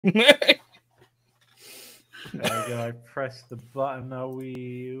There we go. I pressed the button. Are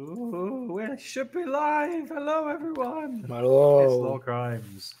we? Ooh, we should be live. Hello, everyone. Hello. It's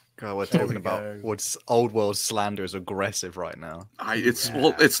Lorecrimes. God, we're There talking we about go. what's old world slander is aggressive right now.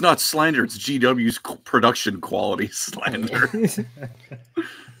 Well, it's not slander. It's GW's production quality slander.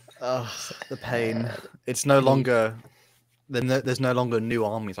 The pain. It's no longer. There's no longer new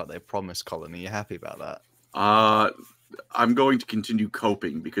armies like they promised, Colin. Are you happy about that? I'm going to continue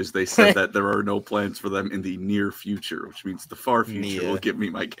coping because they said that there are no plans for them in the near future, which means the far future will give me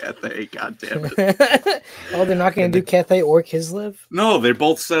my Cathay. God damn it! Oh, they're not going to do Cathay or Kislev? No, they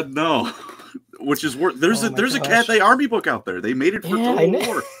both said no. Which is worth. There's a Cathay army book out there. They made it for Total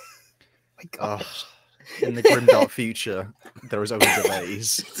War. My gosh. In the grimdark future, there is only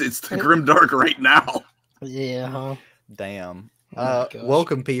delays. It's the grimdark right now. Yeah. Huh? Damn. Oh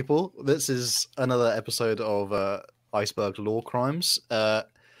welcome, people. This is another episode of Iceberg Lorecrimes. I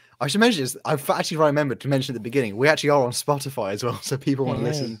should mention this. I've actually remembered to mention at the beginning. We actually are on Spotify as well, so people want to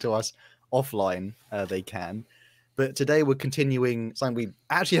listen to us offline. They can. But today we're continuing something we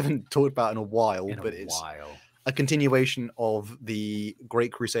actually haven't talked about in a while, it's a continuation of the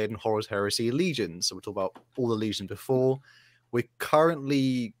Great Crusade and Horus Heresy Legions. So we talked about all the legions before. We're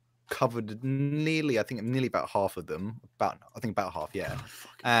currently covered nearly about half of them. About half, yeah.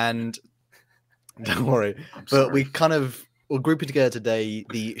 And don't worry. But we're grouping together today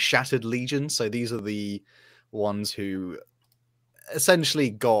the Shattered Legion. So these are the ones who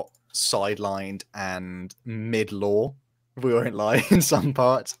essentially got sidelined and mid-lore, if we won't lie, in some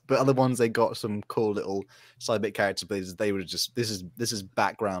parts. But other ones, they got some cool little side bit characters, but they were just this is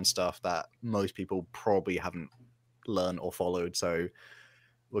background stuff that most people probably haven't learned or followed. So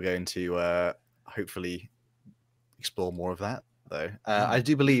we're going to hopefully explore more of that, though. I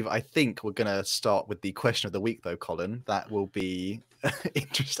think we're going to start with the question of the week, though, Colin. That will be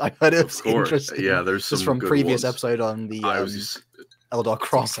interesting. I heard it was interesting. Yeah, there's some just from good previous ones. episode on the Eldar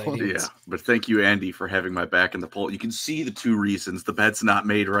Cross ones. Yeah, but thank you, Andy, for having my back in the poll. You can see the two reasons the bet's not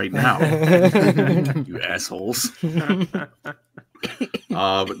made right now. You assholes. But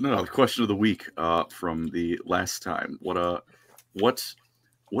no, the question of the week from the last time.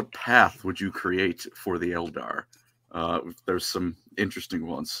 What path would you create for the Eldar? There's some interesting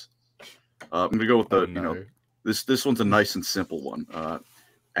ones. I'm gonna go with this one's a nice and simple one.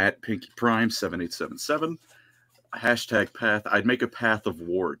 At Pinky Prime 7877. Hashtag path. I'd make a path of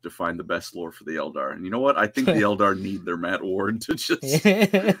ward to find the best lore for the Eldar. And you know what? I think the Eldar need their Matt Ward to just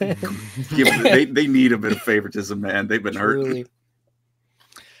they need a bit of favoritism, man. They've been hurting.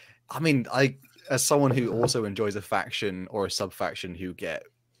 I mean, as someone who also enjoys a faction or a sub-faction who get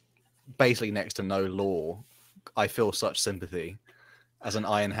basically next to no lore, I feel such sympathy as an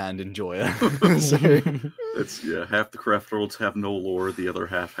Iron Hand enjoyer. So it's half the craft worlds have no lore, the other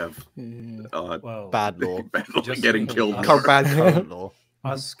half have bad lore. Bad lore getting killed. Bad current lore.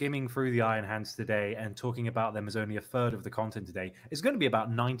 Us skimming through the Iron Hands today and talking about them as only a third of the content today is going to be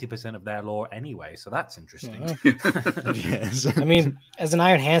about 90% of their lore anyway, so that's interesting. Yes. I mean, as an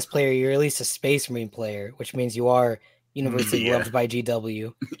Iron Hands player, you're at least a Space Marine player, which means you are universally loved by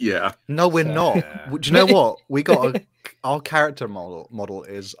GW. Yeah. No, we're not. Do you know what? We got our character model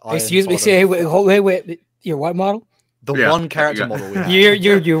is. Excuse me. Wait. Your what model? The one character model we have.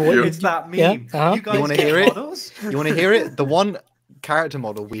 It's that meme. Yeah, You guys want to hear it? You want to hear it? The one character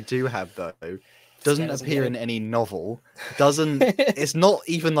model we do have, though, doesn't appear in any novel. It's not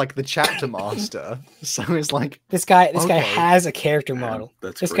even like the chapter master. So it's like this guy has a character model.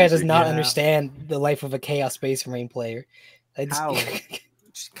 This guy does not Yeah. understand the life of a Chaos Space Marine player. How?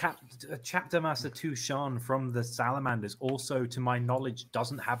 Chapter Master Tushan from the Salamanders also, to my knowledge,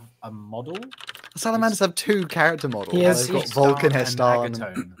 doesn't have a model. The Salamanders have two character models. Yes, They've got Vulcan, and Hestan.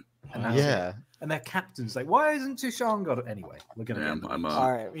 Agatone, and that's Yeah. it. And their captains, like, why isn't Tushan got it? Anyway, we're gonna.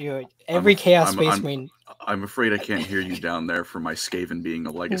 All right, every Chaos Space Marine. I'm afraid I can't hear you down there for my Skaven being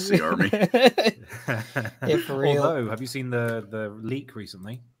a legacy army. Yeah, for real. Although, have you seen the leak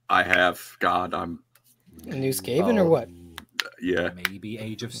recently? I have. God, I'm. A new Skaven or what? Yeah. Maybe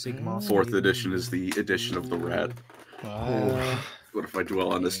Age of Sigmar. 4th edition is the edition of the rat. But if I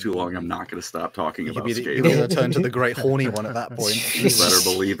dwell on this too long, I'm not going to stop talking about Skaven. You're going to turn to the Great Horny One at that point. You better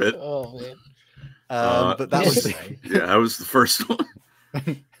believe it. Oh man. But that was that was the first one.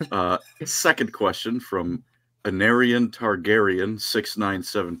 Second question from Anarian Targaryen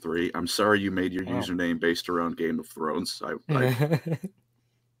 6973. I'm sorry you made your username based around Game of Thrones.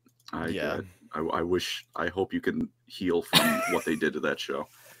 I hope you can heal from what they did to that show.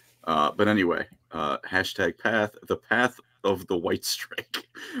 But anyway, hashtag path, the path of the White Strike,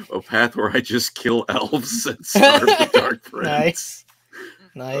 a path where I just kill elves and starve the Dark Prince. Nice.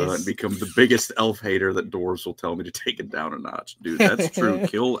 Nice. and become the biggest elf hater that dwarves will tell me to take it down a notch. Dude, that's true.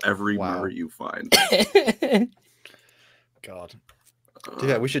 Kill every Wow. mer you find. God.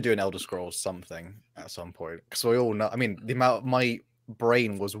 Yeah, we should do an Elder Scrolls something at some point because we all know. I mean, the amount my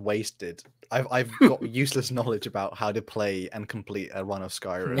brain was wasted. I've got useless knowledge about how to play and complete a run of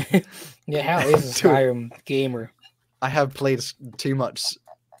Skyrim. Yeah, how is a Skyrim gamer? I have played too much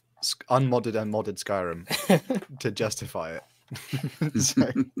unmodded and modded Skyrim to justify it.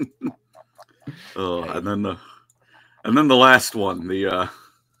 So, and then the last one, the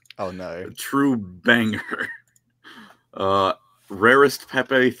oh no, true banger. Rarest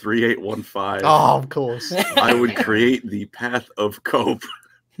Pepe 3815. Oh, of course. I would create the Path of Cope.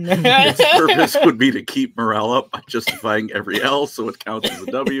 Its purpose would be to keep morale up by justifying every L, so it counts as a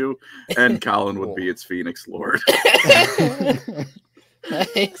W, and Colin would be its Phoenix Lord.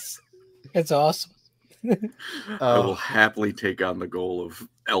 Nice. That's awesome. I will happily take on the goal of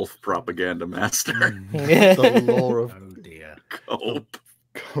Elf Propaganda Master. The lore of Cope.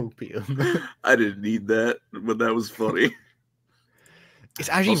 Copium. I didn't need that, but that was funny. It's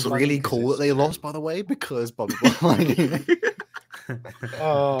actually Also, really cool that they lost, by the way, because blah blah blah.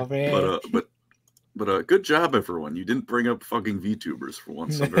 Oh man. But good job, everyone. You didn't bring up fucking VTubers for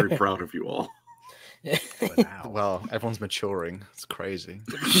once. I'm very proud of you all. Well, everyone's maturing. It's crazy.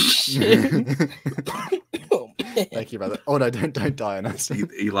 Oh, man. Thank you, brother. Oh no, don't die on us.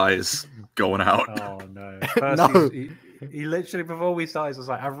 Eli is going out. Oh no! First No. He literally before we started was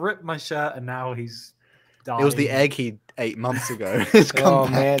like, "I've ripped my shirt," and now he's dying. It was the egg he ate months ago. It's come Oh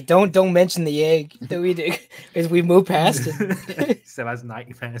back. man, don't mention the egg that we did as we move past it. So has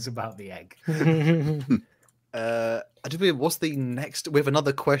nightmares about the egg. What's the next? We have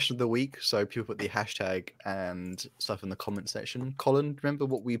another question of the week, so people put the hashtag and stuff in the comment section. Colin, remember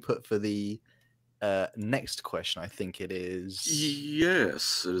what we put for the next question? I think it is.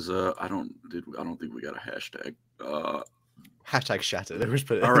 Yes, it is. I don't think we got a hashtag. Hashtag shattered. Let's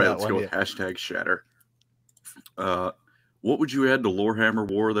put it All right, that let's one, go with hashtag shatter. What would you add to Lorehammer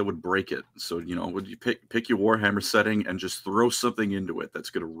War that would break it? So, would you pick your Warhammer setting and just throw something into it that's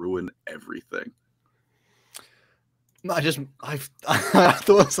going to ruin everything? No, I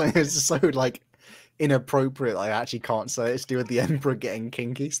thought something was so like inappropriate. I actually can't say it's to do with the Emperor getting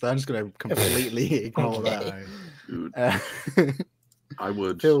kinky, so I'm just going to completely ignore that. Dude, I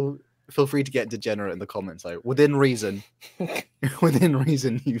would. Feel free to get degenerate in the comments. Like, within reason, within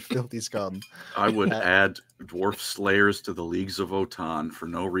reason, you filthy scum. I would add Dwarf Slayers to the Leagues of Otan for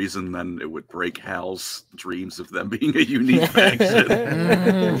no reason. Then it would break Hal's dreams of them being a unique faction.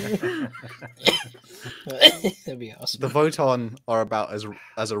 That'd be awesome. The Votan are about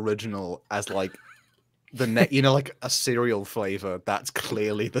as original as like the like a cereal flavor that's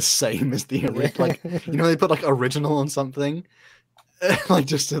clearly the same as the original. Like they put like original on something. Like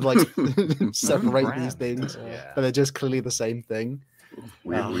just to like separate these things, but they're just clearly the same thing.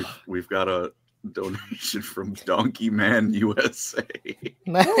 We've got a donation from Donkey Man USA.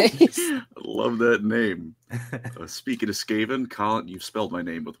 Nice. I love that name. Speaking of Skaven, Colin, you've spelled my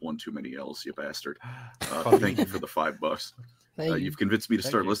name with one too many L's, you bastard. Thank you for the $5. You've convinced me to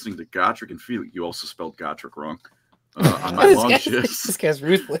start listening to Gotrek and Felix. You also spelled Gotrek wrong. On my long shifts. This guy's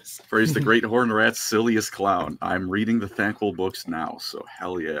ruthless. Praise the Great Horned Rat's silliest clown. I'm reading the Thankful books now, so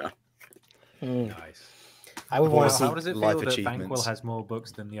hell yeah. Nice. I would want to see. How does it feel life that achievements. Banquil has more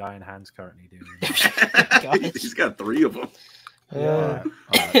books than the Iron Hands currently do? He's got 3 of them. Yeah.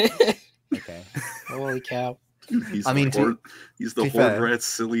 Okay. Holy cow. He's I mean, he's the be Horned fair- Rat's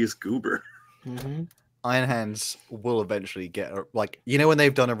silliest goober. Mm-hmm. Iron Hands will eventually get when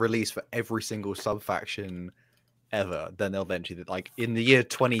they've done a release for every single sub faction ever, then they'll eventually in the year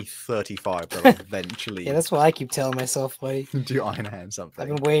 2035 they'll eventually Yeah, that's what I keep telling myself, buddy. do Iron Hand I've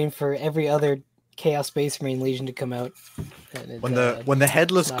something. been waiting for every other Chaos Space Marine Legion to come out. When the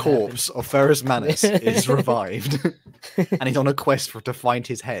headless not corpse of Ferrus Manus is revived and he's on a quest to find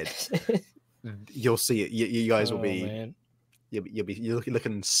his head, you'll see it. You guys will be man. you'll be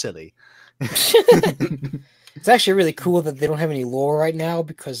looking silly. It's actually really cool that they don't have any lore right now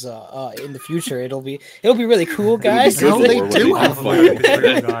because in the future it'll be really cool, guys. good They lore when do they have do fun. Cope is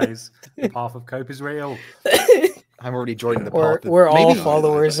real, guys. The path of Cope is real. I'm already joining the We're, path. we're all Maybe-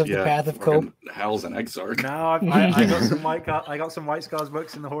 followers of the Path of Cope. fucking Hal's an Exarch. No, I got some White Scars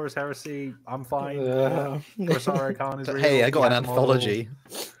books in the Horus Heresy. I'm fine. Corsair Khan is real. Hey, I got an Yak model. anthology.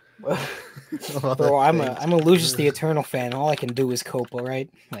 Bro, I'm a Lucius the Eternal fan. All I can do is Cope, all right?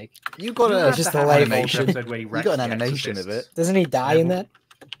 Like, You got You a have just to the have life an animation. episode where he You wrecks got an the animation of Exorcists. it. doesn't he die in that?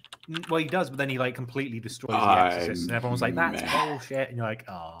 Well, he does, but then he completely destroys the I'm Exorcist, and everyone's like, "That's mad. bullshit," and you're like,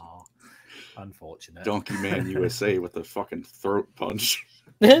 "Oh, unfortunate." Donkey Man USA with a fucking throat punch.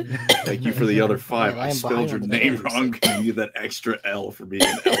 Thank you for the other 5. I I am spelled behind your on the name numbers. wrong. Give you that extra L for being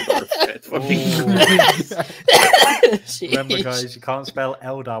an Eldar fit. Remember, Sheesh. guys, you can't spell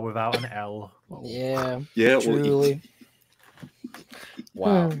Eldar without an L. Yeah. Yeah, well, Truly.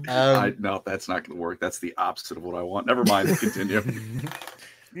 Wow. no, that's not going to work. That's the opposite of what I want. Never mind. Continue.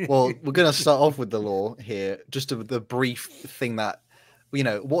 Well, we're going to start off with the lore here. Just the brief thing that,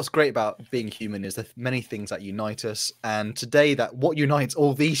 what's great about being human is the many things that unite us. And today, that what unites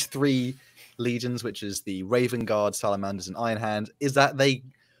all these 3 legions, which is the Raven Guard, Salamanders, and Iron Hand, is that they,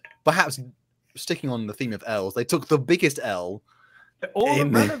 perhaps sticking on the theme of L's, they took the biggest L. All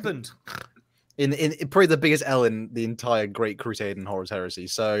In- irrelevant. In probably the biggest L in the entire Great Crusade and Horus Heresy.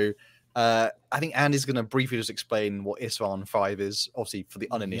 So I think Andy's going to briefly just explain what Isfahan 5 is, obviously for the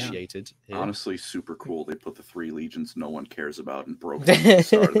uninitiated. Here. Honestly, super cool. They put the 3 legions no one cares about and broke them at the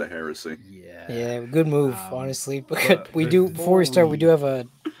start of the heresy. Yeah, good move, honestly. But we but do before we start, we do before have a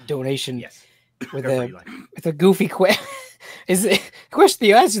donation Yes. with Go for a it, Eli. with a goofy question. Is the question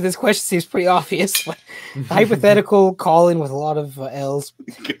the answer to this question seems pretty obvious? But hypothetical call-in with a lot of L's.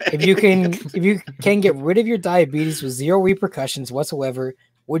 If you can get rid of your diabetes with 0 repercussions whatsoever,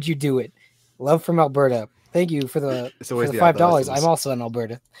 would you do it? Love from Alberta. Thank you for the It's always the $5. Albertans. I'm also in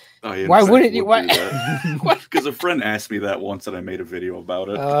Alberta. I Why in fact wouldn't you? would Why? do that. Because a friend asked me that once and I made a video about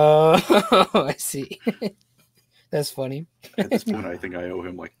it. I see. That's funny. At this point, I think I owe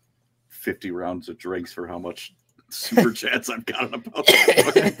him like 50 rounds of drinks for how much super chats I've gotten about that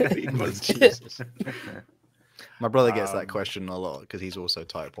fucking videos. Jesus. My brother gets that Um, question a lot because he's also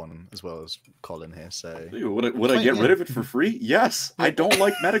type 1 as well as Colin here. So Dude, would I get rid of it for free? Yes. I don't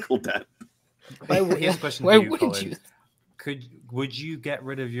like medical debt. Here's a question Why for you, wouldn't Colin. you? Would you get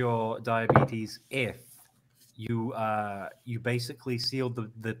rid of your diabetes if you basically sealed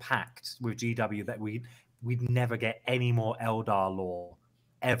the pact with GW that we'd never get any more Eldar lore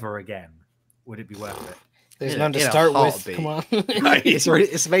ever again? Would it be worth it? There's In none to a start with. heartbeat. Come on.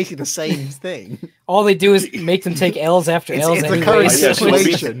 it's basically the same thing. All they do is make them take L's after L's. It's the anyways. current Yeah, so it means-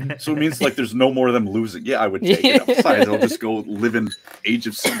 situation. So it means like there's no more of them losing. Yeah, I would take it. Besides, I'll just go live in Age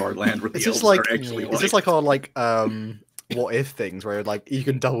of Sigmar land where the It's elves just like are actually it's just like our what if things where like you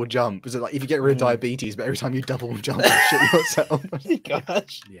can double jump. Is it like if you get rid of diabetes, but every time you double jump, you shit yourself?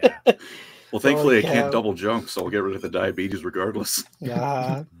 Gosh. Yeah. Well, thankfully I Okay. can't double jump, so I'll get rid of the diabetes regardless.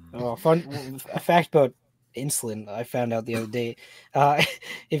 Yeah. Oh, fun. A fact about insulin I found out the other day.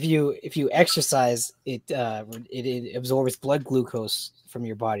 If you exercise, it absorbs blood glucose from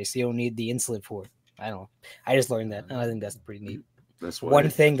your body, so you don't need the insulin for it. I don't know. I just learned that, and I think that's pretty neat. That's why. One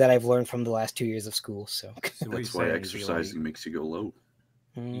thing that I've learned from the last 2 years of school. So So what That's you're why saying is, Eli, exercising makes you go low.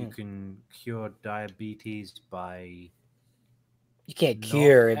 you can cure diabetes by you can't not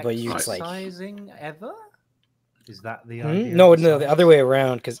cure it, but you just like exercising ever. Is that the Hmm? idea? No, of no, the other way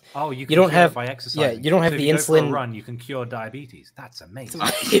around. Because Oh, you don't cure it have- by exercising. you don't have So the if you go for a insulin- run, you can cure diabetes. That's amazing.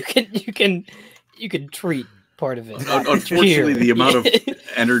 you can treat part of it. not Unfortunately, cure. the amount of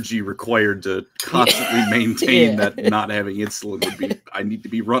energy required to constantly maintain Yeah. that not having insulin would be. I need to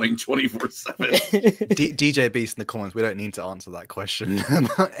be running 24/7. DJ Beast in the comments. We don't need to answer that question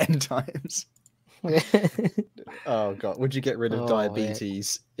about end times. Oh god, would you get rid of Oh,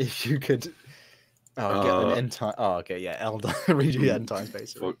 diabetes if you could? Oh, get an end time. Oh, okay, yeah, Eldar redo the end times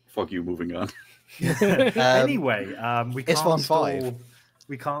basically. Fuck you. Moving on. Anyway, we It's can't on stall. 5.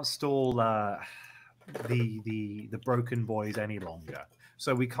 We can't stall the broken boys any longer.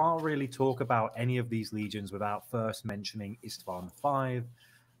 So we can't really talk about any of these legions without first mentioning Istvan 5.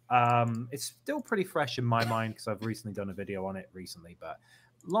 It's still pretty fresh in my mind because I've recently done a video on it recently. But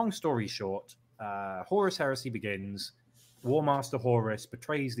long story short, Horus Heresy begins. War Master Horus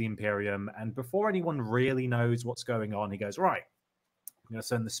betrays the Imperium, and before anyone really knows what's going on, he goes, right, I'm going to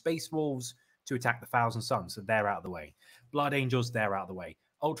send the Space Wolves to attack the Thousand Suns, so they're out of the way. Blood Angels, they're out of the way.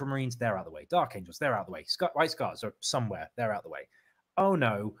 Ultramarines, they're out of the way. Dark Angels, they're out of the way. White Scars are somewhere, they're out of the way. Oh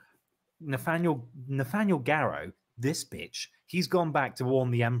no, Nathaniel Garrow, this bitch, he's gone back to warn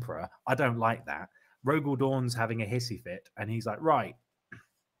the Emperor. I don't like that. Rogel Dawn's having a hissy fit, and he's like, right,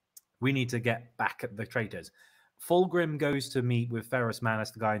 we need to get back at the traitors. Fulgrim goes to meet with Ferrus Manus,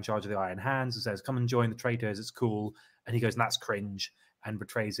 the guy in charge of the Iron Hands, and says, come and join the traitors, it's cool. And he goes, that's cringe, and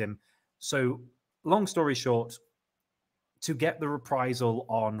betrays him. So, long story short, to get the reprisal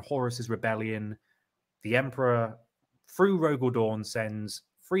on Horus's rebellion, the Emperor, through Rogel Dawn, sends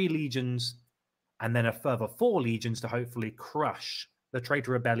 3 legions and then a further 4 legions to hopefully crush the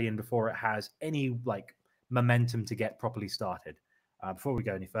traitor rebellion before it has any momentum to get properly started. Before we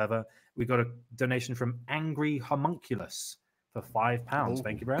go any further, we got a donation from Angry Homunculus for £5.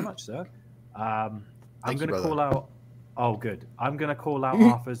 Thank you very much, sir. I'm Thank you, going to brother. call out Oh, good. I'm gonna call out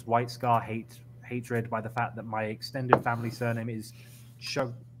Arthur's White Scar hatred by the fact that my extended family surname is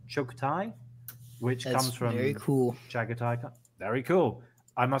Choktai, which That's comes from very cool. Chagatai. Very cool.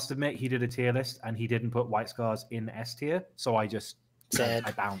 I must admit, he did a tier list and he didn't put White Scars in S tier, so I just I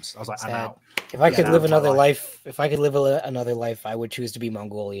bounced. I was like, Sad. I'm out. If I could live another life. life, another life, I would choose to be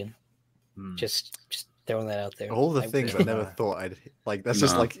Mongolian. Just throwing that out there. All the things I never thought I'd like. That's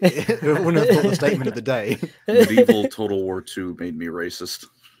just like I wouldn't have thought the statement of the day. Medieval Total War II made me racist.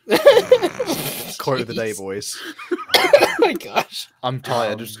 Quote of the day, boys. Oh my gosh, I'm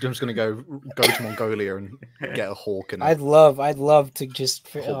tired. I'm just gonna go to Mongolia and get a hawk and I'd love to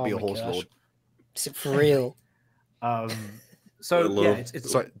just be a horse lord. For real. So yeah,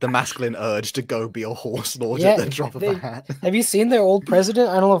 it's like the masculine urge to go be a horse lord Yeah, at the drop of a hat. Have you seen their old president?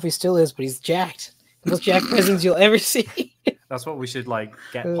 I don't know if he still is, but he's jacked. The most jacked presidents you'll ever see. That's what we should like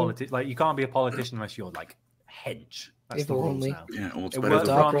get like you can't be a politician unless you're like hench. That's If the rules only. now. Yeah, well, it's It better worked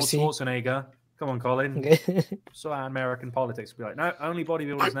than for Arnold Democracy. Schwarzenegger. Come on, Colin. So our American politics be like, no, only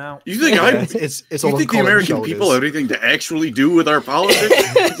bodybuilders now. You think It's all you on think the Colin's American shoulders. people have anything to actually do with our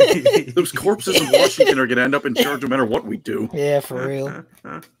politics? Those corpses in Washington are going to end up in charge no matter what we do. Yeah, for real.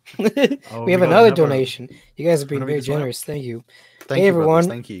 Oh, we have got another donation. You guys have been What do we very just want? generous. Thank you. Thank Hey, you, brothers, everyone.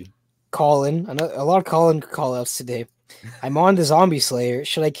 Thank you. Colin, a lot of Colin call outs today. I'm on the Zombie Slayer.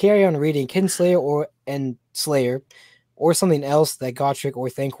 Should I carry on reading Kinslayer and Slayer or something else that Gotrek or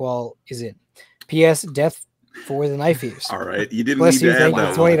Thankwall is in? P.S. Death for the Knife Eaters. All right, you didn't Bless need you. to add Thank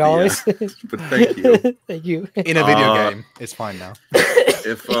that you. one $20. at the end, but thank you. Thank you. In a video game, it's fine now.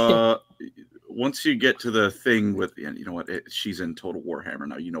 If once you get to the thing with, and you know what, she's in Total Warhammer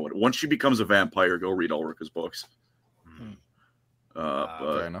now. You know what? Once she becomes a vampire, go read Ulrika's books.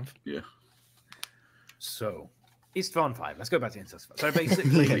 Fair enough. Yeah, So, Istvan 5. Let's go back to Incest. So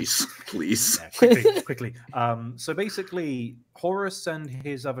basically, please. Yeah, quickly. So basically, Horus and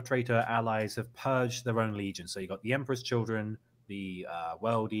his other traitor allies have purged their own legion. So you got the Emperor's Children, the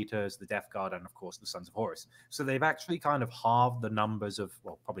World Eaters, the Death Guard, and of course the Sons of Horus. So they've actually kind of halved the numbers of,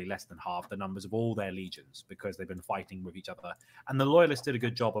 well, probably less than half the numbers of all their legions because they've been fighting with each other. And the Loyalists did a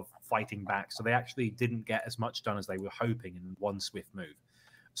good job of fighting back. So they actually didn't get as much done as they were hoping in one swift move.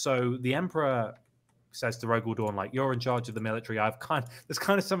 So the Emperor says to Rogel Dawn, like, you're in charge of the military. There's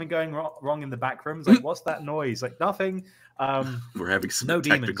kind of something going wrong in the back rooms. Like, what's that noise? Like, nothing. We're having some no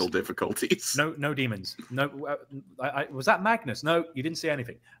technical demons. difficulties. No demons. No, was that Magnus? No, you didn't see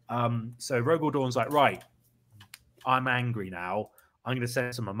anything. So Rogel Dawn's like, right, I'm angry now. I'm going to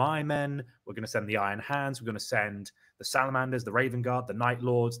send some of my men. We're going to send the Iron Hands. We're going to send the Salamanders, the Raven Guard, the Night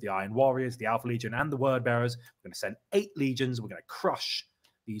Lords, the Iron Warriors, the Alpha Legion, and the Word Bearers. We're going to send 8 legions. We're going to crush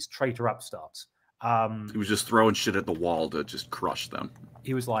these traitor upstarts. He was just throwing shit at the wall to just crush them.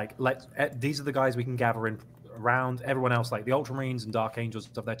 He was like, these are the guys we can gather in around. Everyone else, like the Ultramarines and Dark Angels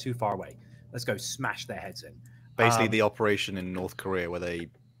and stuff, they're too far away. Let's go smash their heads in. Basically, the operation in North Korea where they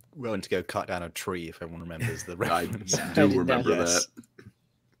went to go cut down a tree, if everyone remembers the I reference. do remember Yes.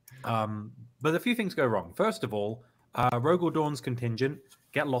 that. But a few things go wrong. First of all, Rogel Dawn's contingent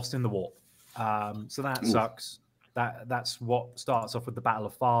get lost in the war. So that sucks. That's what starts off with the Battle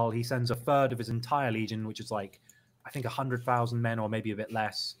of Thal. He sends a third of his entire legion, which is like, I think 100,000 men or maybe a bit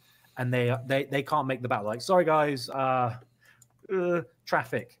less, and they can't make the battle. Like, sorry guys,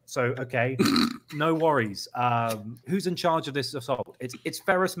 traffic. So okay, no worries. Who's in charge of this assault? It's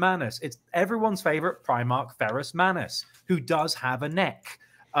Ferrus Manus. It's everyone's favorite Primarch Ferrus Manus, who does have a neck.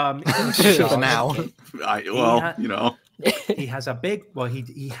 For now. You know. He has a big, well,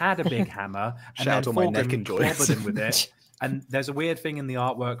 he had a big hammer, and Shout then out to my neck Fulgrim enjoyers. clobbered him with it. And there's a weird thing in the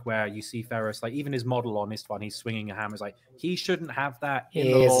artwork where you see Ferrus, like even his model on this one, he's swinging a hammer. It's like, he shouldn't have that in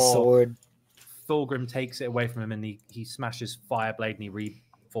He the has a lore. sword. Fulgrim takes it away from him, and he smashes Fireblade and he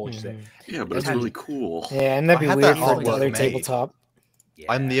reforges it. Yeah, but it's And- really cool. Yeah, and that'd be I had weird that for artwork another made. tabletop.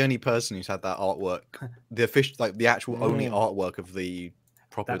 Yeah. I'm the only person who's had that artwork. The official, like the actual only artwork of the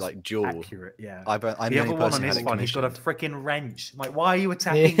proper That's like duel. accurate, yeah. I'm The the other only one on person who this had it one, he's got a commissioned. freaking wrench. I'm like, why are you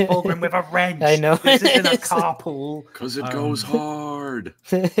attacking Yeah. Fulgrim with a wrench? I know. This isn't a carpool. Because it goes hard.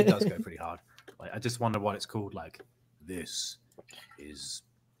 It does go pretty hard. Like, I just wonder what it's called. Like, this is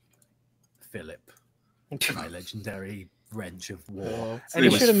Philip, my legendary wrench of war. And It he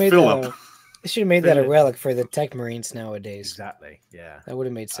was should have made Philip. that. They should have made that a Philip. relic for the Tech Marines nowadays. Exactly. Yeah. That would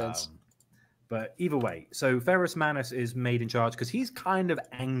have made sense. But either way, so Ferrus Manus is made in charge because he's kind of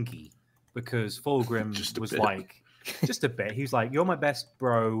angry because Fulgrim Just a was bit. like, just a bit. He's like, "You're my best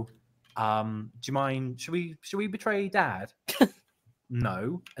bro. Do you mind? Should we betray Dad?"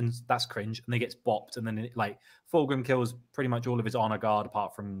 no, and that's cringe. And they gets bopped, and then like Fulgrim kills pretty much all of his honor guard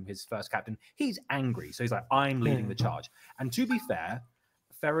apart from his first captain. He's angry, so he's like, I'm leading the charge. And to be fair,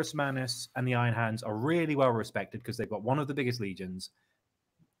 Ferrus Manus and the Iron Hands are really well respected because they've got one of the biggest legions.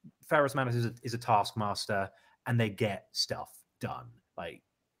 Ferrus Manus is a taskmaster, and they get stuff done. Like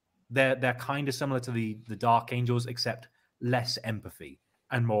they're kind of similar to the Dark Angels, except less empathy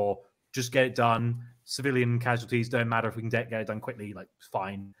and more just get it done. Civilian casualties don't matter if we can get it done quickly. Like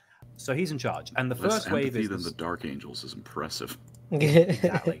fine. So he's in charge, and the Less first wave is than the Dark Angels is impressive.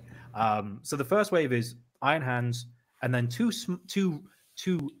 Exactly. So the first wave is Iron Hands, and then two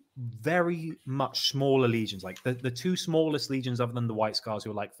very much smaller legions, like the two smallest legions other than the White Scars,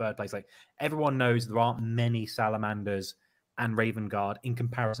 who are like third place. Like everyone knows there aren't many Salamanders and Raven Guard in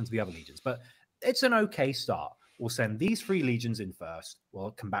comparison to the other legions, but it's an okay start. We'll send these 3 legions in first. We'll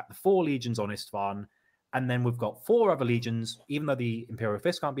combat the 4 legions on Istvan, and then we've got 4 other legions, even though the Imperial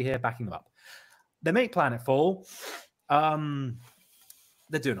Fist can't be here, backing them up. They make planetfall.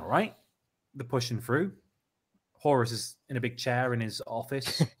 They're doing all right. They're pushing through. Horus is in a big chair in his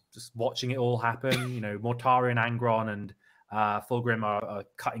office, just watching it all happen. You know, Mortari and Angron and Fulgrim are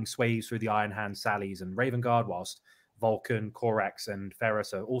cutting sways through the Iron Hand Sallies and Raven Guard, whilst Vulcan, Corax, and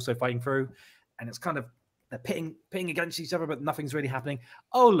Ferrus are also fighting through. And it's kind of, they're pitting against each other, but nothing's really happening.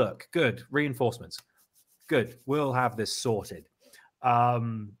 Oh, look, good. Reinforcements. Good. We'll have this sorted.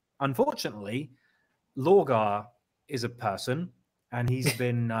 Unfortunately, Lorgar is a person, and he's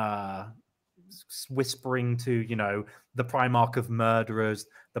been whispering to, you know, the Primarch of murderers,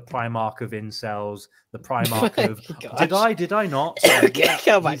 the Primarch of incels, the Primarch of... Did I not? Yeah,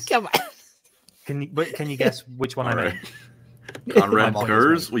 come on. Can you guess which one I mean? Conrad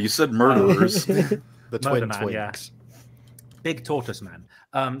Gers? Well, you said murderers. The twin man, twins. yeah. Big tortoise man.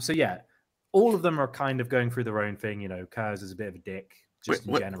 So yeah, all of them are kind of going through their own thing. You know, Kers is a bit of a dick, just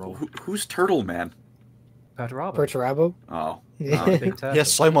in general. Who's Turtle Man? Perturabo. Oh, Big turtle. He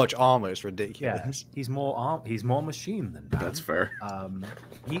has so much armor, it's ridiculous. Yeah, he's more machine than that. that's fair.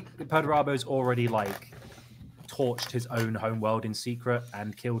 Perturabo's already like torched his own homeworld in secret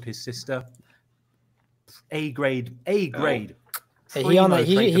and killed his sister. A grade. Hey, he on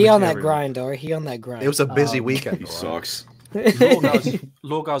that grind, or he on that grind. It was a busy weekend. He sucks.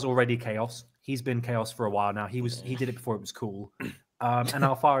 Lorgar's already chaos. He's been chaos for a while now. He did it before it was cool. And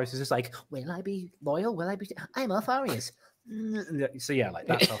Alpharius is just like, will I be loyal? Will I be? I'm Alpharius. So yeah, like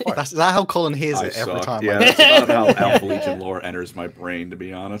that's Alpharius. Is that how Colin hears it every time? Yeah, that's about how Alpha Legion lore enters my brain, to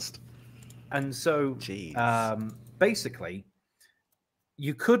be honest. And so, basically,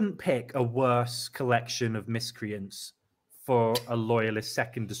 you couldn't pick a worse collection of miscreants for a loyalist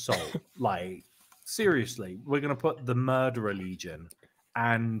second assault. Like, seriously, we're going to put the Murderer Legion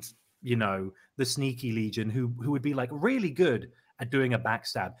and, you know, the Sneaky Legion, who would be, like, really good at doing a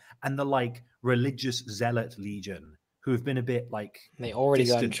backstab, and the, like, Religious Zealot Legion, who have been a bit, like, they already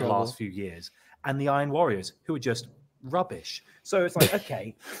got in the trouble last few years, and the Iron Warriors, who are just rubbish. So it's like,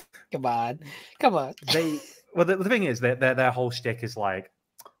 okay. Come on. The thing is, their whole shtick is like,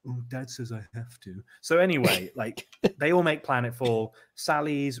 oh, Dad says I have to. So anyway, like they all make planetfall.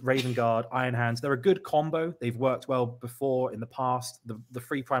 Sally's, Raven Guard, Iron Hands. They're a good combo. They've worked well before in the past. The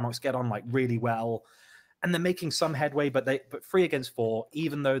 3 Primarchs get on like really well, and they're making some headway. But 3 against 4,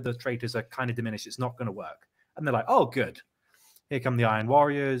 even though the traitors are kind of diminished, it's not going to work. And they're like, oh, good. Here come the Iron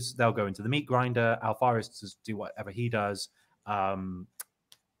Warriors. They'll go into the meat grinder. Alpharius to do whatever he does.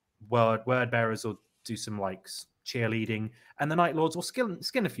 Word Bearers will do some like cheerleading, and the Night Lords will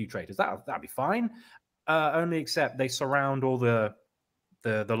skin a few traitors. That'll be fine. Only except they surround all the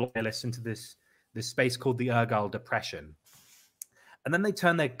loyalists into this space called the Urgal Depression, and then they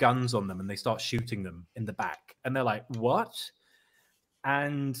turn their guns on them and they start shooting them in the back. And they're like, "What?"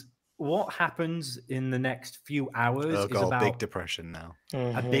 And what happens in the next few hours is about a big depression now.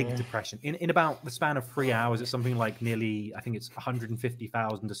 A big depression. In about the span of 3 hours, it's something like nearly, I think it's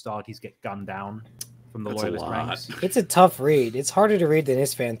 150,000 Astartes get gunned down from the loyalist ranks. It's a tough read. It's harder to read than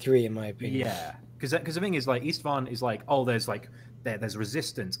Istvan 3, in my opinion. Yeah, because the thing is, like, Istvan is like, oh, there's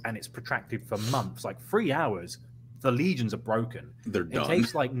resistance, and it's protracted for months. Like 3 hours, the legions are broken. They're done. It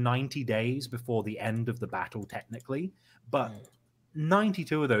takes like 90 days before the end of the battle, technically, but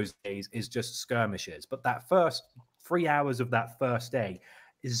 92 of those days is just skirmishes. But that first 3 hours of that first day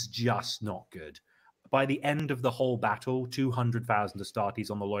is just not good. By the end of the whole battle, 200,000 Astartes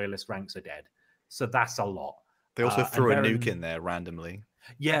on the loyalist ranks are dead. So that's a lot. They also threw a nuke in there randomly.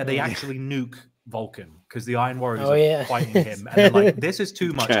 Yeah, they actually nuke Vulcan because the Iron Warriors are fighting him. And they're like, this is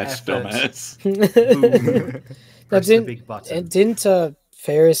too much effort. Dumbass. Boom. Press the big button. Didn't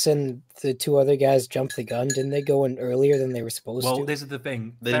Ferris and the two other guys jumped the gun? Didn't they go in earlier than they were supposed to? Well, this is the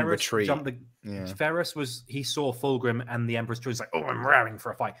thing. They didn't retreat. Ferris he saw Fulgrim and the Emperor's Truth. He's like, oh, I'm raring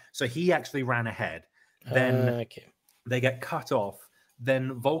for a fight. So he actually ran ahead. Then they get cut off.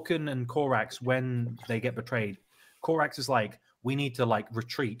 Then Vulcan and Corax, when they get betrayed, Corax is like, we need to like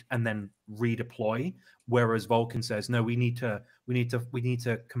retreat and then redeploy. Whereas Vulcan says, no, we need to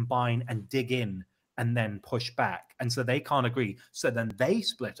combine and dig in and then push back. And so they can't agree. So then they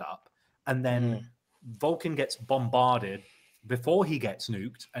split up, and then Vulcan gets bombarded before he gets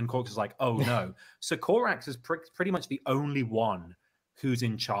nuked, and Corax is like, oh no. So Corax is pretty much the only one who's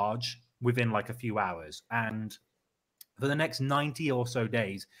in charge within like a few hours. And for the next 90 or so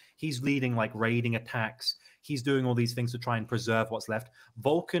days, he's leading like raiding attacks. He's doing all these things to try and preserve what's left.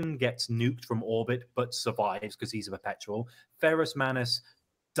 Vulcan gets nuked from orbit, but survives because he's a perpetual. Ferrus Manus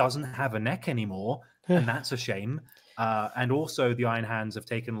doesn't have a neck anymore, and that's a shame. And also the Iron Hands have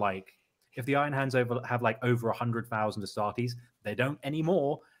taken like, if the Iron Hands have like over 100,000 Astartes, they don't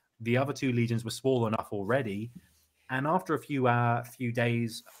anymore. The other two legions were small enough already. And after a few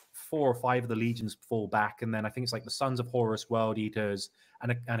days, 4 or 5 of the legions fall back. And then I think it's like the Sons of Horus, World Eaters,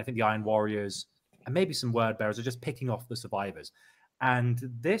 and I think the Iron Warriors, and maybe some Word Bearers are just picking off the survivors. And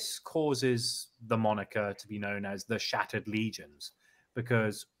this causes the moniker to be known as the Shattered Legions,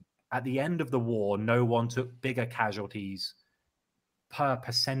 because at the end of the war, no one took bigger casualties per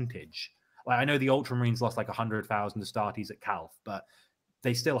percentage. Like, I know the Ultramarines lost like 100,000 Astartes at Calth, but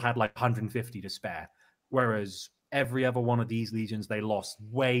they still had like 150 to spare. Whereas every other one of these legions, they lost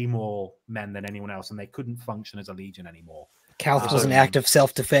way more men than anyone else, and they couldn't function as a legion anymore. Calth was an act of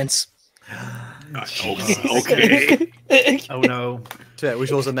self-defense. Okay. Oh no. So, we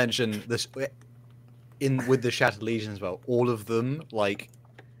should also mention this with the Shattered Legions as well. All of them, like,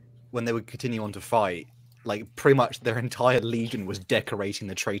 when they would continue on to fight, like, pretty much their entire legion was decorating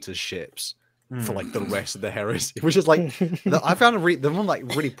the traitors' ships for like the rest of the heresy, which is like, I found the one like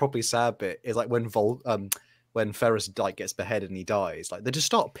really properly sad bit is like when Ferrus like gets beheaded and he dies, like they just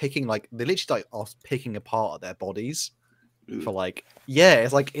start picking, like they literally like are picking apart their bodies for like,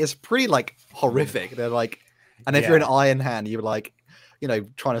 it's like, it's pretty like horrific. They're like, and if you're an Iron Hand, you're like, you know,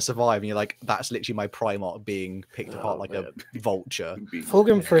 trying to survive, and you're like, that's literally my Primarch being picked apart like a vulture.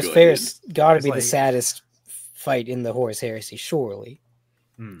 Fulgrim vs. Ferrus gotta be the saddest fight in the Horus Heresy, surely.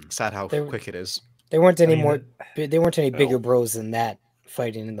 Sad how quick it is. There weren't any there weren't any bigger bros than that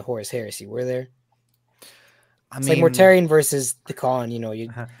fighting in the Horus Heresy, were there? It's like Mortarion versus the Khan, you know, they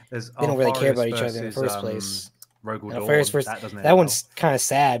don't really care about each other in the first place. That one's kind of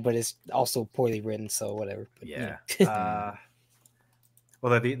sad, but it's also poorly written, so whatever. But, yeah.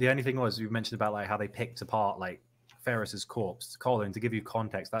 Well, the only thing was, you mentioned about like how they picked apart like Ferris's corpse. Colin, to give you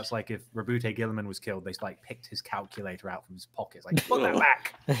context, that's like if Rabute Gilliman was killed, they like picked his calculator out from his pockets, like put that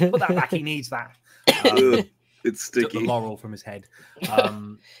back, put that back. He needs that. It's sticky. Took the laurel from his head.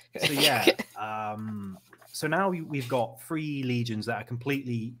 So yeah. So now we've got 3 legions that are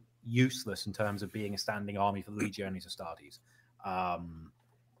completely useless in terms of being a standing army for the Legiones Astartes.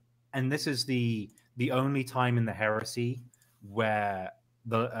 And this is the only time in the heresy where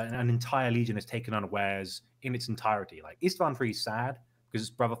an entire legion is taken unawares in its entirety. Like Istvan 3 is sad because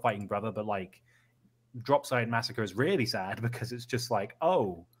it's brother fighting brother, but like Dropside Massacre is really sad because it's just like,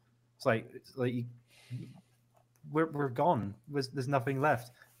 oh, it's like we're gone. There's nothing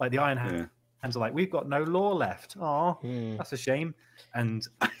left. Like the Iron Hands are like, we've got no lore left. Oh, that's a shame. And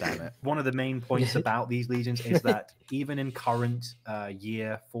damn it, one of the main points about these legions is that even in current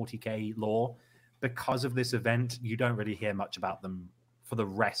year 40k lore, because of this event, you don't really hear much about them for the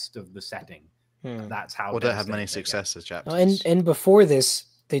rest of the setting. That's how. Well, don't have many successors, chaps. And before this,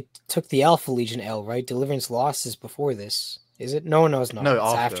 they took the Alpha Legion L, right? Deliverance Lost is before this, is it? No, it's not. No,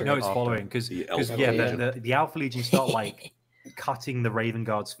 it's after. No, it's following because the Alpha Legion start like cutting the Raven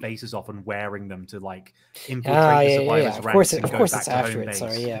Guard's faces off and wearing them to like infiltrate the survivors' ranks. Of course, it's after it.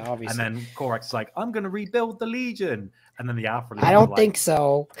 Sorry, yeah, obviously. And then Corax is like, "I'm going to rebuild the Legion," and then the Alpha Legion. I don't think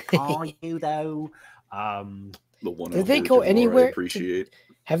so. Are you though? The one did they go anywhere? I appreciate.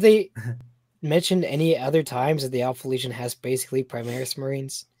 Have they mentioned any other times that the Alpha Legion has basically Primaris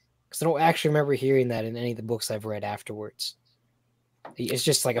Marines? Because I don't actually remember hearing that in any of the books I've read afterwards. It's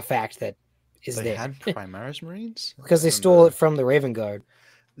just like a fact that is they there. had Primaris Marines? Because they stole it from the Raven Guard.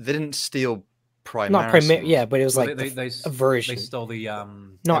 They didn't steal Primaris. Not Primaris, yeah, but it was like a version. They stole the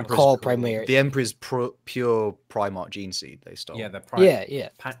not called Primaris. The Emperor's pure Primarch gene seed. They stole. Yeah,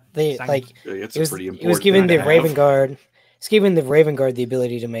 they like it's it was giving the Raven Guard. It's giving the Raven Guard the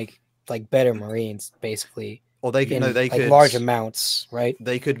ability to make like better Marines, basically. Or they could, they like could large amounts, right?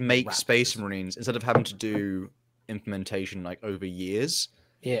 They could make Space Marines instead of having to do implementation like over years,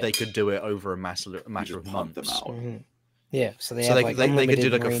 Yeah. they could do it over a matter of Just pump them months. out. Yeah, so they So have like they could unlimited do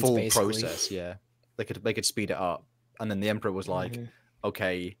like a Marines, full basically. process. Yeah, they could speed it up, and then the Emperor was like,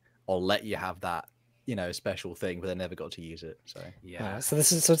 "Okay, I'll let you have that, special thing," but they never got to use it. So Yeah. So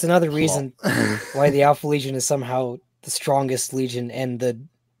it's another reason why the Alpha Legion is somehow the strongest Legion and the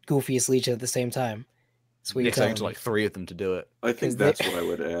goofiest Legion at the same time. That's what you're it's going telling to me. like 3 of them to do it. I think 'Cause that's what I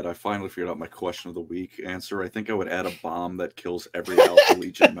would add. I finally figured out my question of the week answer. I think I would add a bomb that kills every Alpha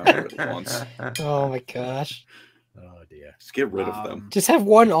Legion member at once. Oh my gosh. Oh dear. Just get rid of them. Just have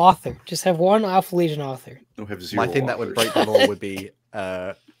one author. Just have one Alpha Legion author. They'll have zero My thing that would authors. break the law would be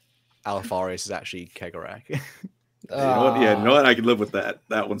Alpharius is actually Kegarak. You know what? Yeah, you know what? I can live with that.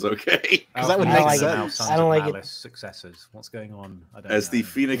 That one's okay. Because that would I make like it. sense. I don't like it. Malice successors. What's going on? I don't As know. the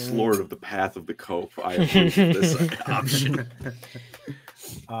Phoenix Lord of the Path of the Cope, I approve of this option.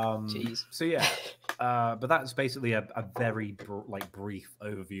 Jeez. So yeah, but that's basically a very brief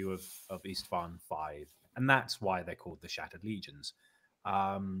overview of Istvan 5, and that's why they're called the Shattered Legions.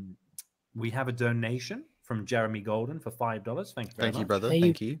 We have a donation from Jeremy Golden for $5. Thank you very much. Thank you, brother. Thank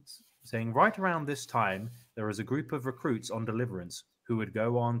Thank you. Saying, right around this time, there was a group of recruits on Deliverance who would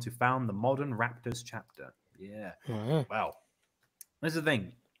go on to found the Modern Raptors chapter. Yeah. Well, there's the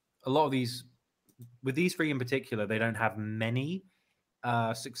thing. A lot of these, with these 3 in particular, they don't have many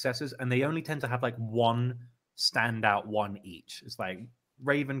successors, and they only tend to have like one standout one each. It's like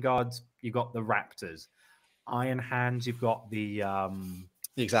Raven Guards, you've got the Raptors. Iron Hands, you've got the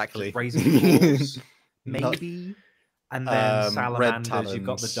Exactly. Brazen Claws, maybe. And then Salamanders, you've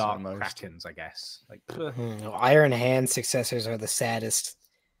got the Talons Dark almost. Krakens, I guess. Like, Iron Hand successors are the saddest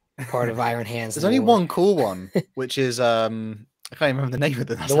part of Iron Hands. There's only one cool one, which is I can't remember the name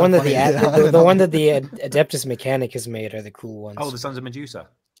of it. The one that the one that the Adeptus Mechanic has made are the cool ones. oh, the Sons of Medusa.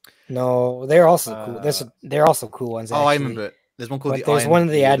 No, they're also cool. They're also cool ones. Oh, I actually. remember it. There's one called But the there's Iron one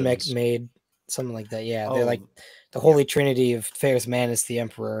that the AdMech Wardens. made, something like that. Yeah, they're Oh, like the Holy Trinity of Ferrus Manus, the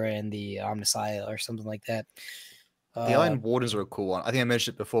Emperor, and the Omnissiah, or something like that. The Iron Wardens are a cool one. I think I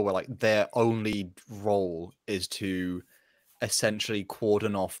mentioned it before, where like their only role is to essentially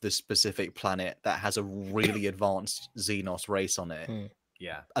cordon off this specific planet that has a really advanced Xenos race on it.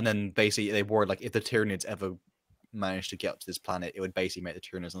 Yeah. And then basically they worried like if the Tyranids ever managed to get up to this planet, it would basically make the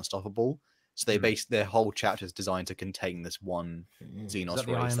Tyranids unstoppable. So they their whole chapter is designed to contain this one Xenos Is that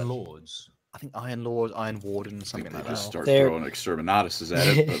the race. Iron Lords? I think Iron Lords, Iron Warden, I think something they like just that. start They're- throwing exterminatus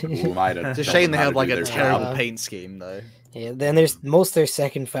at it, but who am I to It's a tell shame them they how have to like do a their terrible job? paint scheme though. Yeah, then there's most their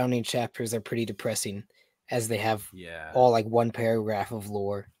second founding chapters are pretty depressing, as they have Yeah. all like one paragraph of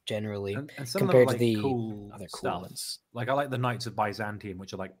lore generally, And some compared of them to are, the like, cool other cool stuff. ones. Like, I like the Knights of Byzantium,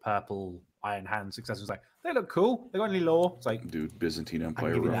 which are like purple Iron Hand successors. Like, they look cool. They got any lore? It's like, Dude, Byzantine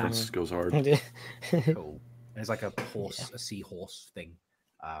Empire give you that. reference goes hard. cool. It's like a horse, a seahorse thing.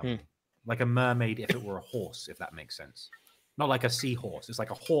 Like a mermaid if it were a horse, if that makes sense. Not like a seahorse. It's like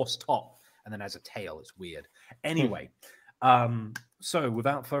a horse top and then has a tail. It's weird. Anyway, so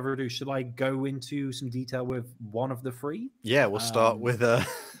without further ado, should I go into some detail with one of the 3? Yeah, we'll start with the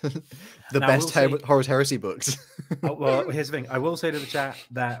now, best we'll say- Horus Heresy books. Well, here's the thing. I will say to the chat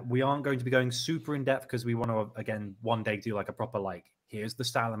that we aren't going to be going super in depth because we want to, again, one day do like a proper, like, here's the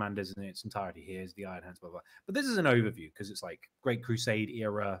Salamanders in its entirety. Here's the Iron Hands, blah, blah. But this is an overview because it's like Great Crusade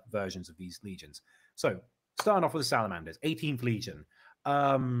era versions of these legions. So starting off with the Salamanders, 18th Legion.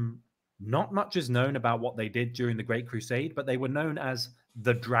 Not much is known about what they did during the Great Crusade, but they were known as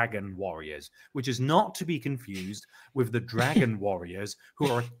the Dragon Warriors, which is not to be confused with the Dragon Warriors,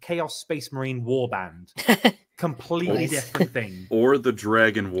 who are a Chaos Space Marine warband. Completely Nice. different thing. Or the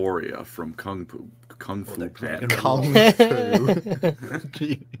Dragon Warrior from Kung Fu the Panda. Dragon Kung Fu.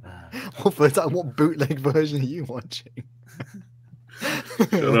 Gee. What bootleg version are you watching?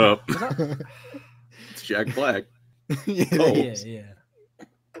 Shut up. It's Jack Black. Oh. Yeah.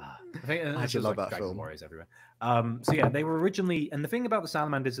 I think I actually love that Dragon film. Warriors everywhere. So yeah, they were originally, and the thing about the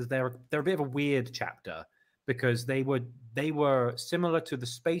Salamanders is they're a bit of a weird chapter because they were similar to the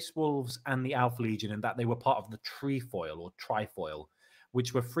Space Wolves and the Alpha Legion in that they were part of the Trefoil or Trifoil,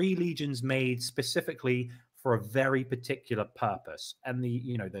 which were 3 legions made specifically for a very particular purpose. And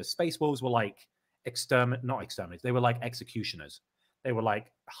the Space Wolves were like not exterminators, they were like executioners. They were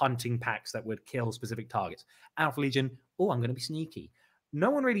like hunting packs that would kill specific targets. Alpha Legion, oh, I'm going to be sneaky. No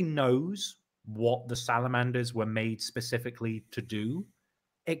one really knows what the Salamanders were made specifically to do.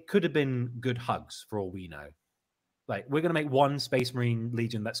 It could have been good hugs for all we know. Like, we're going to make one Space Marine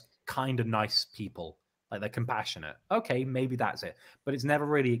Legion that's kind of nice people. Like, they're compassionate. Okay, maybe that's it. But it's never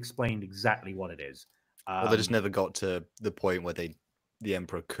really explained exactly what it is. Well, they just never got to the point where the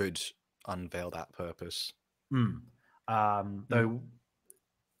Emperor could unveil that purpose. Though,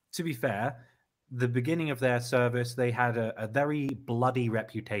 to be fair, the beginning of their service, they had a very bloody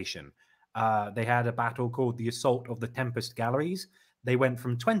reputation. They had a battle called the Assault of the Tempest Galleries. They went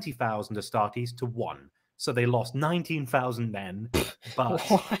from 20,000 Astartes to 1. So they lost 19,000 men. But,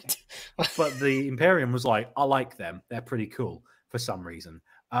 What? but the Imperium was like, I like them. They're pretty cool for some reason.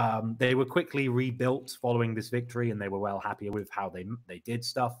 They were quickly rebuilt following this victory, and they were well happier with how they did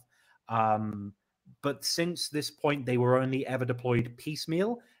stuff. But since this point, they were only ever deployed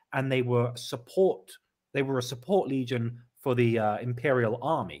piecemeal, and they were a support legion for the Imperial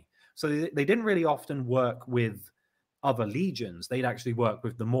army. So they didn't really often work with other legions. They'd actually work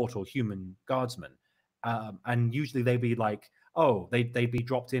with the mortal human guardsmen. And usually they'd be like, they'd be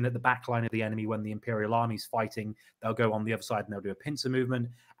dropped in at the back line of the enemy when the Imperial army's fighting. They'll go on the other side and they'll do a pincer movement.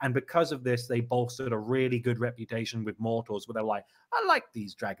 And because of this, they bolstered a really good reputation with mortals, where they're like, I like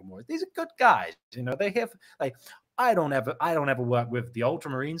these dragon warriors. These are good guys. You know, they have like, I don't ever work with the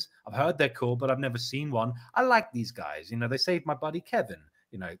Ultramarines. I've heard they're cool, but I've never seen one. I like these guys. You know, they saved my buddy Kevin.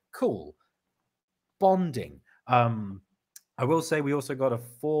 You know, cool. Bonding. I will say we also got a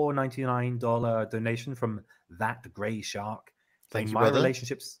 $4.99 donation from That Grey Shark. Thank you, my brother.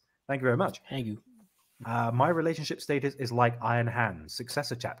 relationships. Thank you very much. Thank you. My relationship status is like Iron Hands.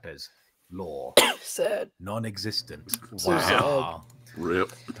 Successor chapters. Lore. Sad. Non-existent. So Wow.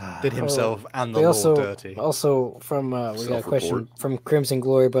 Rip. Did himself and the We Lord dirty. also from we got a Self-report. question from Crimson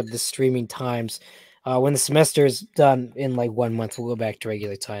Glory about the streaming times. When the semester is done in like 1 month, we'll go back to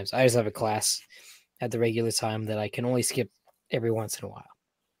regular times. I just have a class at the regular time that I can only skip every once in a while.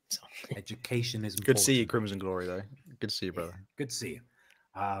 So Education is Good to see you, important. Crimson Glory, though. Good to see you, brother. Good to see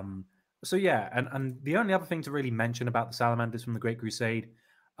you. So yeah, and the only other thing to really mention about the Salamanders from the Great Crusade,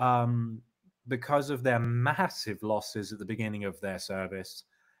 because of their massive losses at the beginning of their service,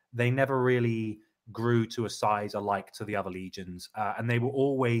 they never really grew to a size alike to the other legions, and they were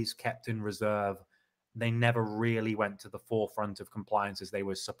always kept in reserve. They never really went to the forefront of compliance, as they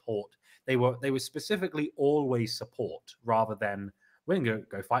were support. They were specifically always support, rather than we're going to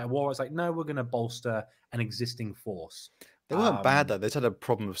go fight a war. It's like, no, we're going to bolster an existing force. They weren't bad, though. They just had a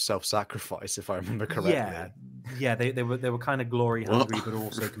problem of self-sacrifice, if I remember correctly. Yeah, they were kind of glory hungry, but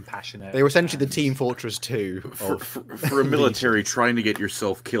also compassionate. They were essentially the Team Fortress 2. For a military, trying to get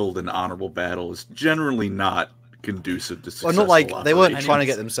yourself killed in honorable battle is generally not conducive to successful Well, not like they weren't operations. trying to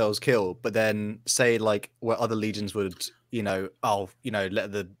get themselves killed, but then say like where other legions would, let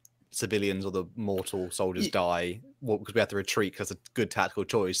the civilians or the mortal soldiers die because we have to retreat because it's a good tactical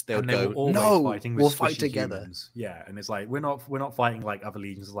choice. They would And they go, were always no, fighting with we'll fight squishy together. humans. Yeah, and it's like we're not fighting like other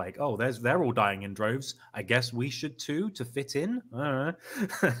legions. It's like, they're all dying in droves. I guess we should too to fit in. I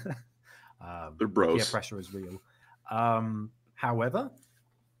don't know. They're bros. Peer pressure is real. However,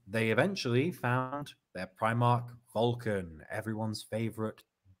 they eventually found their Primarch Vulcan, everyone's favorite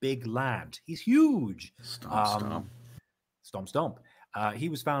big lad. He's huge. Stomp. Stomp. He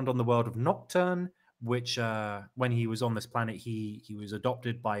was found on the world of Nocturne, which when he was on this planet, he was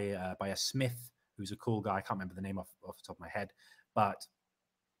adopted by a smith who's a cool guy. I can't remember the name off the top of my head, but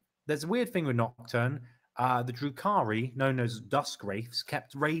there's a weird thing with Nocturne. The Drukhari, known as Dusk Wraiths,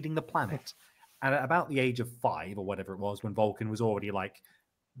 kept raiding the planet. And at about the age of 5 or whatever it was, when Vulcan was already like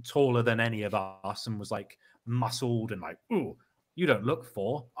taller than any of us and was like muscled and like, ooh, you don't look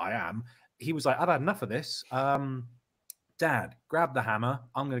 4, I am. He was like, I've had enough of this. Dad, grab the hammer.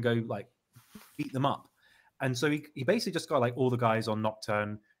 I'm going to go like beat them up. And so he basically just got like all the guys on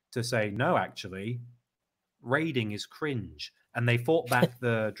Nocturne to say, no, actually, raiding is cringe. And they fought back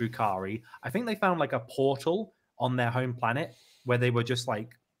the Drukhari. I think they found like a portal on their home planet where they were just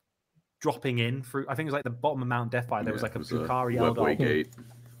like dropping in through. I think it was like the bottom of Mount Deathfire. There was like a Drukhari Webway gate.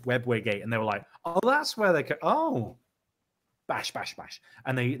 Webway gate. And they were like, oh, that's where they could. Oh, bash.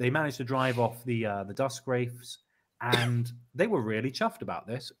 And they managed to drive off the Dusk Wraiths. And they were really chuffed about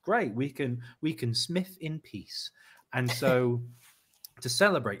this. Great, we can smith in peace. And so to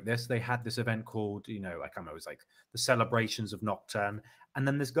celebrate this, they had this event called, I can't remember, it was like the Celebrations of Nocturne. And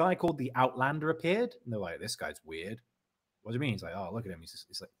then this guy called the Outlander appeared. And they're like, this guy's weird. What do you mean? He's like, oh, look at him.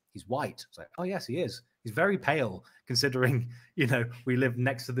 He's white. It's like, oh, yes, he is. He's very pale, considering, we live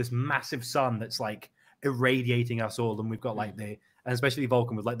next to this massive sun that's like irradiating us all. And we've got like and especially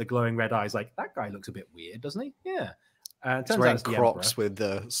Vulcan with like the glowing red eyes, like that guy looks a bit weird, doesn't he? Yeah. He's wearing Crocs with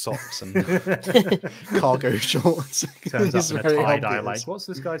socks and cargo shorts. Turns up in a tie-dye, like, what's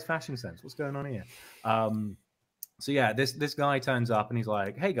this guy's fashion sense? What's going on here? So yeah, this guy turns up and he's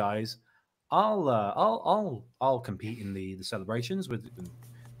like, hey guys, I'll compete in the celebrations with,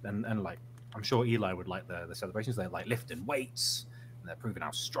 and like, I'm sure Eli would like the celebrations. They're like lifting weights and they're proving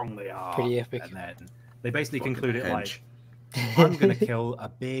how strong they are. Pretty epic. And then They basically Fucking conclude it hench. like, I'm going to kill a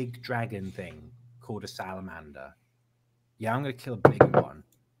big dragon thing called a salamander. Yeah, I'm going to kill a bigger one.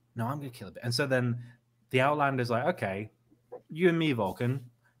 No, I'm going to kill a bit. And so then the Outlander's like, okay, you and me, Vulcan,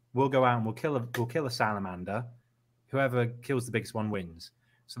 we'll go out and we'll kill a salamander. Whoever kills the biggest one wins.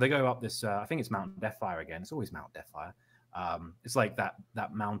 So they go up this, I think it's Mount Deathfire again. It's always Mount Deathfire. It's like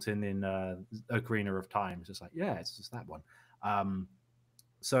that mountain in Ocarina of Time. It's just like, yeah, it's just that one.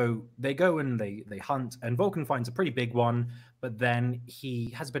 So they go and they hunt, and Vulcan finds a pretty big one, but then he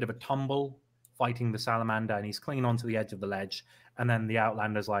has a bit of a tumble fighting the salamander, and he's clinging onto the edge of the ledge. And then the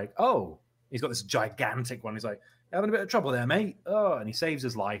Outlander's like, oh, he's got this gigantic one. He's like, having a bit of trouble there, mate. Oh, and he saves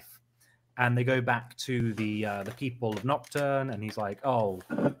his life. And they go back to the people of Nocturne, and he's like, oh,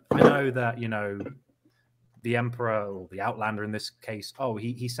 I know that, you know, the Emperor, or the Outlander in this case, oh,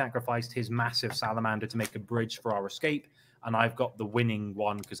 he sacrificed his massive salamander to make a bridge for our escape, and I've got the winning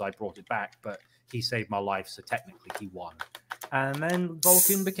one because I brought it back, but he saved my life, so technically he won. And then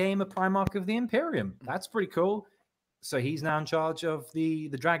Vulcan became a Primarch of the Imperium. That's pretty cool. So he's now in charge of the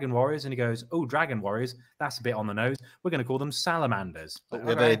Dragon Warriors, and he goes, oh, Dragon Warriors, that's a bit on the nose. We're going to call them Salamanders. We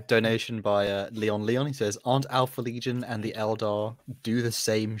have a donation by Leon. He says, aren't Alpha Legion and the Eldar do the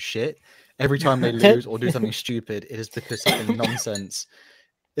same shit? Every time they lose or do something stupid, it is because something nonsense.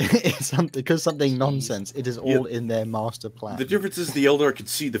 Because something nonsense. It is all in their master plan. The difference is the Eldar can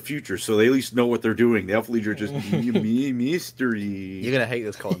see the future, so they at least know what they're doing. The Alpha Legion are just mystery. You're going to hate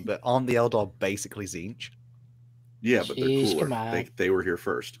this, Colin, but aren't the Eldar basically Tzeentch? Yeah, but Jeez, they're cooler. They were here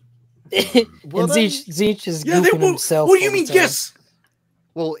first. And Tzeentch is goofing himself. What do you mean, yes?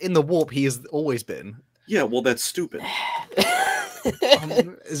 Well, in the warp, he has always been. Yeah, well, that's stupid.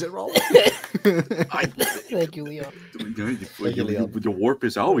 Is it wrong? Thank you, Leon. The warp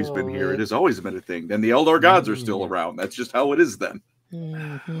has always been here. man. It has always been a thing. Then the Eldar gods are still around. That's just how it is then.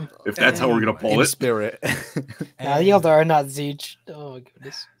 If that's how we're going to pull In it. spirit. Nah, the Eldar are not Tzeentch. Oh, my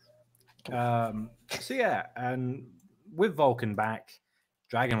goodness. So yeah, and with Vulcan back,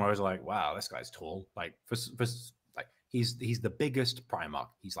 Dragon Warriors are like, wow, this guy's tall. Like for like he's the biggest Primarch.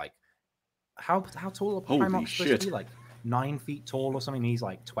 He's like, how tall are Holy Primarchs supposed shit. to be? Like 9 feet tall or something. He's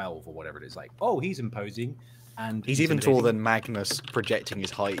like 12 or whatever it is. Like, oh, he's imposing, and He's even taller than Magnus, projecting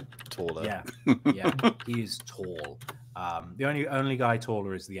his height taller. Yeah, yeah, he is tall. The only guy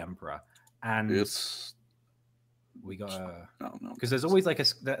taller is the Emperor, and It's we got a. no. Because there's always like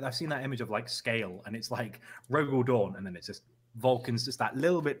I've seen that image of like scale, and it's like Rogel Dawn, and then it's just Vulcan's just that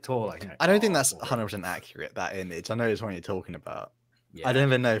little bit taller. You know, I don't think that's taller. 100% accurate, that image. I know it's what you're talking about. Yeah. I don't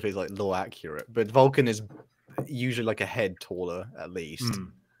even know if it's like lore accurate, but Vulcan is usually like a head taller at least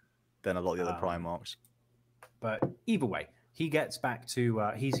than a lot of the other Primarchs. But either way, he gets back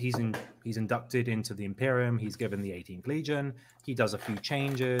to he's inducted into the Imperium. He's given the 18th Legion. He does a few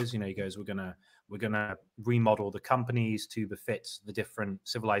changes. You know, he goes, we're gonna remodel the companies to befit the different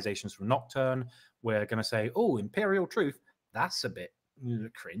civilizations from Nocturne. We're gonna say, oh, Imperial Truth, that's a bit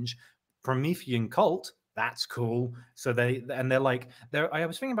cringe. Promethean Cult, that's cool. So they're like, I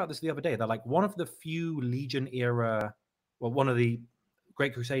was thinking about this the other day. They're like one of the few Legion era, well, one of the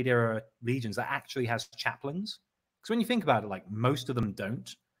Great Crusade era legions that actually has chaplains. Because when you think about it, like most of them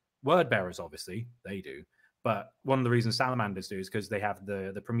don't. Word bearers, obviously, they do. But one of the reasons salamanders do is because they have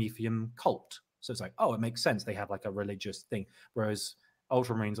the Promethean cult. So it's like, oh, it makes sense. They have like a religious thing. Whereas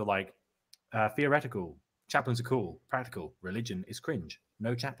Ultramarines are like theoretical. Chaplains are cool. Practical. Religion is cringe.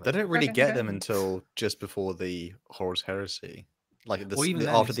 No chaplain. They don't really get them until just before the Horus Heresy. Like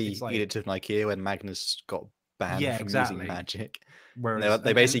after the Edict of Nicaea, when Magnus got banned from using magic. Whereas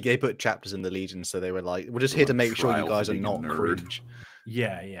they put chapters in the Legion, so they were like, we're just here to make sure you guys are not cringe.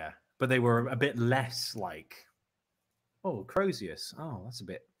 Yeah, yeah. But they were a bit less like, oh, Crozius. Oh, that's a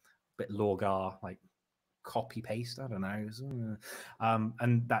bit Lorgar, like copy paste. I don't know.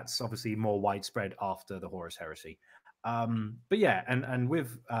 And that's obviously more widespread after the Horus Heresy. But yeah, and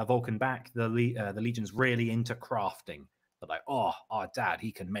with Vulcan back, the Legion's really into crafting. They're like, oh, our dad,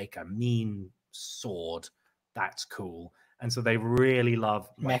 he can make a mean sword. That's cool. And so they really love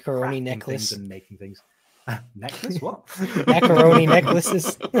like, macaroni necklace and making things. Necklace? What? Macaroni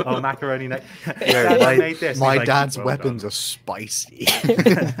necklaces. Oh, macaroni necklace. Yeah, my dad's weapons are spicy.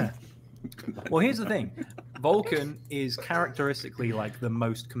 Well, here's the thing. Vulcan is characteristically like the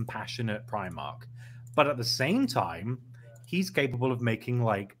most compassionate Primarch. But at the same time, he's capable of making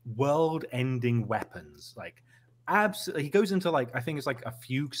like world-ending weapons. Like, absolutely. He goes into like, I think it's like a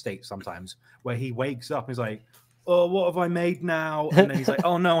fugue state sometimes where he wakes up and he's like, oh, what have I made now? And then he's like,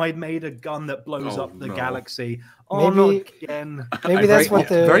 oh no, I made a gun that blows up the galaxy. Oh, not again. Maybe that's what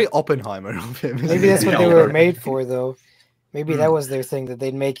very Oppenheimer of him. Maybe that's what they were made for, though. Maybe that was their thing, that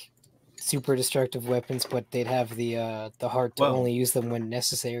they'd make super destructive weapons, but they'd have the heart to only use them when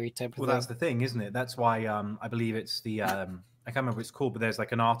necessary type of Well, thing. that's the thing, isn't it? That's why I believe it's the I can't remember what it's called, but there's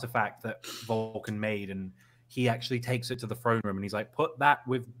like an artifact that Vulcan made, and he actually takes it to the throne room, and he's like, put that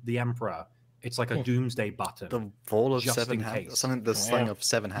with the Emperor. It's like a doomsday button. The Ball of just Seven in Hammers. case. Something, the Sling of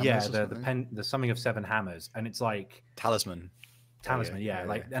Seven Hammers. Yeah, or the summing of 7 hammers, and it's like talisman. talisman. Yeah,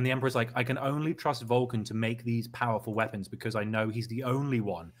 like, and the Emperor's like, I can only trust Vulcan to make these powerful weapons because I know he's the only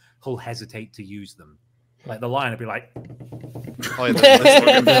one who'll hesitate to use them. Like the Lion would be like, Oh,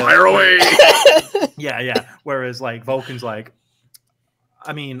 yeah, Fire away! yeah. Whereas like Vulcan's like,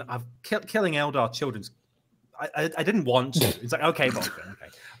 I mean, I've killing Eldar children's. I didn't want to. It's like, okay, Vulcan,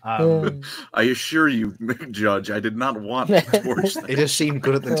 okay. I assure you, Judge, I did not want to torch them. it just seemed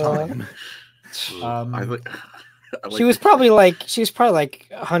good at the time. She was probably like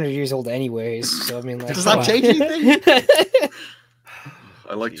 100 years old anyways. So I mean, like, does that change anything?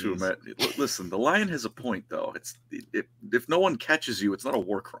 I like to admit. Listen, the Lion has a point, though. If no one catches you, it's not a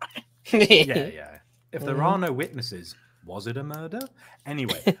war crime. Yeah. If there are no witnesses, was it a murder?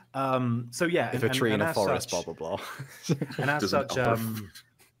 Anyway, so yeah. If a tree in a forest, such, blah blah blah. And as such,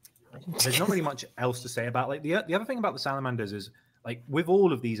 there's not really much else to say about like the other thing about the salamanders is like with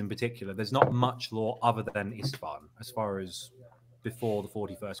all of these in particular, there's not much lore other than Istvan as far as before the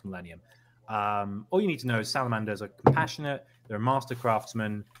 41st millennium. All you need to know is salamanders are compassionate, they're master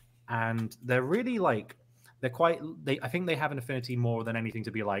craftsmen, and they're really like I think they have an affinity more than anything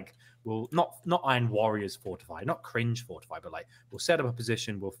to be like, well, not Iron Warriors fortify, not cringe fortify, but like we'll set up a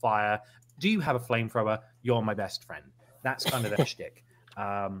position, we'll fire. Do you have a flamethrower? You're my best friend. That's kind of their shtick.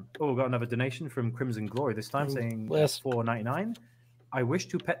 We got another donation from Crimson Glory this time saying $4.99. I wish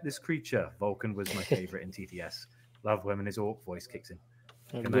to pet this creature. Vulcan was my favorite in TTS. Love when his orc voice kicks in.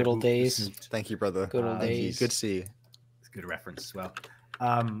 Good old days. Thank you, brother. Good old days. Good to see you. It's a good reference as well.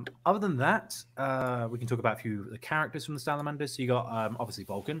 Other than that, we can talk about a few of the characters from the Salamanders. So you got obviously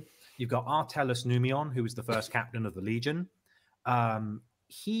Vulcan. You've got Artellus Numion, who was the first captain of the Legion.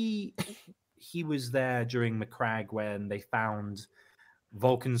 He was there during Macragge when they found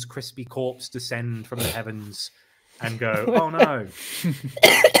Vulcan's crispy corpse descend from the heavens and go, oh no,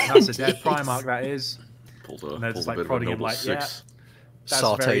 that's a dead Primarch, that is. And they're just like prodding him like, yeah, that's very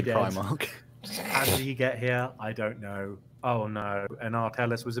Sauteed dead. Primarch. How did he get here? I don't know. Oh no. And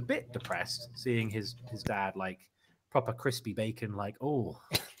Artellus was a bit depressed seeing his dad like proper crispy bacon, like, oh,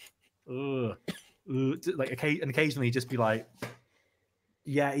 like, and occasionally just be like,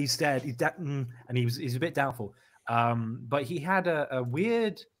 yeah, he's dead. He's dead. And he's a bit doubtful. But he had a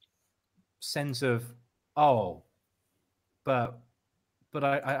weird sense of, oh, but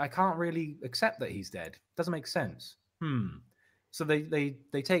I can't really accept that he's dead. Doesn't make sense. So they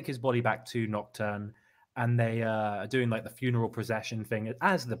take his body back to Nocturne, and they are doing like the funeral procession thing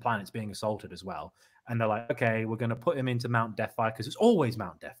as the planet's being assaulted as well. And they're like, okay, we're going to put him into Mount Deathfire because it's always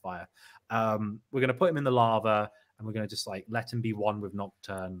Mount Deathfire. We're going to put him in the lava, and we're going to just like let him be one with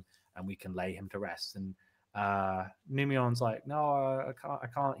Nocturne, and we can lay him to rest. And Numion's like, no, I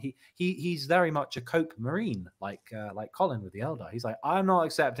can't. He's very much a cope marine, like Colin with the Eldar. He's like, I'm not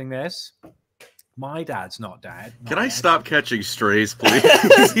accepting this. My dad's not dead. Can I stop catching strays, please?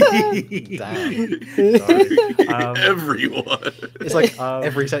 Damn. Everyone. It's like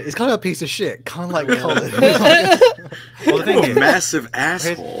it's kind of a piece of shit. Kind of like Colin. Well, the thing is, massive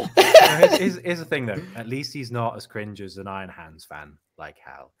asshole. Here's the thing, though. At least he's not as cringe as an Iron Hands fan, like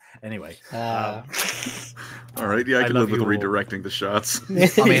Hal. Anyway. All right, yeah, I can live with redirecting the shots.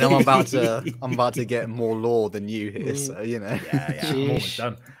 I mean, I'm about to get more lore than you here, so you know. Yeah, I'm almost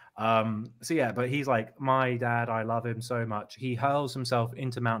done. So yeah, but he's like, my dad, I love him so much. He hurls himself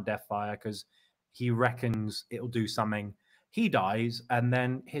into Mount Deathfire because he reckons it'll do something. He dies, and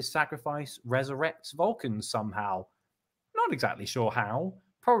then his sacrifice resurrects Vulcan somehow. Not exactly sure how.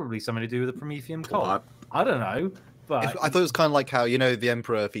 Probably something to do with the Promethean cult. I don't know. But I thought it was kind of like how, you know, the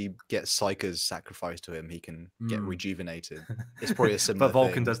Emperor, if he gets Psyker's sacrifice to him, he can get rejuvenated. It's probably a similar But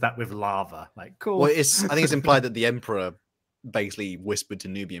Vulcan thing. does that with lava. Like, cool. Well, I think it's implied that the Emperor basically whispered to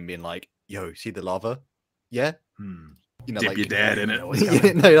Nubian, being like, "Yo, see the lava? Yeah, you know, Dip like, your dad in it."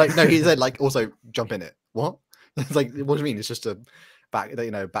 No, he said like also jump in it. What? It's like, what do you mean? It's just a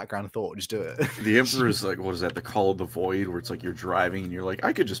background thought. Just do it. The Emperor's like, what is that? The Call of the Void, where it's like you're driving and you're like,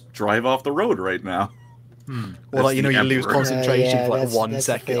 I could just drive off the road right now. Or like, you know, you lose concentration for like 1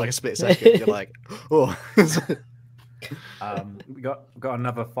 second, like a split second. You're like, oh. We got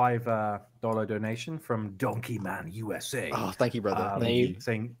another $5 donation from Donkey Man USA. Oh, thank you, brother. Thank you.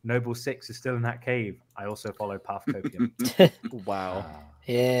 Saying Noble 6 is still in that cave. I also follow Path Copium. Wow.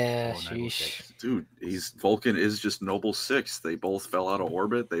 Yeah, Or Noble sheesh. 6. Dude, Vulcan is just Noble 6. They both fell out of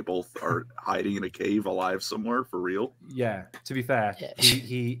orbit. They both are hiding in a cave alive somewhere for real. Yeah, to be fair, Yeah.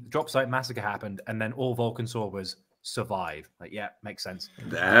 he drop site massacre happened, and then all Vulcan saw was survive. Like, yeah, makes sense.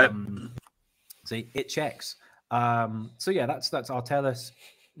 That See, it checks. So yeah, that's Artellus.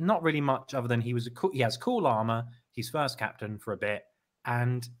 Not really much other than he has cool armor. He's first captain for a bit,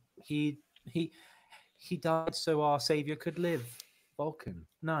 and he died so our savior could live. Vulcan,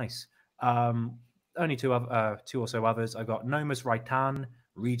 nice. Only two or so others. I got Nomus Raitan,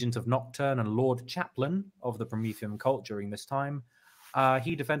 Regent of Nocturne and Lord Chaplain of the Promethean cult during this time.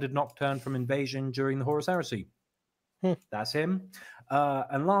 He defended Nocturne from invasion during the Horus Heresy. That's him.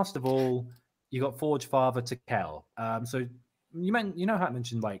 And last of all, you got Forge Father Tekel. So you know how I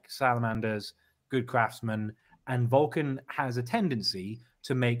mentioned like salamanders, good craftsmen, and Vulcan has a tendency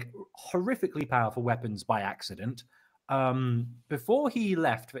to make horrifically powerful weapons by accident. Before he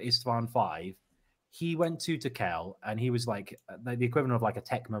left for Istvan 5, he went to Tekel, and he was like the equivalent of like a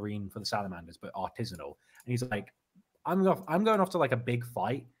tech marine for the salamanders, but artisanal. And he's like, I'm going off to like a big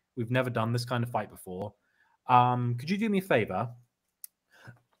fight. We've never done this kind of fight before. Could you do me a favor?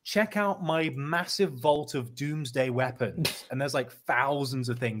 Check out my massive vault of doomsday weapons. And there's like thousands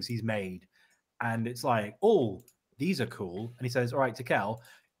of things he's made. And it's like, oh, these are cool. And he says, all right, Tekel,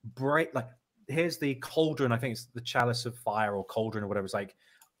 here's the cauldron. I think it's the chalice of fire or cauldron or whatever. It's like,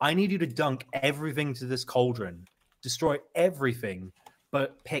 I need you to dunk everything to this cauldron, destroy everything,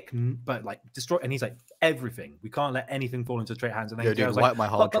 but destroy. And he's like, everything. We can't let anything fall into straight hands. And then dude, wipe my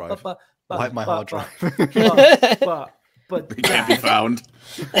hard drive. Wipe my hard drive. But they can't be found.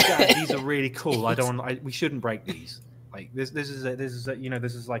 Dad, these are really cool. We shouldn't break these. Like this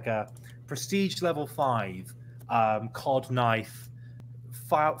is like a prestige level 5 COD knife.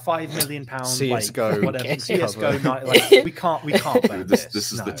 £5 million CS:GO, like, whatever. Okay. CS:GO knife. Like, we can't burn This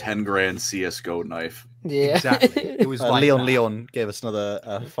is no. the 10 grand CS:GO knife. Yeah. Exactly. It was like Leon gave us another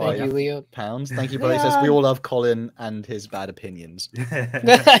 £5. Thank you, Leo. Thank you, buddy. He says we all love Colin and his bad opinions.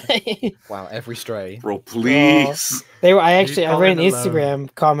 Wow, every stray. Bro, please. I read Colin an alone.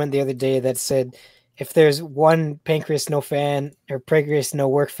 Instagram comment the other day that said, if there's one Pancreas No fan or Pancreas No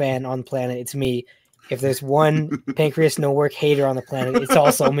Work fan on the planet, it's me. If there's one Pancreas No Work hater on the planet, it's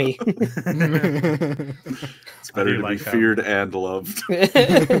also me. It's better to be feared and loved.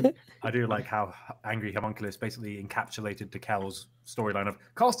 I do like how Angry Homunculus basically encapsulated Tekel's storyline of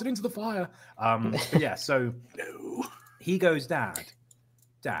cast it into the fire. But yeah, so he goes, Dad,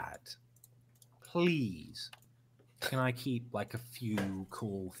 please, can I keep like a few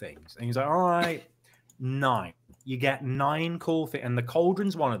cool things? And he's like, all right, 9. You get 9 cool things, and the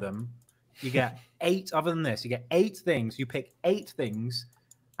cauldron's one of them. You get 8. Other than this, you get 8 things. You pick 8 things,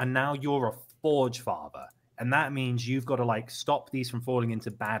 and now you're a Forge Father. And that means you've got to like stop these from falling into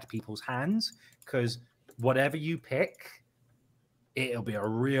bad people's hands, because whatever you pick, it'll be a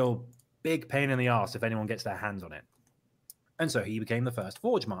real big pain in the ass if anyone gets their hands on it. And so he became the first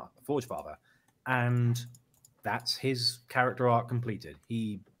Forge Father. And that's his character arc completed.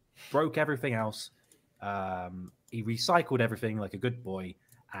 He broke everything else. He recycled everything like a good boy.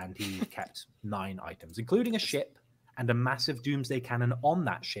 And he kept 9 items, including a ship and a massive doomsday cannon on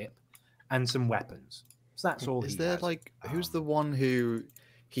that ship and some weapons. So that's all. Is there like who's the one who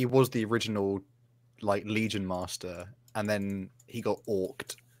he was the original like Legion Master, and then he got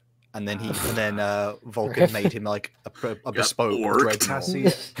orked, and then Vulcan made him like a bespoke dreadnought.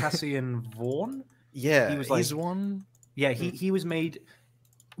 Cassian Vaughn. Yeah, he was like, he's one. Yeah, he was made.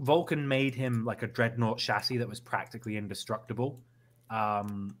 Vulcan made him like a dreadnought chassis that was practically indestructible.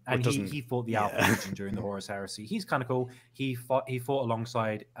 And he fought the Alpha Legion during the Horus Heresy. He's kind of cool. He fought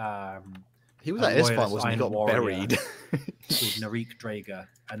alongside. He was at Isfahan, wasn't he? He got buried. Called Narik Drager,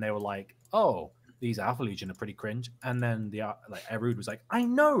 and they were like, "Oh, these Alpha Legion are pretty cringe." And then Erud was like, "I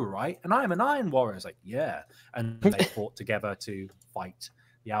know, right? And I'm an Iron Warrior." It's like, "Yeah," and they fought together to fight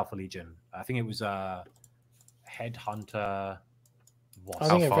the Alpha Legion. I think it was Headhunter.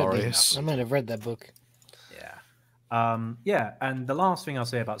 I might have read that book. Yeah, and the last thing I'll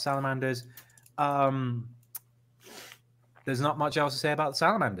say about salamanders, there's not much else to say about the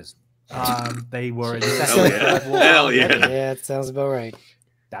salamanders. They were in the Second World War. Hell yeah. Yeah, it sounds about right.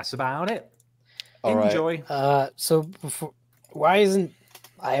 That's about it. All right. Enjoy. So why isn't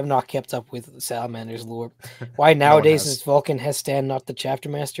I have not kept up with the salamanders lore? Why nowadays is Vulcan Hestan not the chapter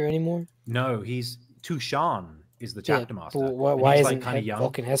master anymore? No, he's Tushan is the chapter master. Why isn't kind of young?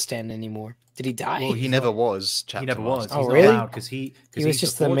 Vulcan Hestan anymore? Did he die? Well, he never was chapter master. Was. Oh, he's really? Because he was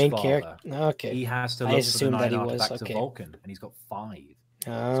just the main character. Okay. He has to I look just for the assumed that 9 he was. artifacts Okay. of Vulcan, and he's got 5.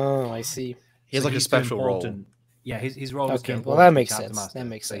 Oh, I see. He has like a he's special role. Yeah, his role is to Okay, inform well, that the makes chapter sense. master. That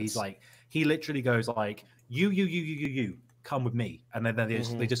makes so he's sense. like, he literally goes like, you, come with me, and then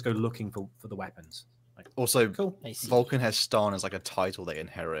they just go looking for the weapons. Like, Also, cool. I see. Vulcan has Stan as like a title they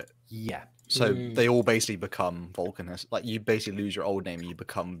inherit. Yeah. So they all basically become Vulcan. Like you basically lose your old name, you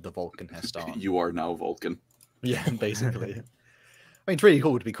become the Vulcan Hestan. You are now Vulcan. Yeah, basically. I mean, it's really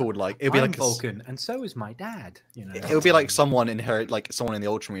cool to be called like it'd be I'm like Vulcan, and so is my dad. You know, it would be like someone inherit like someone in the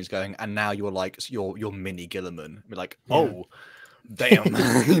Ultramarines going, and now you're like you're Mini Gilliman. Be like, oh, damn,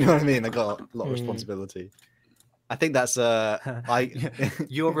 you know what I mean? They got a lot of responsibility. I think that's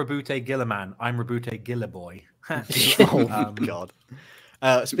You're Rabute Gilliman. I'm Rabute Gillaboy. oh god.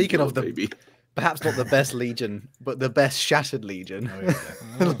 Speaking of the baby. perhaps not the best Legion, but the best Shattered Legion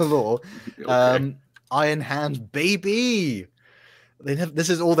Oh, the lore. Okay. Iron Hand, baby. This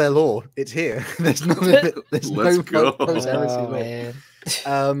is all their lore. It's here. There's none of it. There's Let's no go. post-heresy Oh,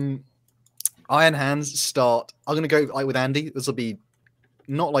 lore. man. Iron Hands start. I'm gonna go like with Andy. This will be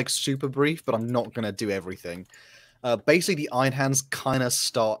not like super brief, but I'm not gonna do everything. Basically, the Iron Hands kind of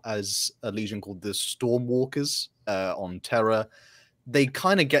start as a legion called the Stormwalkers on Terra. They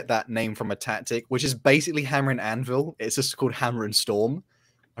kind of get that name from a tactic, which is basically Hammer and Anvil. It's just called Hammer and Storm.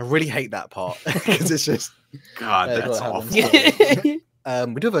 I really hate that part because it's just God, that's gotta have awful.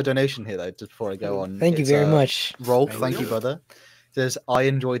 them. We do have a donation here though, just before I go on. Thank you It's, very much. Rolf, Thank thank you. you, brother. It says I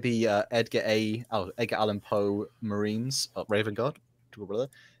enjoy the Edgar Allan Poe Marines, Raven Guard, to a brother,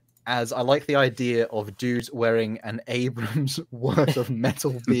 as I like the idea of dudes wearing an Abrams worth of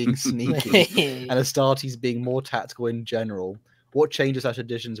metal being sneaky and Astartes being more tactical in general. What changes /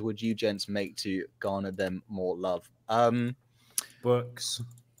 additions would you gents make to garner them more love? books.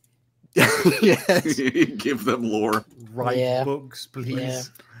 Yes. Give them lore. Write Yeah. books,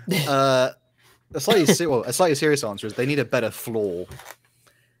 please. Yeah. A slightly serious answer is they need a better floor.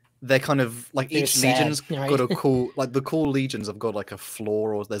 They're kind of like They're each sad, legion's right? got a cool, like the cool legions have got like a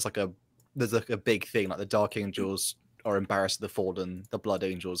floor, or there's like a big thing, like the Dark Angels are embarrassed of the Fallen, the Blood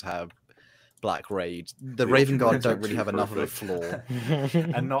Angels have Black Raid, the Raven Guard Ultramarines don't are really too have enough of a perfect. floor.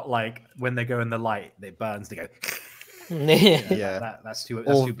 And not like when they go in the light, it burns. They go. Yeah. That's too. That's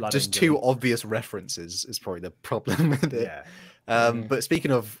Or too blood. just too obvious references is probably the problem with it. Yeah. But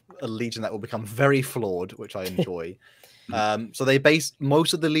speaking of a legion that will become very flawed, which I enjoy, so they base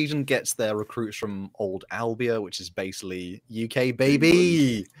most of the legion gets their recruits from old Albia, which is basically UK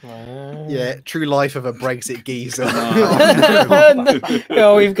baby. Yeah, true life of a Brexit geezer.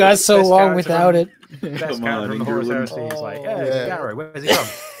 Oh, we've got so Best long character without from- it. Best Come character on, from the Horus England. Heresy. He's like, Oh, hey, yeah. Garrow, where's he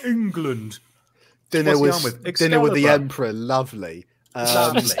from? England. dinner What's he with on with? dinner with the Excalibur. Emperor, lovely.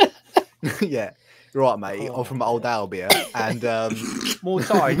 Lovely. Yeah, right, mate. Oh, I'm from old Albia, and More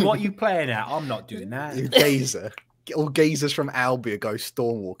time. What are you playing at? I'm not doing that. you gazer. All gazers from Albia go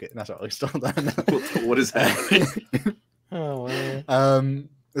stormwalking. That's what I start that. What is happening? Oh, man.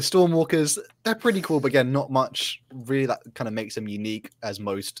 The Stormwalkers, they're pretty cool, but again, not much really that kind of makes them unique, as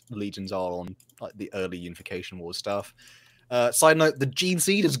most legions are on like the early Unification War stuff. Side note: the Gene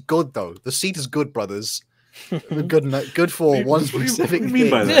Seed is good, though. The seed is good, brothers. Good for one specific What do you mean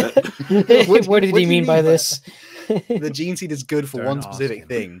by thing. that? What did he mean by this? The Gene Seed is good for Don't one ask specific him.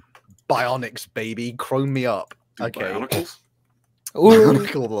 thing. Bionics, baby, chrome me up. Do Okay, Bionicles? Ooh,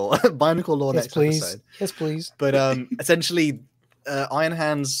 Bionicle lore. Bionicle lore yes, next please. episode. Yes, please. But essentially, Iron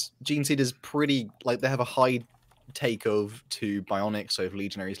Hand's Gene Seed is pretty like they have a high take of to bionics. So if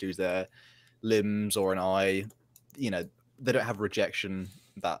legionaries lose their limbs or an eye, you know, they don't have rejection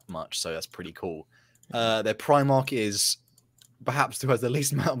that much. So that's pretty cool. Their Primarch is perhaps who has the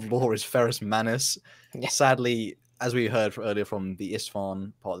least amount of lore is Ferrus Manus. Yeah. Sadly, as we heard earlier from the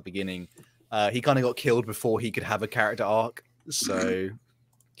Istvan part at the beginning, he kind of got killed before he could have a character arc. So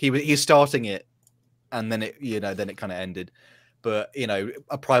he's starting it, and then it kind of ended. But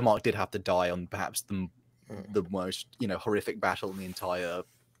a Primarch did have to die on perhaps the most horrific battle in the entire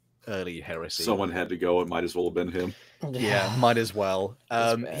early heresy. Someone had to go. It might as well have been him. Yeah, might as well.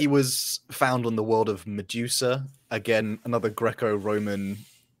 That's bad. He was found on the world of Medusa. Again, another Greco-Roman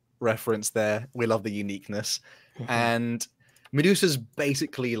reference there. We love the uniqueness. And Medusa's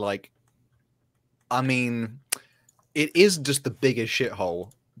basically like, I mean, it is just the biggest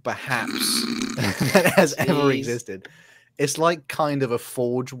shithole, perhaps, that has ever Jeez. existed. It's like kind of a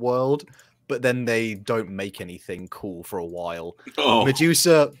Forge world, but then they don't make anything cool for a while. Oh,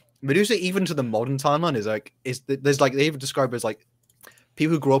 Medusa, even to the modern timeline, there's like they even describe it as like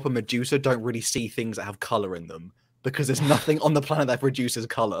people who grow up in Medusa don't really see things that have color in them because there's nothing on the planet that produces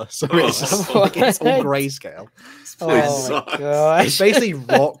color. So it's just like it's all What? grayscale. this place Oh my sucks. It's gosh. basically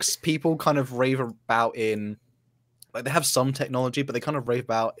rocks. People kind of rave about in like they have some technology, but they kind of rave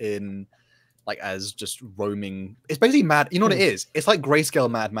about in like as just roaming. It's basically mad. You know what it is? It's like grayscale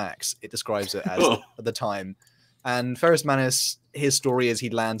Mad Max. It describes it as at the time. And Ferrus Manus, his story is he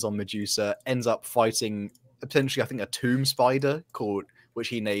lands on Medusa, ends up fighting potentially, I think, a tomb spider which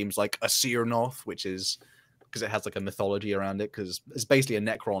he names like a Seernoth, which is because it has like a mythology around it, because it's basically a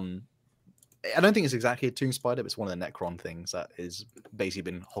Necron. I don't think it's exactly a tomb spider, but it's one of the Necron things that is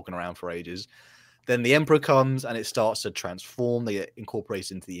basically been hogging around for ages. Then the Emperor comes and it starts to transform. They get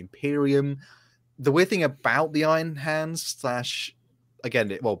incorporated into the Imperium. The weird thing about the Iron Hands first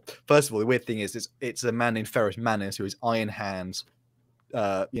of all, the weird thing is it's a man named Ferrus Manus who is Iron Hands,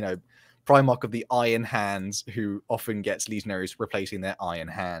 Primarch of the Iron Hands, who often gets legionaries replacing their Iron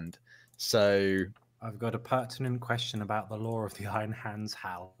Hand. So I've got a pertinent question about the lore of the Iron Hands,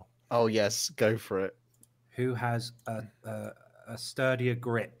 Hal. Oh yes, go for it. Who has a sturdier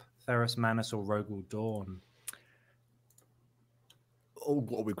grip, Ferrus Manus or Rogel Dawn? Oh,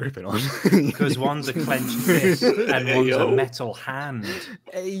 what are we gripping on? Because one's a clenched fist and one's a metal hand.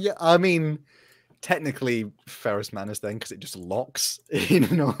 Yeah, I mean, technically Ferrus Manus then, because it just locks. You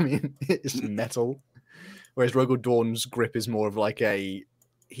know what I mean? It's metal. Whereas Rogel Dawn's grip is more of like he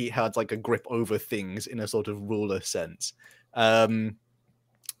had like a grip over things in a sort of ruler sense. That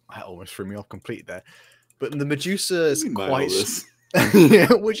almost threw me off completely there. But the Medusa is quite...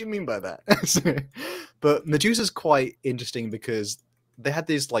 Yeah, what do you mean by that? But Medusa's quite interesting because they had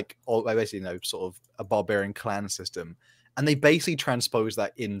this basically sort of a barbarian clan system, and they basically transposed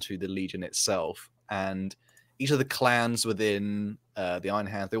that into the Legion itself. And each of the clans within the Iron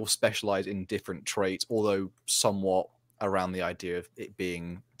Hands, they all specialize in different traits, although somewhat around the idea of it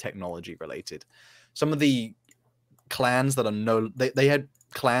being technology related. Some of the clans that are they had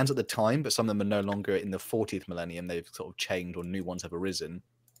clans at the time, but some of them are no longer in the 40th millennium. They've sort of changed, or new ones have arisen.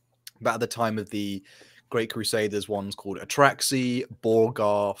 But at the time of the Great Crusade, there's ones called Atraxi,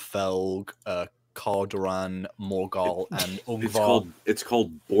 Borgar, Felg, Cardoran, Morgal, and Ungvar. It's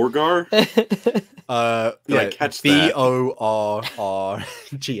called Borgar. Catch Borrgar.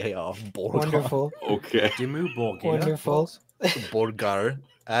 Borgar. Wonderful. Okay. Dimu Borgia. Wonderful. Borgar.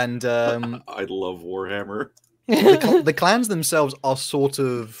 And I love Warhammer. The clans themselves are sort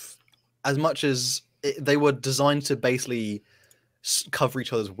of, as much as they were designed to basically cover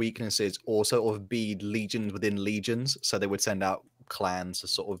each other's weaknesses, or sort of be legions within legions. So they would send out clans to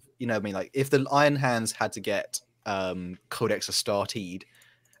sort of, like if the Iron Hands had to get Codex Astartes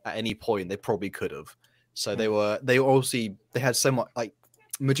at any point, they probably could have. So they had so much, like,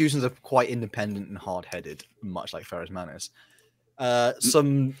 Medusans are quite independent and hard-headed, much like Ferrus Manus.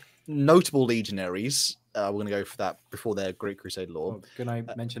 Some notable legionaries, we're going to go for that before their Great Crusade lore. Oh, can I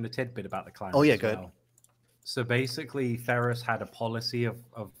mention a tidbit about the clans? Oh yeah, go ahead. So basically, Ferrus had a policy of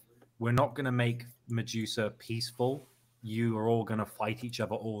we're not going to make Medusa peaceful. You are all going to fight each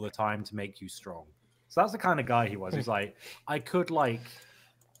other all the time to make you strong. So that's the kind of guy he was. He's like, I could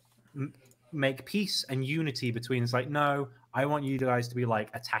make peace and unity between. It's like, no, I want you guys to be like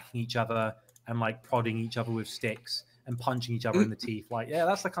attacking each other and like prodding each other with sticks and punching each other in the teeth. Like, yeah,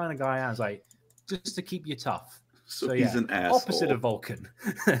 that's the kind of guy I was like, just to keep you tough. So he's an asshole. Opposite of Vulcan.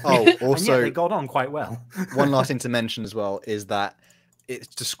 Oh, also, and they got on quite well. One last thing to mention as well is that it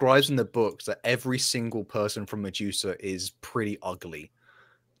describes in the books that every single person from Medusa is pretty ugly.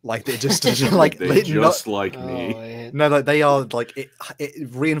 Like they're just like they just like me. Oh, no, like they are like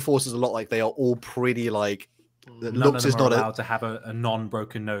it reinforces a lot. Like they are all pretty like. None looks of them is are not allowed to have a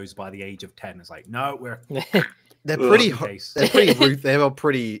non-broken nose by the age of 10. It's like, no, we're They're pretty. Case. They're pretty. They are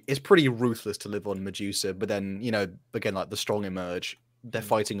pretty. It's pretty ruthless to live on Medusa. But then again, like the strong emerge. They're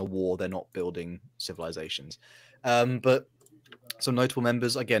fighting a war. They're not building civilizations. But some notable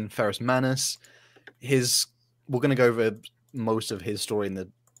members again: Ferrus Manus. We're going to go over most of his story in the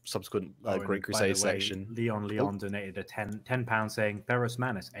subsequent Great Crusade section. Leon donated a £10 saying Ferrus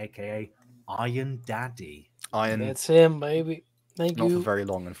Manus, aka Iron Daddy. That's him, baby. Thank you. Not for very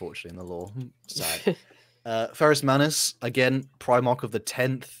long, unfortunately, in the lore. Sad. Ferrus Manus, again, Primarch of the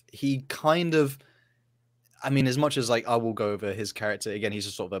 10th. He kind of, I mean, as much as like I will go over his character again, he's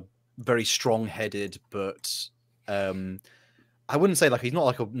just sort of a very strong-headed, but I wouldn't say like he's not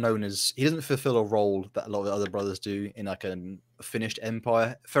like known as, he doesn't fulfill a role that a lot of the other brothers do in like a finished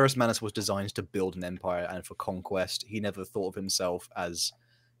empire. Ferrus Manus was designed to build an empire and for conquest. He never thought of himself as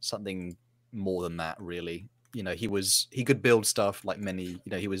something more than that, really. He could build stuff like many.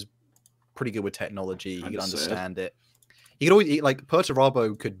 He was pretty good with technology. He could understand it. He could always like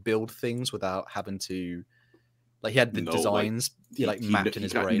Perturabo could build things without having to. Like he had the designs mapped in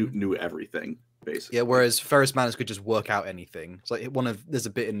his brain. Knew everything basically. Yeah, whereas Ferrus Manus could just work out anything. It's like there's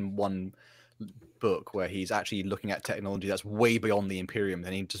a bit in one book where he's actually looking at technology that's way beyond the Imperium,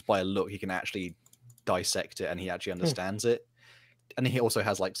 and he just by a look he can actually dissect it and he actually understands it. And he also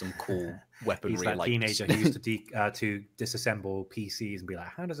has like some cool weaponry. He's that like teenager who used to disassemble PCs and be like,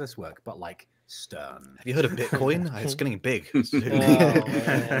 "How does this work?" But like stern. Have you heard of Bitcoin? It's getting big.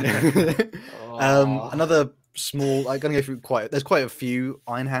 Another small. I'm gonna go through there's quite a few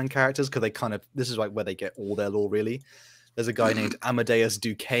Iron Hand characters because they kind of this is like where they get all their lore really. There's a guy named Amadeus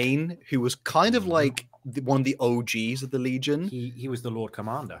Duquesne who was kind of like one of the OGs of the Legion. He was the Lord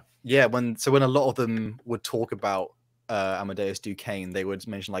Commander. Yeah, when a lot of them would talk about Amadeus Duquesne, they would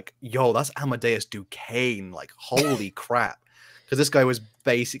mention like, "Yo, that's Amadeus Duquesne!" Like, holy crap! Because this guy was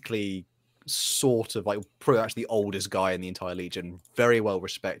basically sort of like pretty much the oldest guy in the entire Legion, very well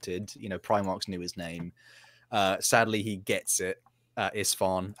respected. You know, Primarchs knew his name. Sadly, he gets it.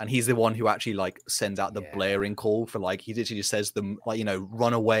 Isfahan, and he's the one who actually like sends out the blaring call for like he literally just says them like, you know,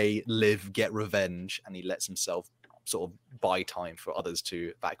 run away, live, get revenge, and he lets himself sort of buy time for others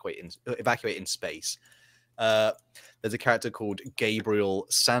to evacuate in space. There's a character called Gabriel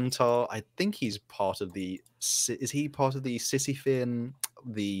Santar. I think he's part of the Sisyphean,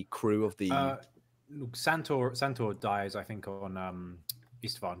 the crew of the Santor dies, I think, on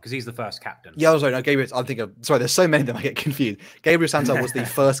Istvan, because he's the first captain. Yeah, I was right. No, Gabriel, I'm thinking of, sorry, there's so many of them I get confused. Gabriel Santar was the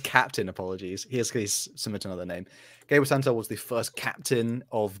first captain, apologies. He's similar to another name. Gabriel Santar was the first captain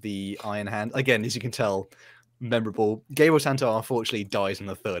of the Iron Hand. Again, as you can tell, memorable. Gabriel Santar unfortunately dies in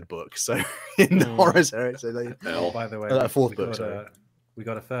the third book, so in the horrors area. So by the way, fourth book. We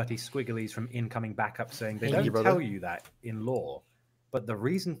got a 30 squigglies from incoming backup saying they Thank don't you, tell you that in lore, but the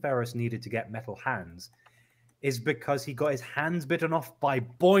reason Ferrus needed to get metal hands is because he got his hands bitten off by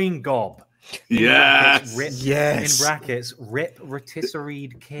Boing Gob. Yes. Yes. In brackets, Rip Rotisserie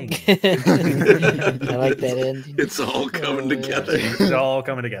King. I like that ending. It's all coming together. It's all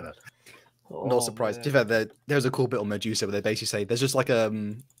coming together. Not surprised. To be fair, there's a cool bit on Medusa where they basically say there's just like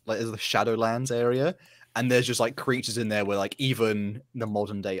there's the Shadowlands area, and there's just like creatures in there where like even the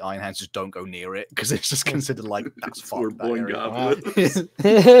modern day Iron Hands just don't go near it because it's just considered like that's fucked. That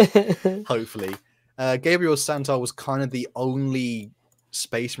area. Hopefully. Gabriel Santar was kind of the only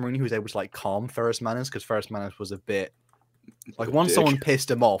Space Marine who was able to like calm Ferrus Manus, because Ferrus Manus was a bit like once someone pissed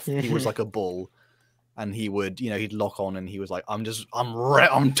him off, he was like a bull, and he would, you know, he'd lock on and he was like, I'm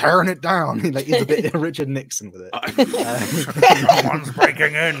tearing it down. Like he's a bit Richard Nixon with it. Someone's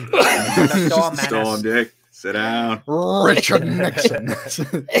breaking in. Storm, Dick. Sit down. Richard Nixon.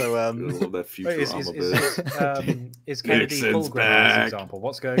 So that Futurama is Kennedy Nixon's Fulgrim back. as example?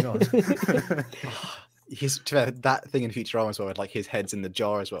 What's going on? That thing in Futurama as well, with like his head's in the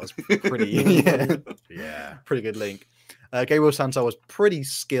jar as well. It's pretty, pretty good link. Gabriel Santar was pretty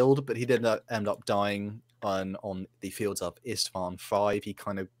skilled, but he did end up dying on the fields of Istvan 5. He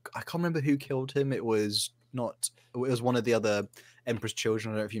kind of, I can't remember who killed him. It was one of the other Emperor's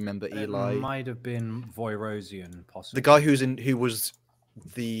children. I don't know if you remember Eli. It might have been Voirosian, possibly. The guy who was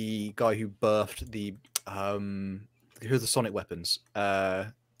the guy who birthed the who are the sonic weapons.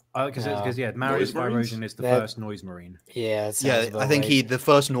 Because Marius Voirosian is the first Noise Marine. Yeah, I think the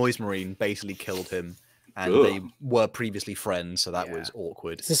first Noise Marine basically killed him, and they were previously friends, so that was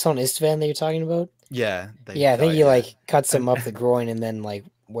awkward. Is this on Istvan that you're talking about? Yeah. I think he like cuts him up the groin and then like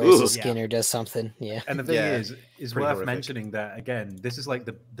wears his skin or does something. Yeah. And the thing is worth horrific. mentioning that again, this is like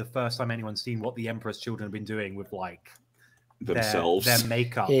the first time anyone's seen what the Emperor's children have been doing with like themselves, their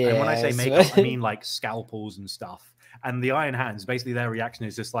makeup. Yeah, and when I say makeup, I mean like scalpels and stuff. And the Iron Hands, basically their reaction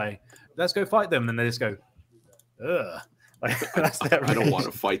is just like, let's go fight them. And they just go, ugh. Like, that's their I don't want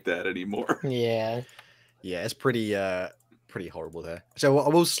to fight that anymore. Yeah. Yeah, it's pretty horrible there. So I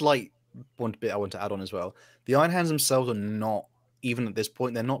will one bit I want to add on as well. The Iron Hands themselves are not, even at this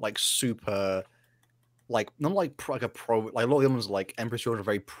point, they're not like super, like not like a pro. Like a lot of the ones like Emperor's Children are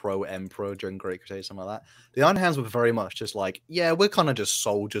very pro Emperor during Great Crusade, something like that. The Iron Hands were very much just like, yeah, we're kind of just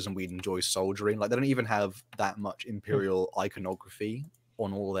soldiers and we enjoy soldiering. Like they don't even have that much Imperial iconography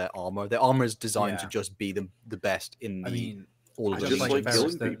on all their armor. Their armor is designed to just be the best in all of the just like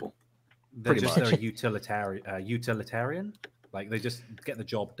killing they're, people. They're just they're utilitarian. Like they just get the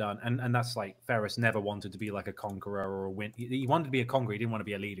job done, and that's like Ferrus never wanted to be like a conqueror or a win. He wanted to be a conqueror. He didn't want to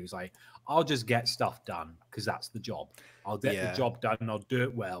be a leader. He's like, I'll just get stuff done because that's the job. I'll get the job done and I'll do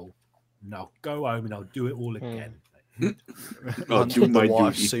it well. And I'll go home and I'll do it all again. I'll do my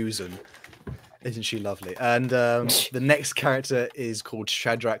wife duty. Susan. Isn't she lovely? And the next character is called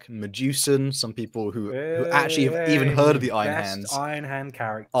Shadrach Medusan. Some people who actually have even heard of the Iron Hands Iron Hand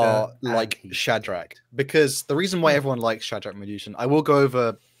character are like Shadrach. Because the reason why everyone likes Shadrach Medusan, I will go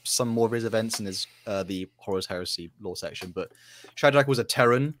over some more of his events in his the Horus Heresy lore section, but Shadrach was a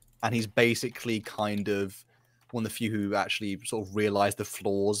Terran and he's basically kind of one of the few who actually sort of realized the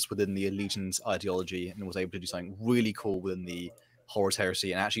flaws within the Legion's ideology and was able to do something really cool within the Horus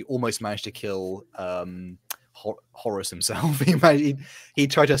heresy, and actually almost managed to kill Horus himself. He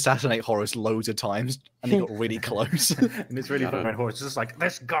tried to assassinate Horus loads of times, and he got really close. And it's really funny when Horus is just like,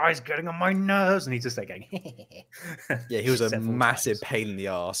 this guy's getting on my nerves, and he's just like going, yeah, he was a massive times. pain in the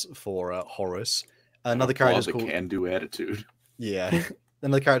ass for Horus. Another character called can-do attitude. Yeah,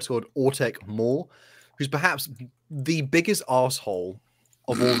 another character called Ortek Moore, who's perhaps the biggest asshole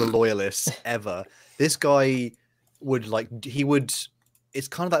of all the loyalists ever. This guy would it's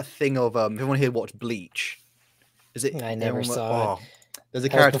kind of that thing of everyone here watched Bleach. Is it? I never saw it. There's a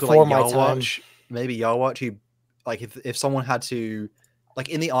character called like Yarwatch, maybe Yarwatch, who like if someone had to, like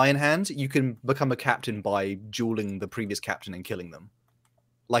in the Iron Hand, you can become a captain by dueling the previous captain and killing them.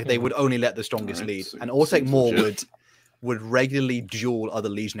 Like they would only let the strongest lead, and Ortek Moore would regularly duel other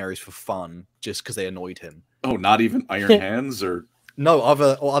legionaries for fun just because they annoyed him. Oh, not even Iron Hands or no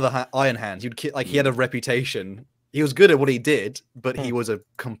other Iron Hands. He had a reputation. He was good at what he did, but he was a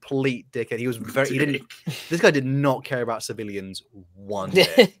complete dickhead. He was this guy did not care about civilians one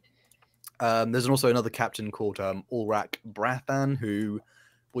bit. There's also another captain called Ulrak Brathan, who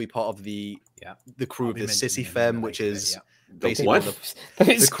will be part of the crew of the Sissy Fem, which is basically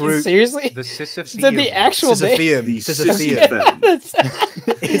the crew. Seriously, the Sisypheum. Is that the actual name?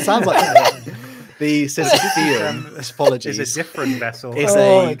 It sounds like the Sisypheum. Apologies. It's a different vessel. It's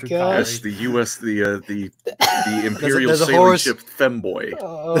yes, the U.S. the Imperial sailing ship Femboy.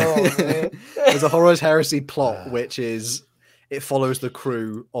 Oh, there's a Horus Heresy plot, which is it follows the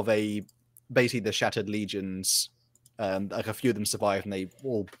crew of basically the Shattered Legions. Like a few of them survive, and they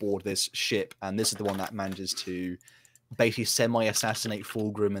all board this ship, and this is the one that manages to basically semi-assassinate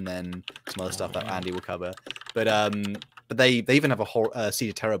Fulgrim, and then some other stuff that Andy will cover. But they even have a Siege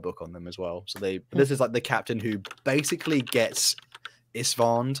of Terror book on them as well. So this is like the captain who basically gets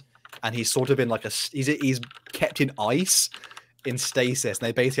Isvand, and he's sort of in like he's kept in ice in stasis, and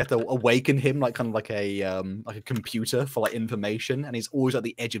they basically have to awaken him like kind of like a computer for like information, and he's always at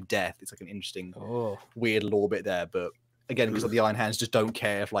the edge of death. It's like an interesting weird lore bit there, but again, because of the Iron Hands just don't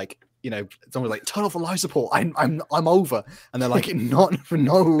care if like someone's like turn off the life support, I'm over, and they're like no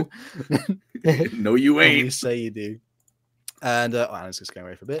no you ain't. You say you do. And let's just go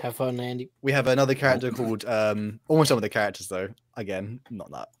away for a bit. have fun, Andy. We have another character called almost some of the characters though. Again,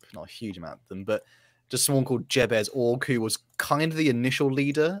 not a huge amount of them, but just someone called Jebez Org, who was kind of the initial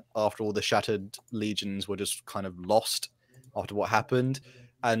leader after all the Shattered Legions were just kind of lost after what happened.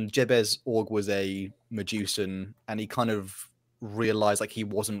 And Jebez Org was a Medusan, and he kind of realized like he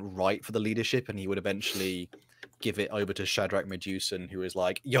wasn't right for the leadership, and he would eventually give it over to Shadrach Medusan, who is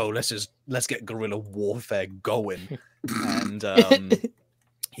like, yo, let's get guerrilla warfare going. And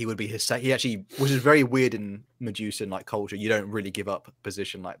he would be he actually, which is very weird in Medusan like culture, you don't really give up a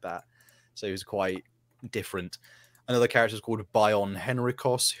position like that. So he was quite different. Another character is called Bion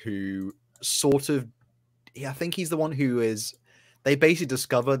Henrikos, who sort of, I think he's the one who is, they basically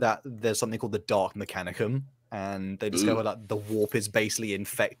discover that there's something called the Dark Mechanicum, and they discover that the warp is basically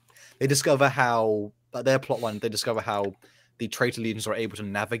they discover how, their plotline, they discover how the traitor legions are able to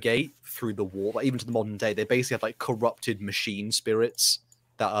navigate through the warp, like, even to the modern day. They basically have like corrupted machine spirits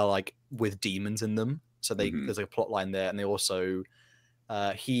that are like with demons in them. So there's a plotline there, and they also,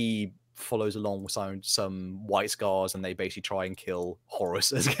 he follows along with some white scars, and they basically try and kill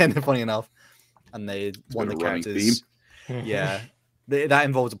Horus again, funny enough. And one of the characters, that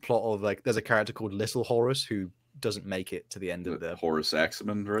involves a plot of like, there's a character called Little Horus who doesn't make it to the end of the Horus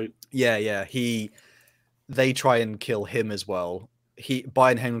Axeman, right? Yeah. They try and kill him as well.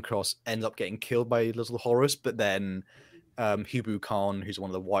 Bion Henrikos ends up getting killed by Little Horus, but then Hubu Khan, who's one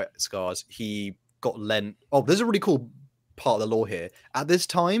of the white scars, he got lent. Oh, there's a really cool part of the lore here. At this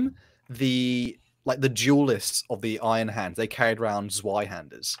time, the duelists of the Iron Hands, they carried around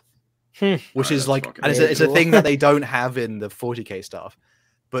Zweihanders, which is like, and it's a thing that they don't have in the 40k stuff.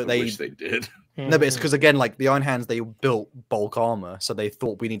 But I wish they did. No, but it's because again, like the Iron Hands, they built bulk armor, so they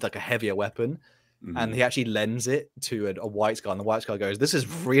thought we need like a heavier weapon. And he actually lends it to a white scar, and the white scar goes, "This is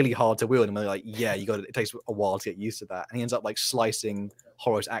really hard to wield." And they're like, "Yeah, you got it. It takes a while to get used to that." And he ends up like slicing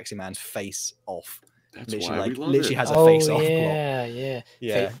Horus Aximan's face off. That's literally has a face off.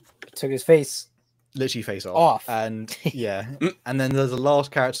 Yeah. Took his face. Literally face off. And yeah. And then there's a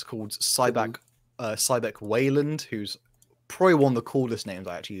last character called Cybek Wayland, who's probably one of the coolest names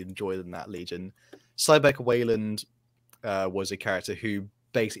I actually enjoy in that legion. Cybek Wayland was a character who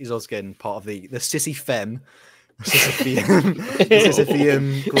basically is also again part of the Sissy Fem, the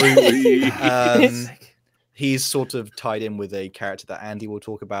Sisyphean group. he's sort of tied in with a character that Andy will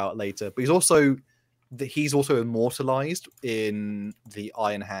talk about later, but he's also immortalized in the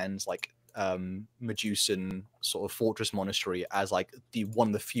Iron Hands Medusan sort of fortress monastery as like one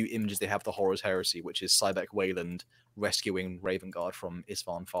of the few images they have of the Horus Heresy, which is Cybeck Wayland rescuing Ravengard from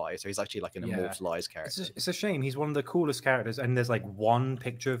Isfahan 5. So he's actually like an immortalized character. It's a shame. He's one of the coolest characters, and there's like one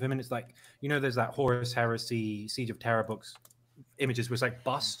picture of him, and it's like, you know, there's that Horus Heresy Siege of Terror books images where it's like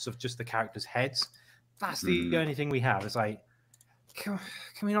busts of just the characters' heads. That's the only thing we have. It's like, can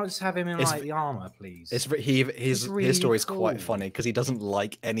we not just have him in like the armor, please? His story is quite funny because he doesn't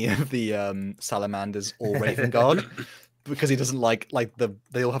like any of the salamanders or Ravengard because he doesn't like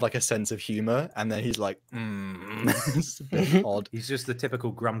they all have like a sense of humor, and then he's like, it's a bit odd. He's just the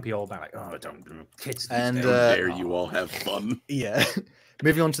typical grumpy old man, like, oh, don't kids. And how dare you all have fun? Yeah.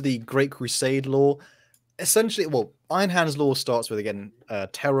 Moving on to the Great Crusade lore. Essentially, well, Iron Hands lore starts with again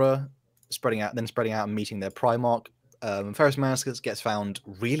Terror spreading out and meeting their Primarch. Ferrus Manus gets found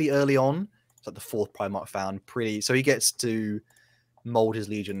really early on. It's like the 4th Primarch found so he gets to mold his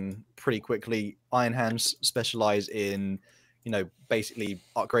legion pretty quickly. Iron Hands specialize in, you know, basically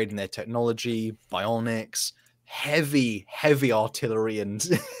upgrading their technology, bionics, heavy artillery and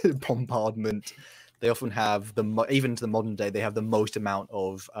bombardment. They often have even to the modern day, they have the most amount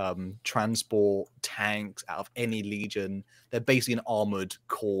of transport tanks out of any legion. They're basically an armored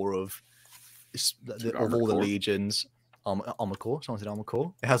core of all the legions. Armor core. Someone said armor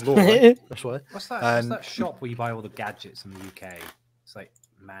core. It has lore, right? That's why. What's that shop where you buy all the gadgets in the UK? It's like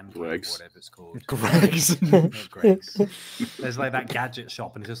Greg's. whatever it's called. Greg's. Greg's. There's like that gadget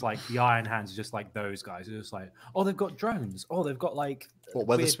shop, and it's just like the Iron Hands are just like those guys. They're just like, oh, they've got drones. Oh, they've got like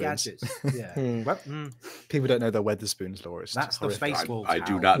weird gadgets. Yeah. People don't know the Weatherspoons lore. That's the Space Wolves. I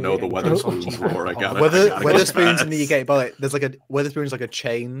do not know the Weatherspoons lore. I got Weatherspoons in the UK. By the way, there's like a Weatherspoons like a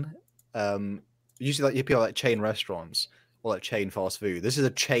chain. Usually like you people like chain restaurants or like chain fast food. This is a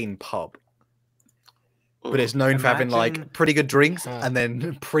chain pub. But it's known for having like pretty good drinks and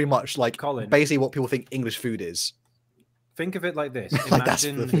then pretty much like basically what people think English food is. Think of it like this. Like that's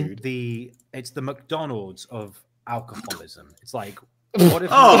the food. It's the McDonald's of alcoholism. It's like, what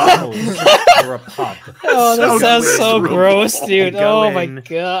if McDonald's were a pub? Oh, that sounds so gross, dude. Oh my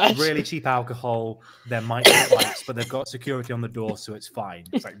gosh. Really cheap alcohol. There might be lights, but they've got security on the door, so it's fine.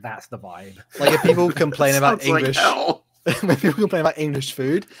 It's like that's the vibe. Like if people complain about English when people complain about English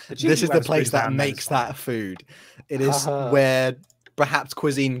food, this is the place that makes that food. It is where perhaps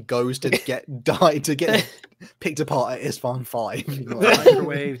cuisine goes to get picked apart at Isfahan 5.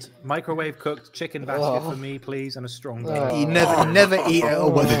 Microwave cooked chicken basket for me, please, and a strong. You never eat at a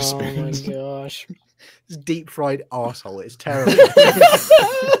Weatherspoons. Oh my gosh. It's deep fried arsehole. It's terrible.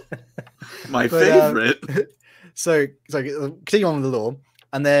 My favorite. So continue on with the lore.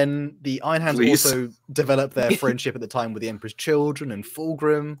 And then the Iron Hands also develop their friendship at the time with the Emperor's Children and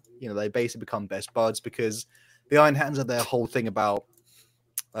Fulgrim. You know, they basically become best buds because the Iron Hands are their whole thing about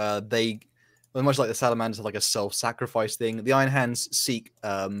much like the Salamanders have like a self-sacrifice thing. The Iron Hands seek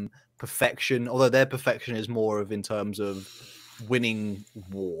perfection, although their perfection is more of in terms of winning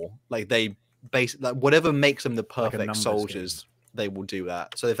war. Like they basically whatever makes them the perfect soldiers, they will do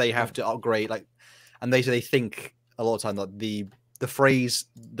that. So if they have to upgrade, and they think a lot of time that the phrase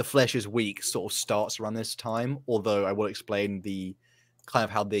 "the flesh is weak" sort of starts around this time. Although I will explain the kind of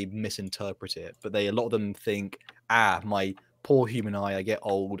how they misinterpret it, but a lot of them think, my poor human eye, I get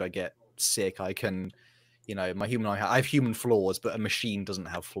old, I get sick, I can, my human eye, I have human flaws, but a machine doesn't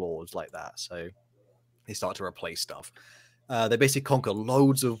have flaws like that. So they start to replace stuff. They basically conquer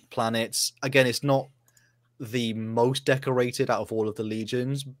loads of planets. Again, it's not the most decorated out of all of the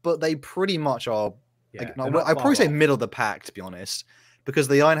legions, but they pretty much are. I'd probably say middle of the pack, to be honest, because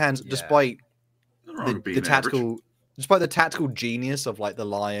the Iron Hands, despite the tactical genius of like the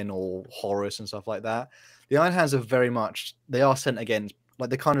Lion or Horus and stuff like that, the Iron Hands are sent against, like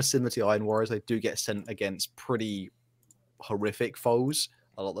they're kind of similar to Iron Warriors. They do get sent against pretty horrific foes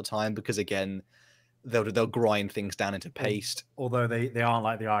a lot of the time because again, they'll grind things down into paste. Although they aren't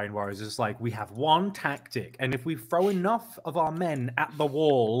like the Iron Warriors. It's like we have one tactic, and if we throw enough of our men at the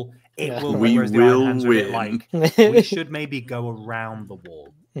wall, it will win. Whereas the Iron Hands are a bit like, we should maybe go around the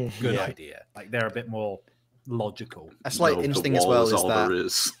wall. Good idea. Like they're a bit more logical. A slight interesting as well is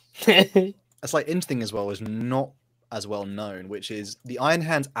that a slight interesting as well is not as well known, which is the Iron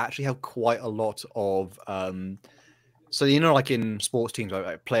Hands actually have quite a lot of so like in sports teams,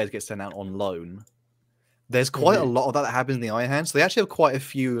 like players get sent out on loan. There's quite a lot of that happens in the Iron Hands. So they actually have quite a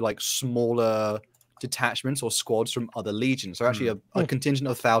few like smaller detachments or squads from other legions. So actually a contingent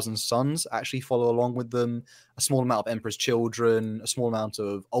of 1,000 Suns actually follow along with them. A small amount of Emperor's Children, a small amount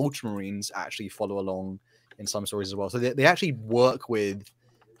of Ultramarines actually follow along. in some stories as well. So they actually work with,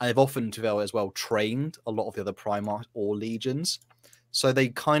 and they've often as well trained a lot of the other Primarchs or legions. So they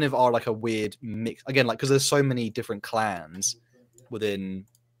kind of are like a weird mix again, like because there's so many different clans within.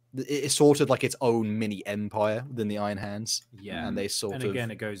 It's sort of like its own mini empire within the Iron Hands. Yeah, and they sort and of again,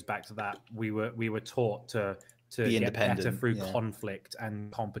 it goes back to that we were taught to be get better independent, through yeah. conflict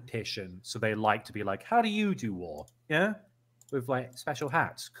and competition. So they like to be like, how do you do war? Yeah, with like special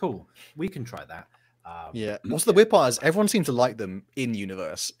hats. Cool, we can try that. Yeah. What's the weird part is everyone seems to like them in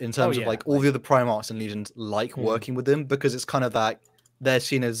universe in terms of like all the other Primarchs and legions like working with them because it's kind of that they're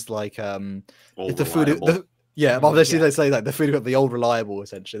seen as like Old the food. reliable. Well, they say like the food of the old reliable.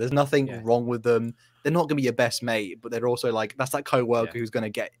 Essentially, there's nothing wrong with them. They're not going to be your best mate, but they're also like that's that co-worker who's going to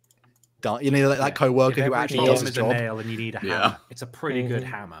get done. You know, like that co-worker who actually does his is job. a nail and you need a hammer. It's a pretty good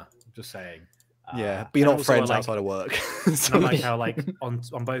hammer. I'm just saying. Yeah, but you're not friends outside of work. So I like how, like, on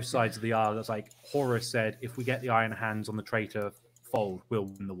both sides of the aisle, that's like Horus said, if we get the Iron Hands on the traitor fold, we'll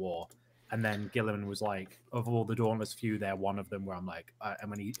win the war. And then Gilliman was like, of all the Dauntless few, they're one of them. Where I'm like,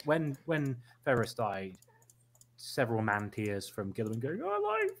 and when Ferrus died, several man tears from Gilliman going, I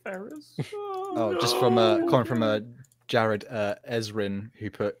like Ferrus. Oh, just from coming from Jared Ezrin, who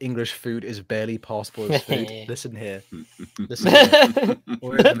put English food is barely passable as food. Listen here. Listen here.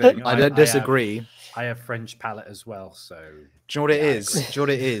 I don't disagree. I have French palate as well, so do you know what it is? Do you know what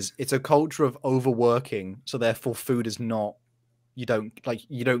it is? It's a culture of overworking, so therefore food is not. You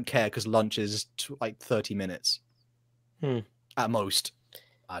don't care because lunch is like 30 minutes at most.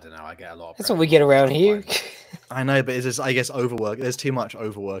 I don't know. I get a lot. That's what we get around here. I know, but it's just, I guess overwork. There's too much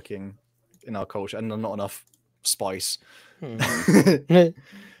overworking in our culture, and not enough spice. And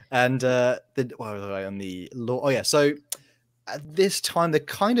where was I on the law? Oh yeah, so at this time, they're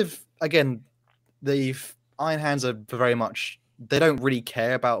kind of again, the Iron Hands are very much. They don't really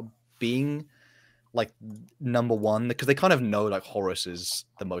care about being like number one because they kind of know like Horus is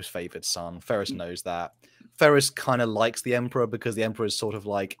the most favored son. Ferrus knows that. Ferrus kind of likes the Emperor because the Emperor is sort of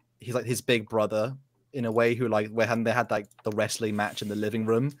like he's like his big brother in a way who like when they had like the wrestling match in the living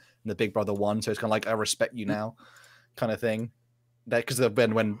room and the big brother won, so it's kind of like I respect you now kind of thing. That because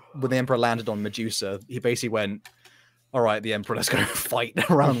when the Emperor landed on Medusa, he basically went, all right, the Emperor, let's go fight.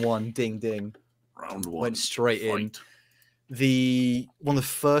 Round one, ding ding. Round one went straight fight. In. One of the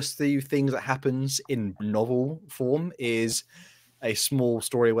first few things that happens in novel form is a small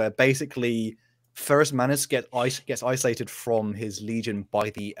story where basically Ferrus Manus gets isolated from his legion by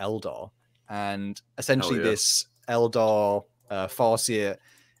the Eldar, and essentially this Eldar Farseer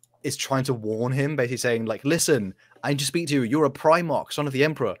is trying to warn him, basically saying like, listen, I need to speak to you. You're a Primarch, son of the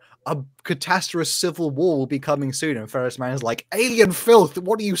Emperor. A catastrophic civil war will be coming soon. And Ferrus Manus is like, alien filth.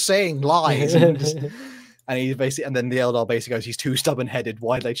 What are you saying? Lies. And he basically, and then the Eldar basically goes, he's too stubborn-headed.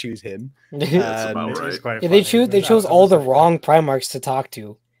 Why did they choose him? That's about right. Yeah, they chose all the wrong Primarchs to talk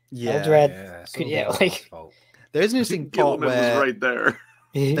to. Yeah, like there's an interesting part where was right there.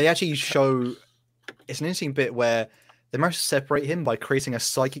 They actually show. It's an interesting bit where they managed to separate him by creating a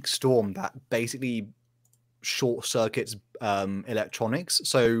psychic storm that basically short circuits electronics.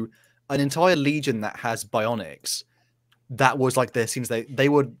 So an entire legion that has bionics. That was like their scenes. They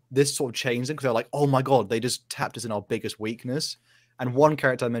would this sort of changed them because they're like, oh my god, they just tapped us in our biggest weakness. And one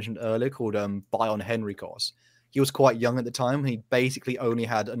character I mentioned earlier called Bion Henricos, he was quite young at the time. He basically only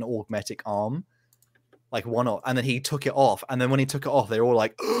had an augmetic arm, like one off, and then he took it off. And then when he took it off, they were all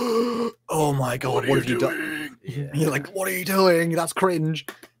like, oh my god, what have you done? Yeah. You're like, what are you doing? That's cringe.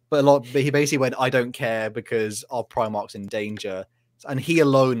 But he basically went, I don't care because our Primarch's in danger. And he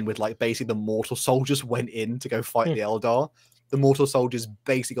alone with like basically the mortal soldiers went in to go fight the Eldar. The mortal soldiers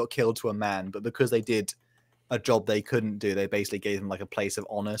basically got killed to a man, but because they did a job they couldn't do, they basically gave them like a place of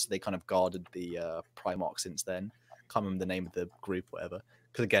honor. So they kind of guarded the Primarch since then. Can't remember the name of the group, whatever.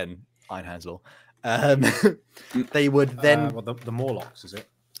 Because again, Iron Hands law. They would then the Morlocks, is it?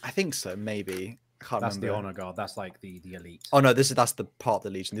 I think so, maybe. I can't that's remember. The honor guard. That's like the elite. Oh no, that's the part of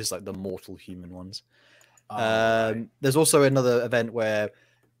the Legion. This is like the mortal human ones. Right. There's also another event where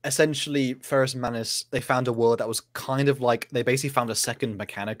essentially Ferrus Manus, they found a world that was kind of like they basically found a second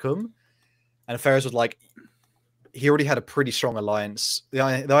Mechanicum, and Ferrus was like, he already had a pretty strong alliance. The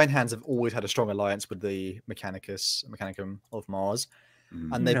Iron Hands have always had a strong alliance with the Mechanicum of Mars,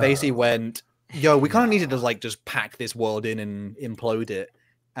 and they basically went, yo, we kind of needed to like just pack this world in and implode it.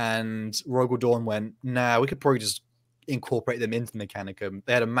 And Rogal Dawn went, nah, we could probably just incorporate them into Mechanicum.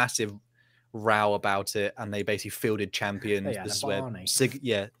 They had a massive row about it, and they basically fielded champions. This is where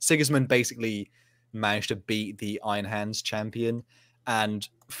Sigismund basically managed to beat the Iron Hands champion, and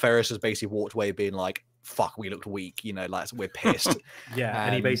Ferrus has basically walked away being like, fuck, we looked weak, you know, like we're pissed. Yeah,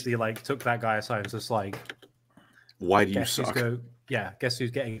 and he basically like took that guy aside and was just like, why do you guess suck? guess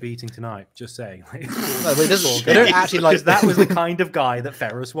who's getting a beating tonight? Just saying. Like, No, but they don't actually like because that was the kind of guy that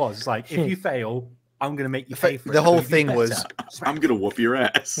Ferrus was. It's like, if you fail, I'm going to make you pay for it. The whole thing was, I'm going to whoop your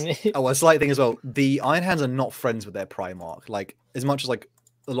ass. oh, a slight thing as well. The Iron Hands are not friends with their Primarch. Like, as much as like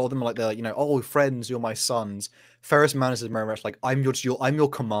a lot of them are like, they're like, you know, oh, friends, you're my sons. Ferrus Manus is very much like, I'm your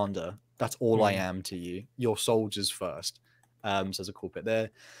commander. That's all I am to you. Your soldiers first. So there's a cool bit there.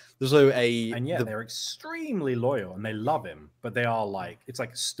 There's also they're extremely loyal and they love him, but they are like, it's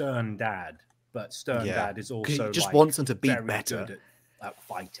like stern dad, but stern dad is also he just like, wants them to be very better good at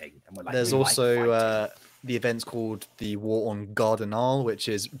fighting. And we're like, there's also the event's called the War on Gardenal, which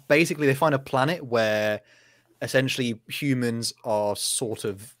is basically they find a planet where essentially humans are sort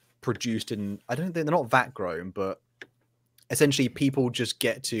of produced in, I don't think they're not vat grown, but essentially people just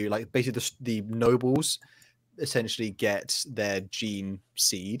get to like basically the nobles essentially get their gene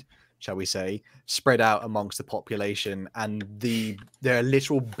seed, shall we say, spread out amongst the population, and there are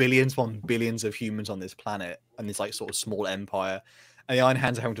literal billions upon billions of humans on this planet and this like sort of small empire, and the Iron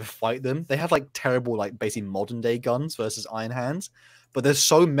Hands are having to fight them. They have like terrible like basically modern day guns versus Iron Hands, but there's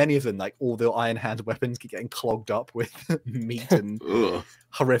so many of them, like all the Iron Hands weapons keep getting clogged up with meat and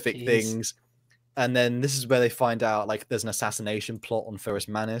horrific things. And then this is where they find out like there's an assassination plot on Ferrus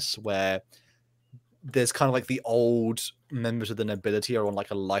Manus where there's kind of like the old members of the nobility are on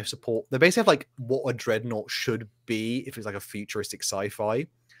like a life support. They basically have like what a dreadnought should be if it's like a futuristic sci-fi.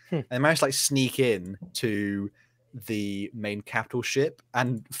 And they managed to like sneak in to the main capital ship.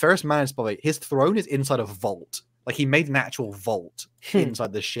 And Ferrus Manus, by the way, his throne is inside a vault. Like he made an actual vault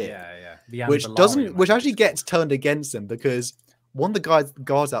inside the ship. Yeah. Which actually gets turned against him because one of the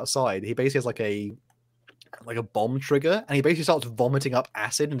guards outside, he basically has like a bomb trigger, and he basically starts vomiting up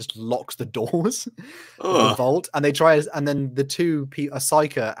acid and just locks the doors of the vault. And they try, and then the two, a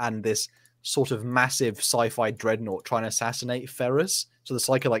Psyker and this sort of massive sci-fi dreadnought, trying to assassinate Ferrus. So the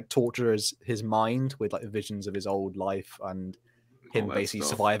Psyker like tortures his mind with like visions of his old life and him basically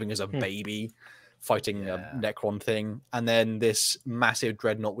surviving as a baby, fighting a Necron thing. And then this massive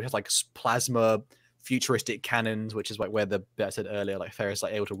dreadnought, which has like plasma futuristic cannons, which is like where the bit I said earlier, like Ferrus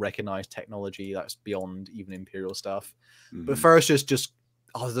like able to recognize technology that's beyond even Imperial stuff. But Ferrus just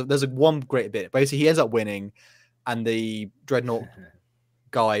there's one great bit. Basically, he ends up winning, and the dreadnought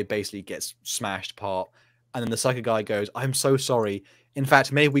guy basically gets smashed apart. And then the Psyker guy goes, "I'm so sorry. In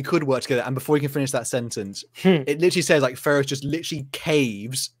fact, maybe we could work together." And before he can finish that sentence, it literally says like Ferrus just literally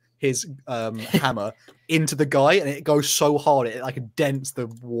caves his hammer into the guy, and it goes so hard it like dents the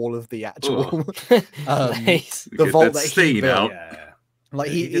wall of the actual the vault that he built. Like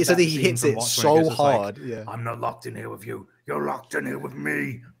he said he hits it so hard. Like, I'm not locked in here with you. You're locked in here with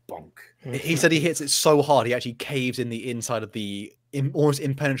me. Bonk. He said he hits it so hard he actually caves in the inside of the almost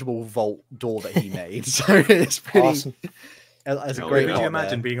impenetrable vault door that he made. So it's pretty awesome. That's a great. Could you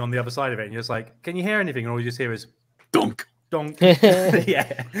imagine being on the other side of it and you're just like, can you hear anything? And all you just hear is dunk. Donk.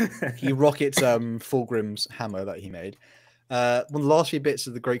 Yeah. He rockets Fulgrim's hammer that he made. One of the last few bits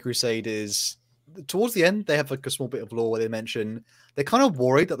of the Great Crusade is towards the end, they have like a small bit of lore where they mention they're kind of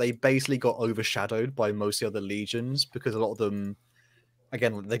worried that they basically got overshadowed by most of the other legions because a lot of them,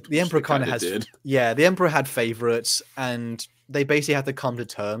 again, the Emperor kind of has, the Emperor had favorites, and they basically have to come to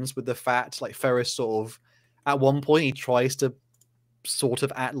terms with the fact, like Ferrus sort of, at one point he tries to sort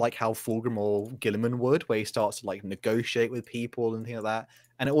of act like how Fulgrim or Guilliman would, where he starts to like negotiate with people and things like that,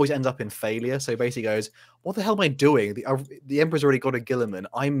 and it always ends up in failure. So he basically goes, "What the hell am I doing? The Emperor's already got a Guilliman.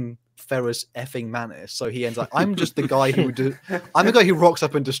 I'm Ferrus effing Manus." So he ends up, I'm just the guy who I'm the guy who rocks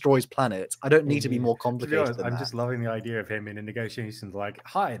up and destroys planets. I don't need to be more complicated. I'm just loving the idea of him in a negotiation, like,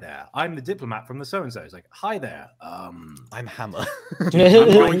 "Hi there, I'm the diplomat from the so and so." He's like, "Hi there, I'm Hammer. I'm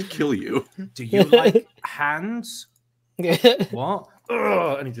going to kill you. Do you like hands?" What?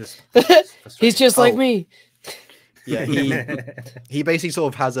 Ugh, and he just he's just like me. Yeah, he basically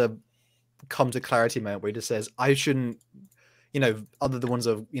sort of has a come to clarity moment where he just says, I shouldn't, other the ones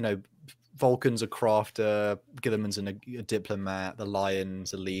of, Vulcan's a crafter, Guilliman's a diplomat, the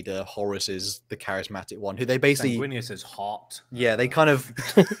Lion's a leader, Horus is the charismatic one, who they basically Sanguinius is hot. Yeah, they kind of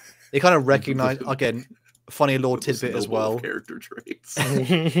recognize, again, funny lore tidbit as well. Character traits.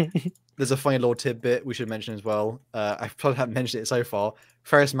 There's a funny lore tidbit we should mention as well. I probably haven't mentioned it so far.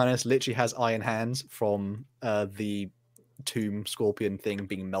 Ferrus Manus literally has iron hands from the tomb scorpion thing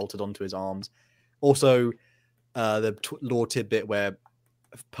being melted onto his arms. Also, the lore tidbit where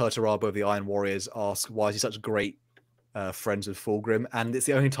Perturabo of the Iron Warriors asks why is he such great friends with Fulgrim, and it's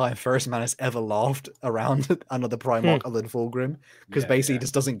the only time Ferrus Manus ever laughed around another Primarch other than Fulgrim, because basically he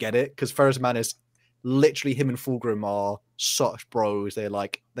just doesn't get it, because Ferrus Manus literally him and Fulgrim are such bros.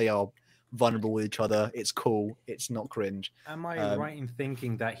 They are vulnerable with each other. It's cool. It's not cringe. Am I right in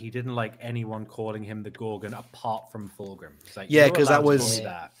thinking that he didn't like anyone calling him the Gorgon apart from Fulgrim? It's like, yeah, because that was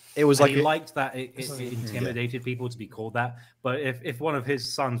that. It was and like he liked that it intimidated people to be called that. But if one of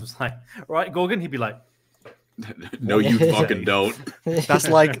his sons was like, right, Gorgon, he'd be like, no, you fucking don't. That's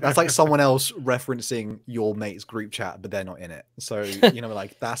like someone else referencing your mate's group chat, but they're not in it. So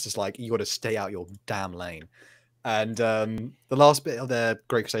like that's just like you got to stay out your damn lane. And the last bit of the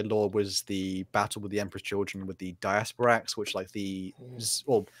Great Crusade lore was the battle with the Emperor's Children with the Diasporax, which like the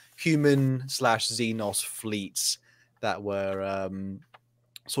human / Xenos fleets that were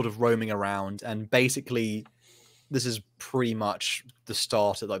sort of roaming around. And basically, this is pretty much the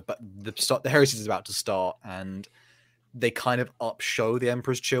start of the Heresies is about to start, and they kind of upshow the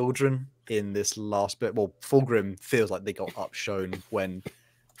Emperor's Children in this last bit. Well, Fulgrim feels like they got upshown when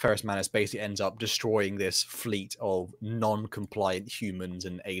Ferrus Manus basically ends up destroying this fleet of non-compliant humans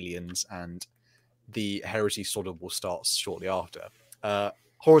and aliens, and the heresy sort of will start shortly after.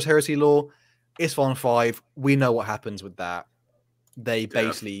 Horus Heresy lore, Isstvan 5, we know what happens with that. They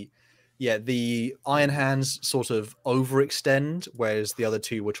basically, the Iron Hands sort of overextend, whereas the other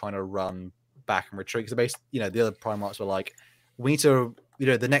two were trying to run back and retreat. Because basically, the other Primarchs were like, we need to,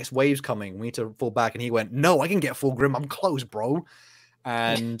 the next wave's coming, we need to fall back. And he went, no, I can get Fulgrim, I'm close, bro.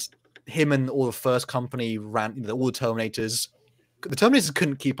 And him and all the first company ran, all the Terminators. The Terminators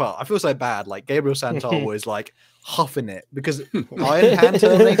couldn't keep up. I feel so bad. Like Gabriel Santal was like huffing it because Iron Hand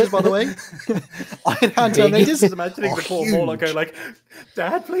Terminators, by the way, Iron Hand Terminators. Just imagining the poor Morlock going like,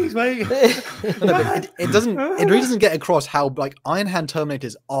 "Dad, please, mate." It doesn't. It really doesn't get across how like Iron Hand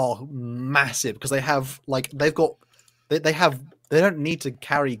Terminators are massive because they have like they don't need to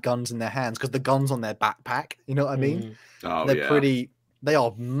carry guns in their hands because the guns on their backpack. You know what I mean? Oh, They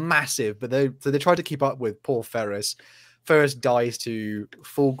are massive, but they try to keep up with poor Ferrus. Ferrus dies to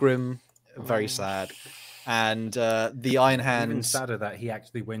Fulgrim, very sad. And the Iron Hands. Even sadder that he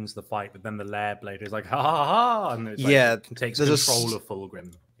actually wins the fight, but then the Lair Blade is like, ha ha ha, and it's like, takes control of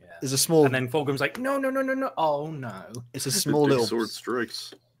Fulgrim. Yeah. There's a small. And then Fulgrim's like, no. Oh no. It's a small little sword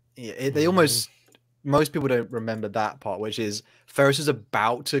strikes. Yeah, they almost. Most people don't remember that part, which is Ferrus is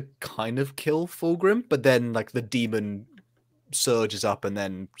about to kind of kill Fulgrim, but then like the demon surges up and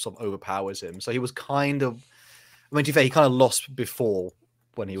then sort of overpowers him. So he was kind of, I mean, to be fair, he kind of lost before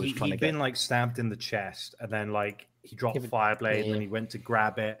when he was trying to get. He'd been like stabbed in the chest, and then like he dropped Fireblade, and then he went to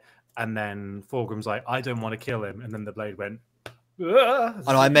grab it, and then Fulgrim's like, I don't want to kill him, and then the blade went. And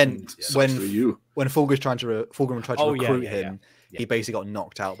I meant when Fulgrim tried to recruit him. Yeah. He basically got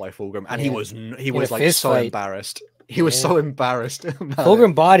knocked out by Fulgrim, and he was like so embarrassed. He was so embarrassed.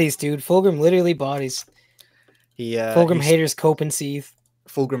 Fulgrim bodies, dude. Fulgrim literally bodies. Fulgrim haters cope and seethe.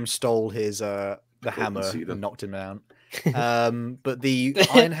 Fulgrim stole his the hammer and knocked him down. But the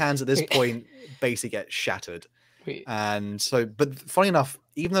Iron Hands at this point basically get shattered. And so, but funny enough,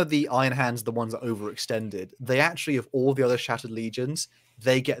 even though the Iron Hands are the ones that overextended, they actually, of all the other shattered legions,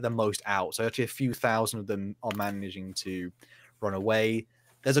 they get the most out. So actually a few thousand of them are managing to run away.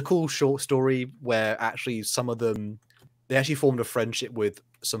 There's a cool short story where actually some of them, they actually formed a friendship with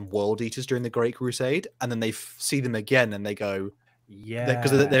some world eaters during the Great Crusade, and then they see them again and they go, because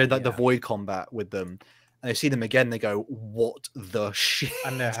they're like the void combat with them, and they see them again, they go, what the shit?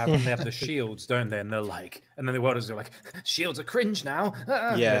 And they have the shields, don't they? And they're like, and then the world is like, shields are cringe now.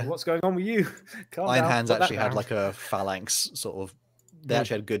 Yeah, what's going on with you? Iron Hands actually had like a phalanx sort of. They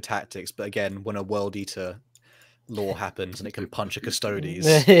actually had good tactics, but again, when a world eater lore happens and it can punch a Custodes.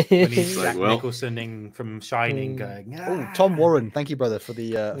 When he's like Nicholsoning from Shining going, Oh, Tom Warren, thank you, brother, for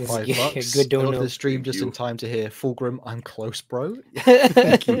the $5. Good donor. The stream just in time to hear Fulgrim, I'm close, bro.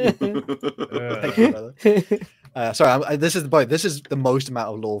 Thank you. Thank you, brother. Sorry, this is the most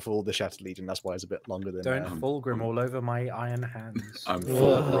amount of lore for all the Shattered Legion. That's why it's a bit longer than. Don't Fulgrim all over my Iron Hands. I'm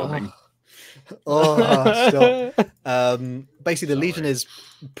full running. Basically, the Legion is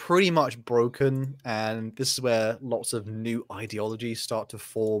pretty much broken, and this is where lots of new ideologies start to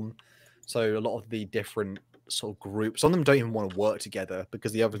form. So a lot of the different sort of groups, some of them don't even want to work together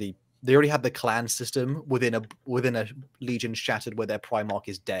because they already have the clan system within a Legion shattered where their Primarch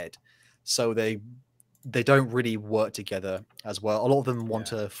is dead, so they don't really work together as well. A lot of them want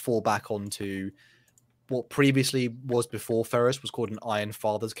to fall back onto what previously was before Ferrus was called an Iron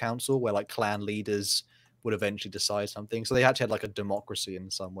Fathers Council, where like clan leaders would eventually decide something. So they actually had like a democracy in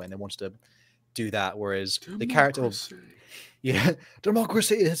some way, and they wanted to do that. Whereas the character of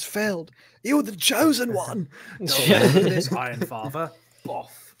democracy has failed. You're the chosen one. This Iron Father,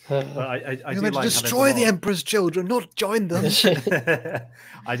 boff. But I You're do meant to like destroy the Emperor's children, not join them.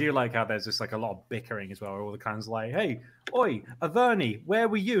 I do like how there's just like a lot of bickering as well. Where all the clans are like, "Hey, oi, Averni, where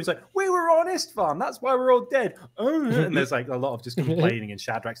were you?" It's like, "We were on Istvan. That's why we're all dead." And there's like a lot of just complaining, and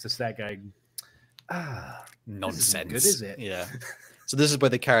Shadrach's just there going, Nonsense. Good, is it? Yeah. So this is where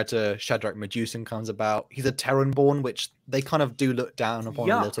the character Shadrach Medusan comes about. He's a Terran-born, which they kind of do look down upon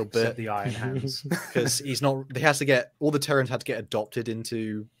a little said bit. the Iron Hands, because he's not. He has to get all the Terrans had to get adopted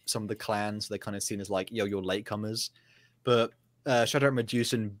into some of the clans. So they're kind of seen as like, yo, you're latecomers. But Shadrach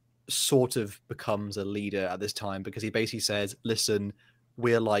Medusan sort of becomes a leader at this time because he basically says, "Listen,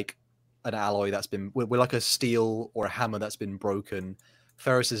 we're like an alloy that's been. We're like a steel or a hammer that's been broken.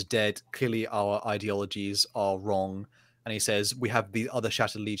 Ferris is dead. Clearly, our ideologies are wrong." And he says, "We have the other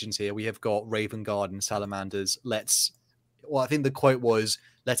Shattered Legions here. We have got Raven Guard and Salamanders. Let's." Well, I think the quote was,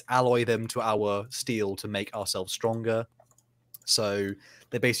 "Let's alloy them to our steel to make ourselves stronger." So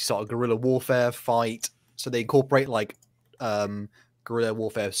they basically start a guerrilla warfare fight. So they incorporate like guerrilla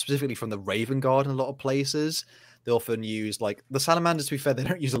warfare specifically from the Raven Guard in a lot of places. They often use like the Salamanders. To be fair, they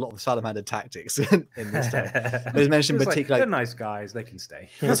don't use a lot of the Salamander tactics in this time. But it's mentioned particularly they're nice guys; they can stay.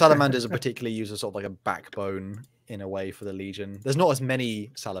 The Salamanders are particularly used as sort of like a backbone in a way for the Legion. There's not as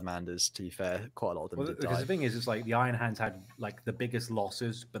many Salamanders, to be fair. Quite a lot of them did die. Because the thing is, it's like the Iron Hands had like the biggest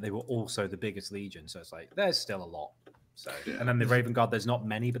losses, but they were also the biggest Legion. So it's like there's still a lot. So and then the Raven Guard, there's not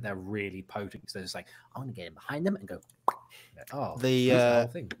many, but they're really potent. So it's like I'm gonna get in behind them and go. Oh, the whole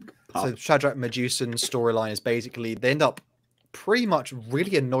thing. So Shadrach Medusan's storyline is basically they end up pretty much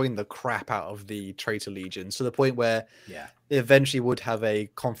really annoying the crap out of the Traitor Legion to the point where they eventually would have a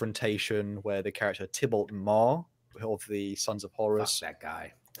confrontation where the character Tybalt Mar of the Sons of Horus, that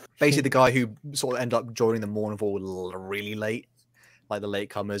guy, basically the guy who sort of ended up joining the Mournfall really late, like the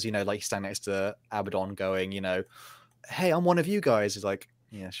latecomers, you know, like standing next to Abaddon going, you know, "Hey, I'm one of you guys." He's like,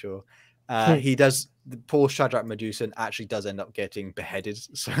 "Yeah, sure." He does. The poor Shadrach Medusan actually does end up getting beheaded.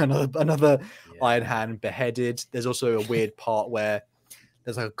 So another Iron Hand beheaded. There's also a weird part where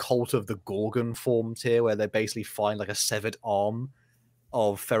there's like a cult of the Gorgon formed here, where they basically find like a severed arm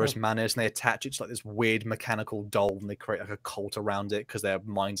of Ferrus Manus and they attach it to like this weird mechanical doll and they create like a cult around it because their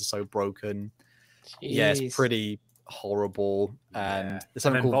minds are so broken. Jeez. Yeah, it's pretty horrible. And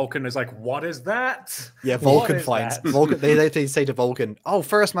then Vulcan is like, "What is that?" Yeah, Vulcan finds Vulcan. They say to Vulcan, "Oh,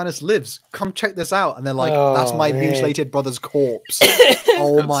 Ferrus Manus lives. Come check this out." And they're like, "That's my mutilated brother's corpse."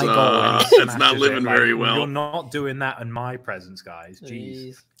 Oh my god, it's not living very well. You're not doing that in my presence, guys.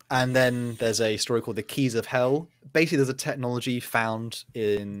 Jeez. And then there's a story called the Keys of Hell. Basically, there's a technology found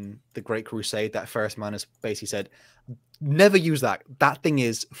in the Great Crusade that Ferrus Manus basically said, "Never use that. That thing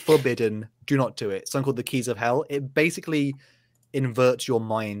is forbidden. Do not do it." Something called the Keys of Hell. It basically inverts your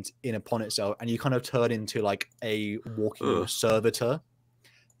mind in upon itself, and you kind of turn into like a walking servitor,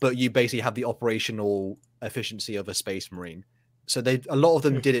 but you basically have the operational efficiency of a space marine. So a lot of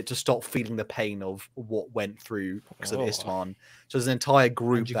them did it to stop feeling the pain of what went through because of Istvan. So there's an entire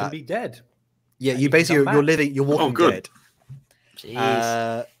group and you can be dead. Yeah, you basically you're walking dead.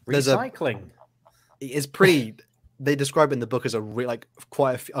 Jeez. Recycling. It's pretty. They describe it in the book as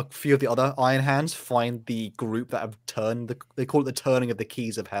quite a few of the other Iron Hands find the group that have turned. They call it the turning of the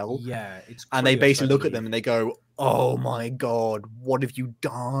Keys of Hell. Yeah, it's and they basically look at them and they go, "Oh my god, what have you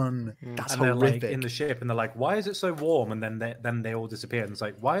done? That's and horrific." They're like in the ship and they're like, "Why is it so warm?" And then they all disappear and it's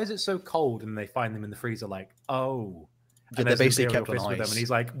like, "Why is it so cold?" And they find them in the freezer, like, "Oh." Yeah, they're basically kept on with ice. them, and he's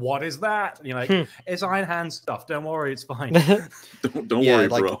like, "What is that?" And you're like, "It's Iron Hand stuff. Don't worry, it's fine." don't worry,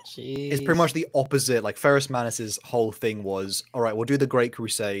 bro. It's pretty much the opposite. Like Ferrus Manus's whole thing was, "All right, we'll do the Great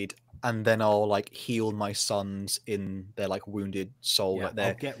Crusade, and then I'll like heal my sons in their like wounded soul,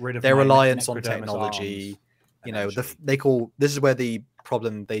 like their reliance on technology." You know, they call this is where the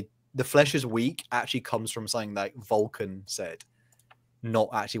problem the flesh is weak actually comes from something that Vulcan said, not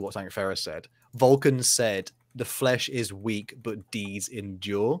actually what something Ferrus said. Vulcan said, "The flesh is weak, but deeds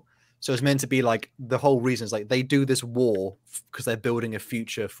endure." So it's meant to be like the whole reason is like they do this war because they're building a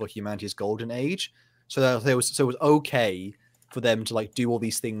future for humanity's golden age. So it was okay for them to like do all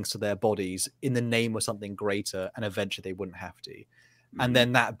these things to their bodies in the name of something greater, and eventually they wouldn't have to. And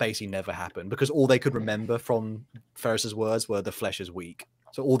then that basically never happened because all they could remember from Ferrus's words were the flesh is weak.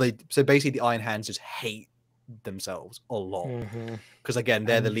 So basically the Iron Hands just hate themselves a lot because again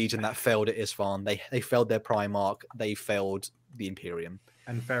they're the Legion that failed at Istvan. They failed their Primarch, they failed the Imperium,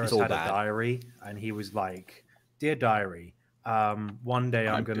 and Ferrus had a diary and he was like, "Dear diary, one day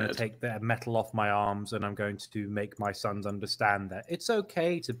I'm going to take the metal off my arms and I'm going to make my sons understand that it's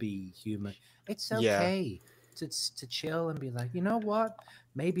okay to be human. It's okay to chill and be like, you know what,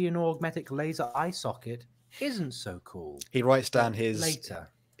 maybe an augmetic laser eye socket isn't so cool." He writes down his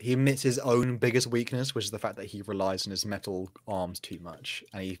he admits his own biggest weakness, which is the fact that he relies on his metal arms too much,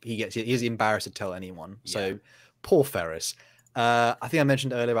 and he's embarrassed to tell anyone. Yeah. So poor Ferris. I think I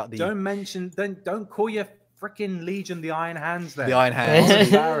mentioned earlier about the Don't call your freaking Legion the Iron Hands then. the Iron Hands.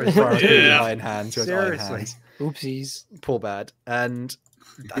 The Iron Hands. Seriously. Oopsies. Poor bad. And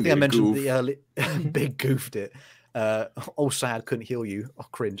I think I mentioned the early big goofed it. Oh sad, couldn't heal you. Oh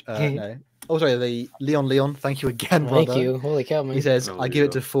cringe. No. Oh sorry, the Leon. Thank you again, brother. Thank you. Holy cow, man. He says, Oh, I give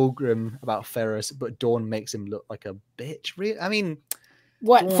it yeah. to Fulgrim about Ferris, but Dawn makes him look like a bitch. Really? I mean,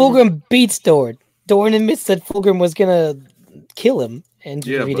 What? Dorn- Fulgrim beats Dorn. Dorn admits that Fulgrim was gonna kill him, and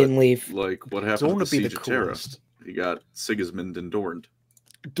Yeah, he but, didn't leave. Like, what happened Dawn to would the be the Siege of Terra? coolest. You got Sigismund and Dorn.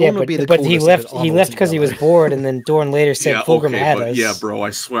 Dawn Yeah, would be the but he coolest left. if He Arnold left because he was together. bored, and then Dorn later said Yeah, Fulgrim okay, had but us. yeah, bro, I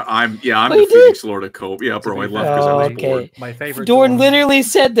swear, I'm Oh, the you did? Phoenix Lord of Cope. Yeah, bro, I left because I was Oh, okay. bored. My favorite Dorn literally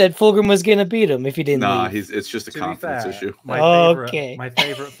said that Fulgrim was gonna beat him if he didn't Nah, leave. it's just a To be confidence fair, issue. Okay. My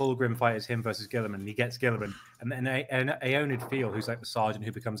favorite Fulgrim fight is him versus Gilliman. He gets Gilliman, and then Aeonid Feel, who's like the sergeant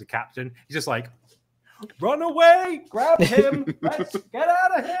who becomes a captain, he's just like, run away, grab him, let's get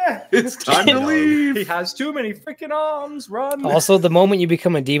out of here. It's time to leave. He has too many freaking arms. Run. Also, the moment you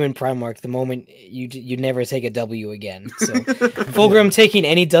become a demon Primarch, the moment you never take a W again. So Fulgrim taking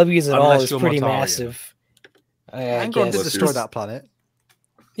any W's at all Unless is you're pretty Mortarion. massive. I Angron guess. did destroy that planet.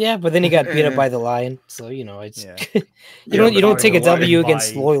 Yeah, but then he got beat up by the lion. So you know, it's Yeah. you don't take a Mortarion W won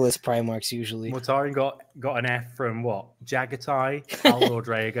against by- loyalist Primarchs usually. Mortarion got an F from what? Jagatai, Aldor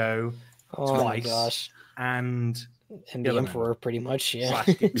Drago, Oh my twice. gosh. and And the Gilliman. Emperor pretty much, yeah.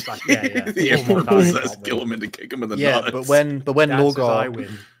 slash yeah. The Emperor says kill him and to kick him in the Yeah, nuts. but when That's I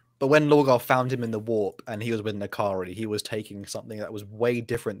Lorgar win. found him in the warp and he was with Nakari, he was taking something that was way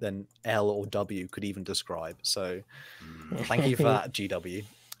different than L or W could even describe. So thank you for that, GW.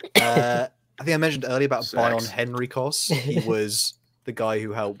 I think I mentioned earlier about Sex. Bion Henrikos. He was the guy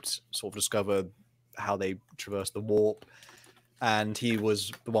who helped sort of discover how they traversed the warp, and he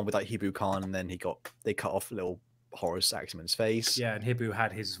was the one with like Hibu Khan, and then they cut off little Horus Axeman's face. Yeah, and Hibu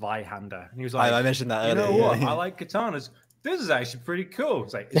had his Zweihander, and he was I like, mentioned that you earlier. know what? yeah. I like katanas. This is actually pretty cool.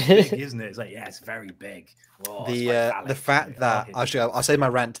 It's like, it's big, isn't it? It's like, yeah, it's very big. Oh, it's quite The phallic. fact that Oh, actually I'll say my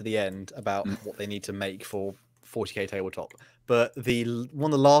rant to the end about what they need to make for 40k tabletop, but one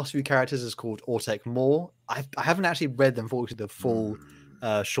of the last few characters is called Ortek Moore. I haven't actually read them for the full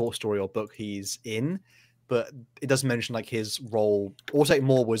short story or book he's in, but it does mention like his role. Ortek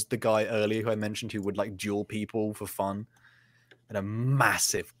Moore was the guy earlier who I mentioned who would like duel people for fun, and a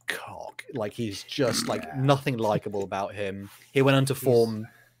massive cock. Like he's just like nothing likable about him. He went on to form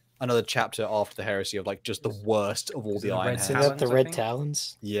another chapter after the heresy of like just the worst of all Is it the the Iron Red Hands. Isn't that the Talons, I Red think?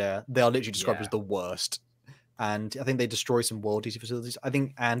 Talons? Yeah, they are literally described as Yeah. the worst. And I think they destroy some world eater facilities. I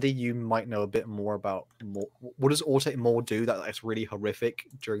think Andy, you might know a bit more about what does Ortek Moore do that's really horrific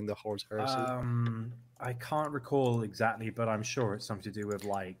during the Horus Heresy? I can't recall exactly, but I'm sure it's something to do with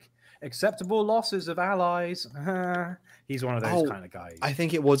like acceptable losses of allies. He's one of those Oh, kind of guys. I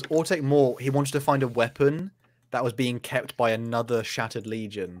think it was Ortek Moore. He wanted to find a weapon that was being kept by another Shattered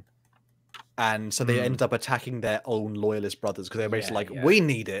Legion. And so they ended up attacking their own loyalist brothers because they're basically Yeah, like, yeah. we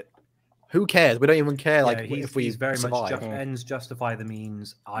need it. Who cares? We don't even care. Like, Yeah, if we he's very survive. much ends justify the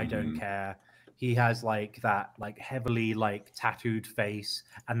means. I don't care. He has like that like heavily like tattooed face,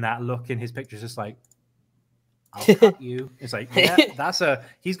 and that look in his picture is just like, I'll cut you. It's like, yeah,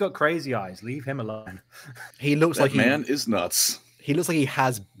 he's got crazy eyes. Leave him alone. He looks That like man is nuts. he looks like he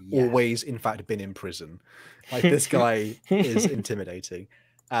has always, in fact, been in prison. Like this guy is intimidating,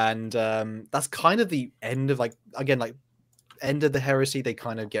 and that's kind of the end of end of the heresy. They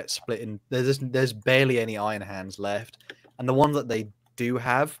kind of get split in. There's barely any Iron Hands left, and the ones that they do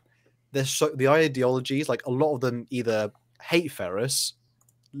have, the ideologies, like a lot of them either hate Ferris,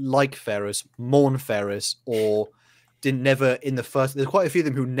 like Ferris, mourn Ferris, or never in the first. There's quite a few of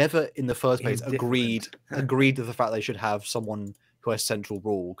them who never in the first place agreed to the fact they should have someone who has central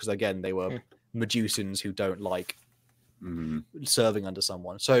rule, because again they were Medusans who don't like serving under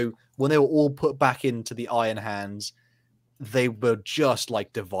someone. So when they were all put back into the Iron Hands, they were just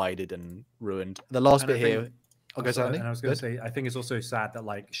like divided and ruined. The last bit here. Okay, and I was going to say, I think it's also sad that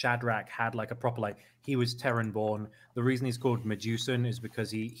like Shadrach had like a proper like he was Terran born. The reason he's called Medusan is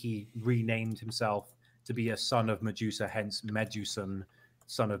because he renamed himself to be a son of Medusa, hence Medusan,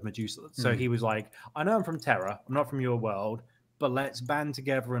 son of Medusa. So he was like, I know I'm from Terra, I'm not from your world, but let's band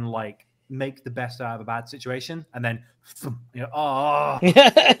together and like make the best out of a bad situation. And then, you know, could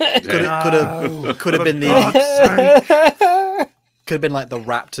have been the could have been like the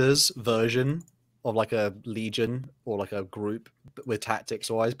Raptors version of like a legion or like a group with tactics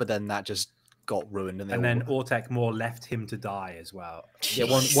wise, but then that just got ruined, and then Ortek Moore left him to die as well. Yeah,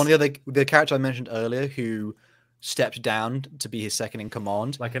 one of the character I mentioned earlier who stepped down to be his second in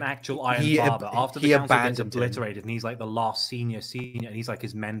command, like an actual Iron Father. After the council gets obliterated, and he's like the last senior, and he's like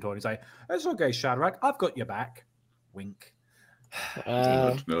his mentor. And he's like, "It's okay, Shadrach, I've got your back." Wink.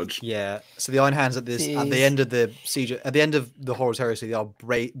 Nudge, nudge. Yeah. So the Iron Hands at the end of the siege, at the end of the Horus Heresy,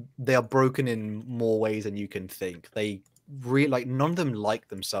 they are broken in more ways than you can think. They really like none of them like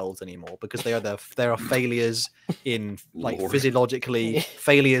themselves anymore because they are failures in like physiologically,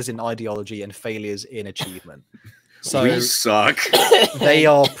 failures in ideology, and failures in achievement. So we suck. They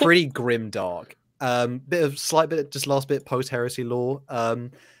are pretty grim dark. Just last bit post heresy lore.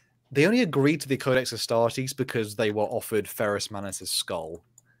 They only agreed to the Codex Astartes because they were offered Ferrus Manus' skull.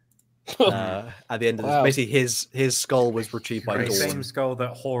 At the end of this, basically his skull was retrieved by Dawn. The same skull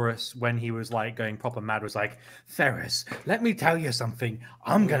that Horus, when he was like going proper mad, was like, "Ferrus, let me tell you something.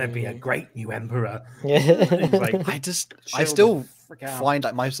 I'm gonna be a great new emperor." Like, I still find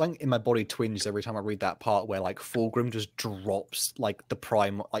like something in my body twinges every time I read that part where like Fulgrim just drops like the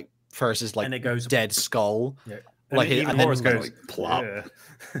prime, like Ferrus's like, and it goes dead skull. Yeah. Like and Horus goes like, plop. Yeah.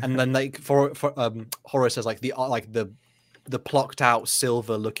 And then like for Horus says like the plucked out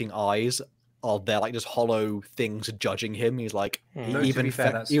silver looking eyes are there like just hollow things judging him. He's like even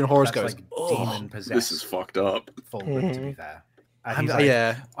Horus goes like demon possessed. This is fucked up. Fulgrim, to be fair. And he's like,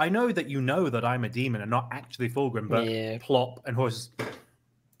 yeah, I know that you know that I'm a demon and not actually Fulgrim, but plop, and Horus.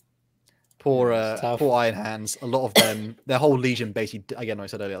 Poor Iron Hands. A lot of them, their whole legion basically, again, like I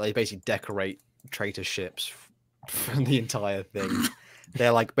said earlier, they basically decorate traitor ships from the entire thing.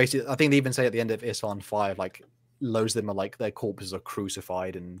 They're like basically, I think they even say at the end of Isfahan 5, like loads of them are like their corpses are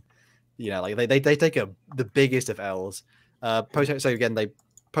crucified, and you know, like they take the biggest of L's. Post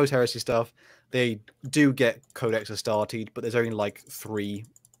heresy stuff. They do get Codex Astartes, but there's only like 3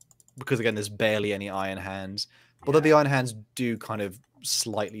 because again, there's barely any Iron Hands. Although the Iron Hands do kind of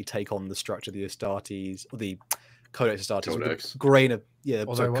slightly take on the structure of the Astartes, or the Codex Astartes, with a grain of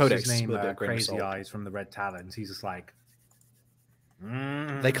Codex. His name, Crazy Eyes from the Red Talons. He's just like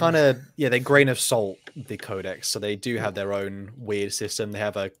they kind of they grain of salt the Codex, so they do have their own weird system.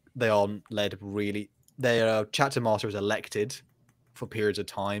 They are led really. Their chapter master is elected for periods of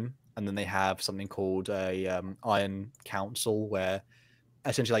time, and then they have something called a Iron Council, where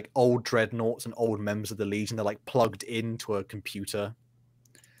essentially like old dreadnoughts and old members of the Legion, they're like plugged into a computer.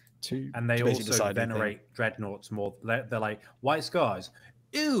 And they also venerate dreadnoughts more. They're like, white scars,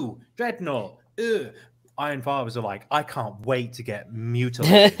 ew, dreadnought, ew. Iron Fathers are like, I can't wait to get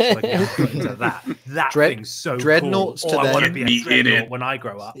mutilated. So I can put into that thing's so dreadnoughts cool. To I them, want to be a dreadnought when I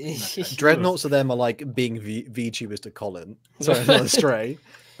grow up. Dreadnoughts to them are like being VTubers to Colin. Sorry, not Stray.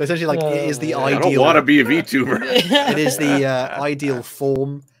 But essentially, like, it is the ideal. I don't want to be a VTuber. It is the ideal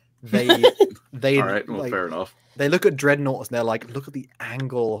form. They all right, well, fair enough. They look at dreadnoughts and they're like, look at the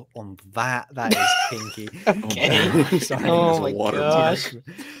angle on that. That is kinky. Okay. Sorry, oh my gosh.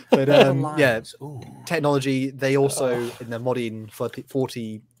 But technology. They also in the modern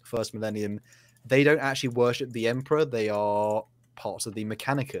 41st millennium, they don't actually worship the Emperor. They are parts of the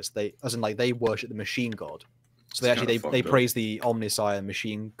Mechanicus. They worship the machine god. So they praise the Omnissiah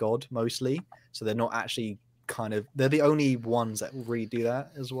machine god mostly. So they're not actually they're the only ones that really do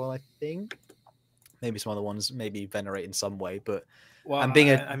that as well, I think. Maybe some other ones maybe venerate in some way, but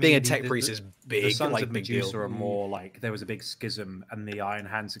being a tech priest is big. The Sons like, of big Medusa deal. are more like there was a big schism, and the Iron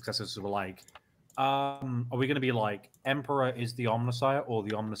Hand successors were like, are we going to be like Emperor is the Omnissiah, or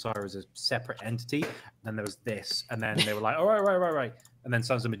the Omnissiah is a separate entity? And then there was this, and then they were like, all right. And then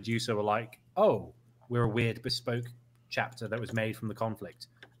Sons of Medusa were like, oh, we're a weird bespoke chapter that was made from the conflict,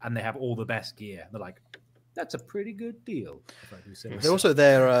 and they have all the best gear. They're like, that's a pretty good deal. They're also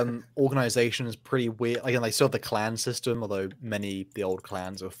their organization is pretty weird. Again, they still have the clan system, although many of the old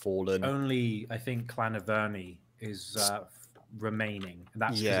clans have fallen. Only I think Clan Averni is remaining. And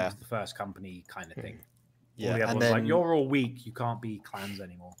that's because it was the first company kind of thing. Yeah, and then like, you're all weak. You can't be clans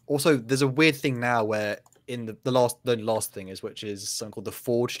anymore. Also, there's a weird thing now where in the last thing is, which is something called the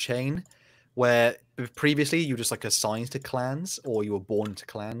Forge Chain, where previously you were just like assigned to clans, or you were born to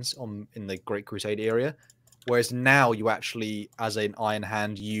clans in the Great Crusade area. Whereas now you actually, as an Iron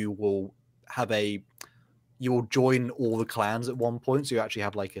Hand, you will join all the clans at one point. So you actually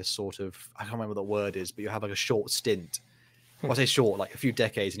have like a sort of, I can't remember what the word is, but you have like a short stint. Well, I say short, like a few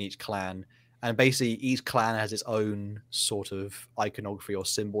decades in each clan. And basically each clan has its own sort of iconography or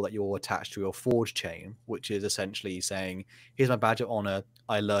symbol that you're attached to your Forge Chain, which is essentially saying, here's my badge of honor.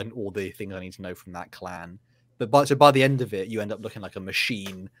 I learned all the things I need to know from that clan. So by the end of it, you end up looking like a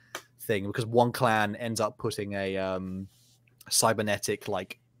machine thing, because one clan ends up putting a cybernetic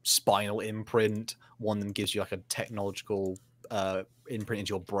like spinal imprint. One of them gives you like a technological imprint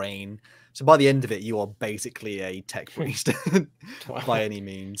into your brain. So by the end of it, you are basically a tech priest by any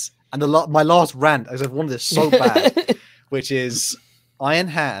means. And my last rant, as I've wanted this so bad, which is Iron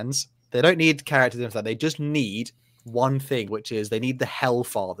Hands. They don't need characters and stuff. They just need one thing, which is they need the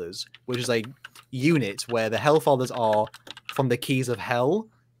Hellfathers, which is a unit where the Hellfathers are from the Keys of Hell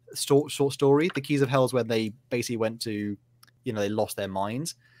short story. The Keys of Hell is where they basically went to, they lost their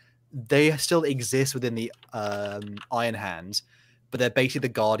minds. They still exist within the Iron Hands, but they're basically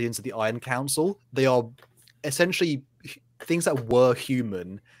the guardians of the Iron Council. They are essentially things that were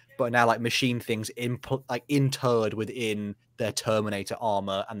human, but now like machine things interred within their Terminator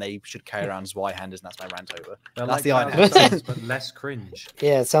armor, and they should carry around as Y-handers, and that's my rant over. They're That's like the Iron Hands. but less cringe.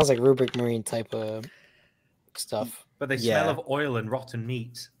 Yeah, it sounds like Rubric Marine type of stuff. But they smell of oil and rotten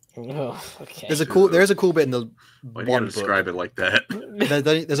meat. Oh, okay. There is a cool bit in the Why do you describe it like that?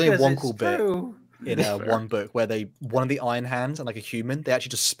 There's only one cool true. bit in one book where one of the Iron Hands and like a human, they actually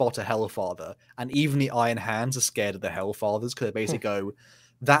just spot a Hellfather, and even the Iron Hands are scared of the Hellfathers because they basically go,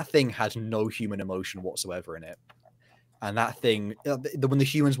 that thing has no human emotion whatsoever in it. And that thing, when the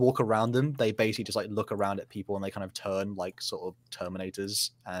humans walk around them, they basically just like look around at people and they kind of turn like sort of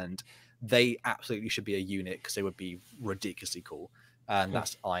Terminators, and they absolutely should be a unit because they would be ridiculously cool. And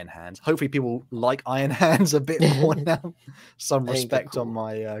that's Iron Hands. Hopefully people like Iron Hands a bit more now. Some respect on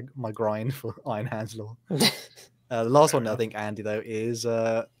my my grind for Iron Hands lore. The last one I think, Andy, though, is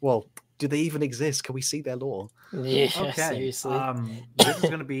do they even exist? Can we see their lore? Yeah, Okay. seriously. This is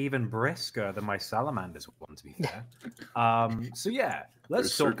going to be even brisker than my salamanders one, to be fair. So yeah,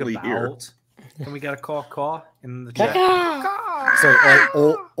 let's They're talk certainly about. here. Can we get a caw in the chat?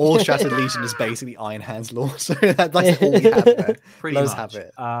 So all Shattered Legion is basically Iron Hands lore. So that's all we have there. Pretty Let's much. have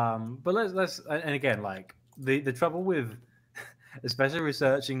it. But let's and again, like the trouble with, especially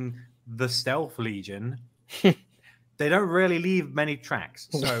researching the Stealth Legion, they don't really leave many tracks.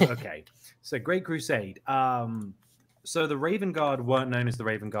 So okay, so Great Crusade. So the Raven Guard weren't known as the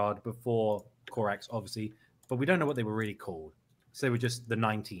Raven Guard before Corax, obviously, but we don't know what they were really called. So they were just the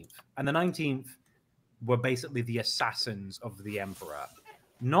 19th, and the 19th were basically the assassins of the Emperor,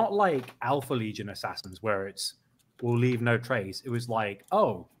 not like Alpha Legion assassins where it's will leave no trace. It was like,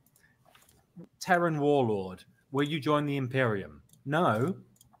 oh, Terran Warlord, will you join the Imperium? No.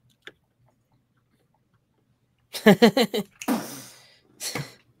 Hey,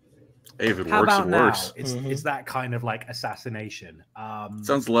 if it How works, about it now? works. It's that kind of like assassination.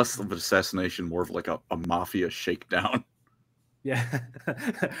 Sounds less of an assassination, more of like a mafia shakedown. Yeah.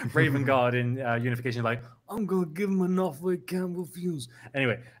 Raven Guard in Unification, like, I'm going to give them enough they can refuse.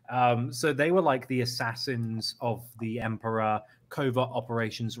 Anyway, so they were like the assassins of the Emperor, covert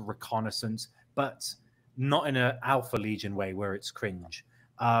operations, reconnaissance, but not in an Alpha Legion way where it's cringe.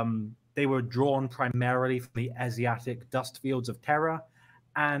 They were drawn primarily from the Asiatic dust fields of terror,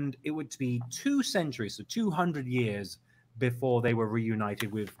 and it would be 2 centuries, so 200 years before they were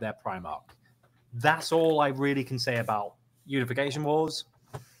reunited with their Primarch. That's all I really can say about Unification Wars.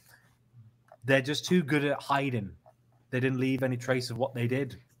 They're just too good at hiding. They didn't leave any trace of what they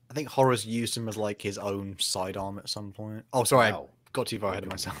did. I think Horus used him as like his own sidearm at some point. Oh, sorry, Wow. I got too far ahead of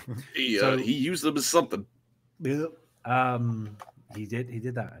myself. He used them as something. He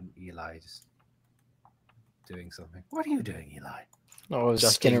did that, and Eli's doing something. What are you doing, Eli? I was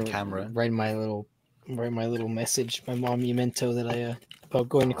Just gonna in camera. write my little message. My mom memento that I about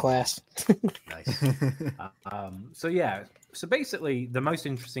going to class. Nice. So yeah. So basically, the most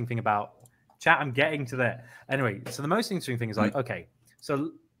interesting thing about chat, I'm getting to that. Anyway, so the most interesting thing is like, okay,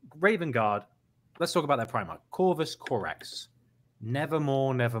 so Raven Guard. Let's talk about their Primarch, Corvus Corax.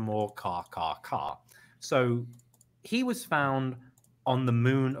 Nevermore, car. So he was found on the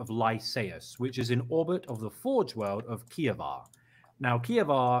moon of Lycaeus, which is in orbit of the Forge world of Kievar. Now,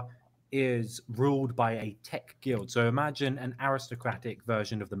 Kievar is ruled by a tech guild. So imagine an aristocratic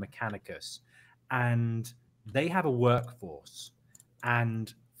version of the Mechanicus. And they have a workforce.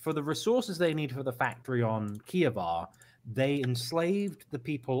 And for the resources they need for the factory on Kievar, they enslaved the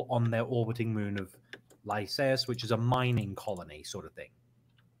people on their orbiting moon of Lycaeus, which is a mining colony sort of thing.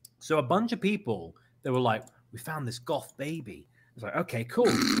 So a bunch of people, they were like, we found this goth baby. It's like, okay, cool.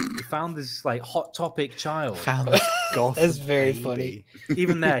 We found this like hot topic child. Found this goth That's very baby. funny.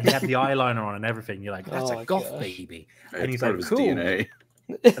 Even there, he had the eyeliner on and everything. You're like, that's Oh a my goth gosh. baby. It's And he's part like, of his cool. DNA.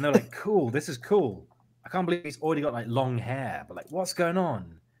 And they're like, cool, this is cool. I can't believe he's already got like long hair. But like, what's going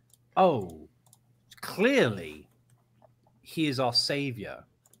on? Oh, clearly he is our savior.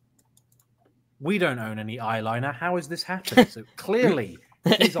 We don't own any eyeliner. How has this happened? So clearly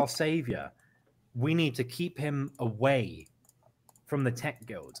he's our savior. We need to keep him away from the tech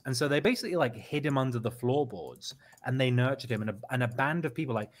guilds. And so they basically like hid him under the floorboards and they nurtured him. And a band of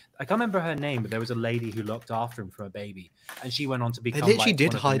people, like, I can't remember her name, but there was a lady who looked after him from a baby. And she went on to They become literally like, did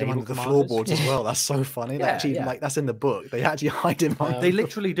one of hide him naval under the commanders. floorboards as well. That's so funny. They Yeah, actually, yeah. like, that's in the book. They actually hide him. They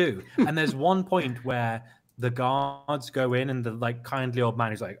literally do. And there's one point where the guards go in and the like kindly old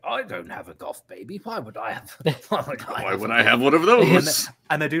man is like, I don't have a goth baby. Why would I have? Why would I have one of those?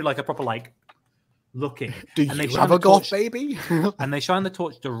 And they do like a proper like looking. Do and they you shine have the a goth torch- baby? And they shine the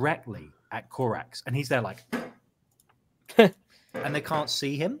torch directly at Korax, and he's there like, and they can't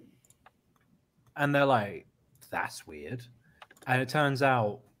see him, and they're like, that's weird. And it turns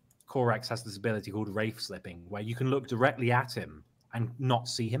out Korax has this ability called wraith slipping, where you can look directly at him and not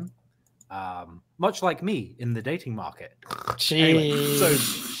see him. Much like me in the dating market. Anyway, so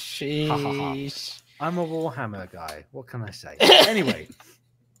Sheesh. I'm a Warhammer guy. What can I say? Anyway,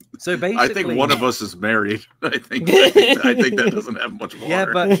 so basically, I think one of us is married. I think that doesn't have much water. yeah,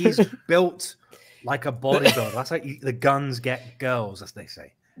 but he's built like a bodybuilder. That's like the guns get girls, as they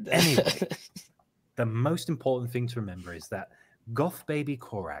say. Anyway, the most important thing to remember is that Goth Baby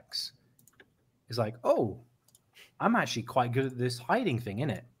Korax is like, oh, I'm actually quite good at this hiding thing,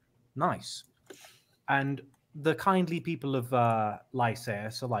 innit? Nice. And the kindly people of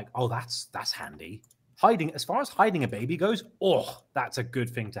Lysaeus are like, oh, that's handy. Hiding, as far as hiding a baby goes, oh, that's a good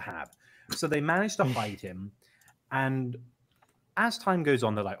thing to have. So they managed to hide him. And as time goes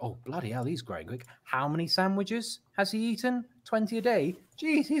on, they're like, oh, bloody hell, he's growing quick. How many sandwiches has he eaten? 20 a day?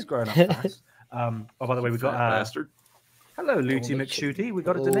 Jeez, he's growing up fast. Oh, by the way, we've got... bastard. Hello, Looty McShooty. We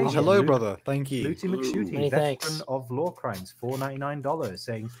got a donation. Hello, Luke- brother. Thank you. Looty McShooty, Many veteran thanks. of Lorecrimes, $4.99,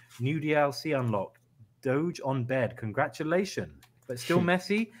 saying, new DLC unlocked, Doge on bed. Congratulations. But still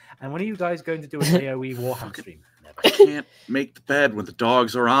messy. And when are you guys going to do an AoE Warhammer stream? Never. I can't make the bed when the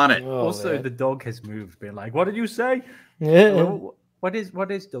dogs are on it. Oh, Also, man. the dog has moved, being like, what did you say? Yeah. What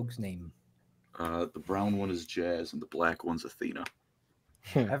is dog's name? The brown one is Jazz and the black one's Athena.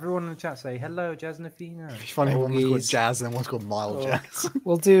 Everyone in the chat say, hello, Jazz and Athena. It's funny, one was called Always. Jazz and one's called Mild Oh. Jazz.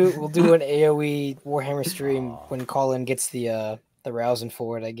 We'll do an AoE Warhammer stream Aw. when Colin gets the rousing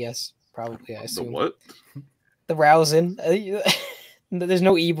for it, I guess. Probably, I The assume. what? The rousing. There's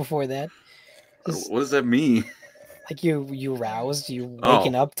no E before that. What does that mean? Like you roused, you Oh.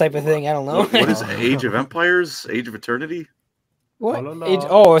 waking up type of thing. I don't know. What is Age of Empires? Age of Eternity? What? Oh, la, la.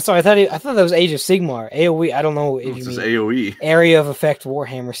 Oh, sorry. I thought that was Age of Sigmar. AoE. I don't know if This you is mean AoE. Area of Effect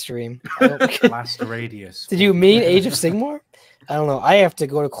Warhammer stream. I don't- Blast radius. Did you mean Age of Sigmar? I don't know. I have to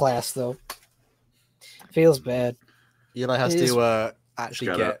go to class though. Feels bad. Eli has It is- to actually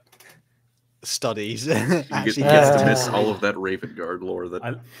Gotta- get studies. He actually gets get to miss Ah. all of that Raven Guard lore that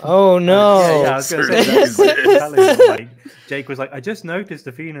I- Oh no. Yeah, I was going to say that. Certainly. Like, Jake was like, I just noticed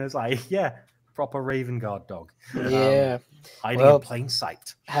Athena's like, yeah, proper Raven Guard dog. Yeah. Hiding Well- in plain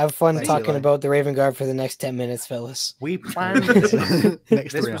sight. Have fun Thank you, talking Eli. about the Raven Guard for the next 10 minutes, fellas. We planned this.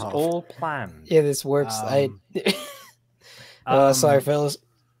 Next This 3.5. was all planned. Yeah, this works. Um, Sorry, fellas.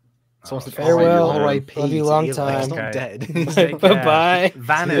 Someone said, Farewell. R.I.P. Love you to long Eli. time. He's not Okay. dead. Take care. Bye-bye.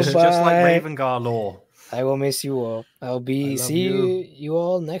 Vanish, just Goodbye. like Raven Guard lore. I will miss you all. I'll I be love see you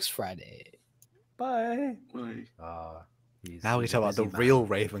all next Friday. Bye. Like, Now we he's a talk about the busy man. real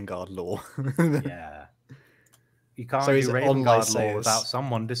Raven Guard lore. Yeah. You can't So he's do on Raven Guard lore Lysaeus. without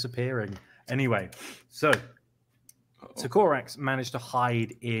someone disappearing. Anyway, so uh-oh. Korax managed to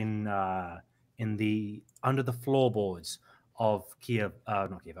hide in the under the floorboards of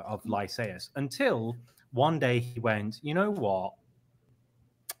of Lysaeus until one day he went, you know what?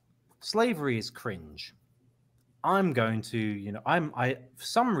 Slavery is cringe. I'm going to, for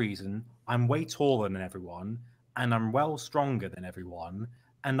some reason, I'm way taller than everyone, and I'm well stronger than everyone,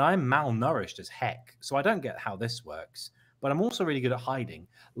 and I'm malnourished as heck. So I don't get how this works, but I'm also really good at hiding.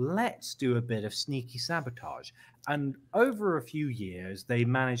 Let's do a bit of sneaky sabotage. And over a few years, they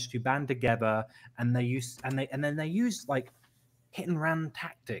managed to band together, and they used like hit and run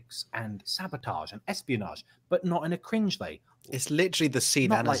tactics and sabotage and espionage, but not in a cringe way. It's literally the C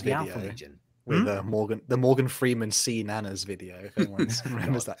Not Nanas like the Alpha video Legion. with the Morgan Freeman C Nanas video. If anyone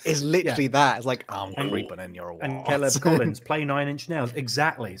remembers that, it's literally that. It's like I'm And- creeping in your walls. And Caleb Collins play 9 Inch Nails.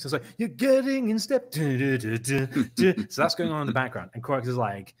 Exactly. So it's like, you're getting in step. So that's going on in the background. And Korax is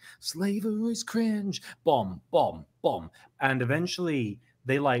like, slavery is cringe. Bomb, bomb, bomb. And eventually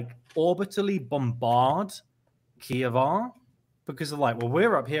they like orbitally bombard Kievar because they're like, well,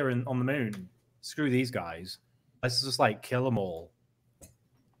 we're up here on the moon. Screw these guys. Let's just like kill them all.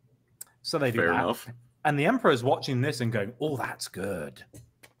 So they do Fair that. enough. And the Emperor's watching this and going, oh, that's good.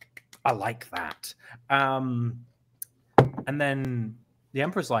 I like that. And then the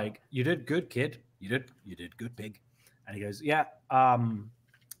Emperor's like, you did good, kid. You did good, pig. And he goes, yeah,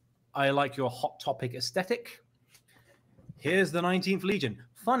 I like your hot topic aesthetic. Here's the 19th Legion.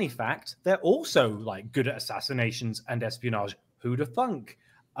 Funny fact, they're also like good at assassinations and espionage. Who'd have thunk?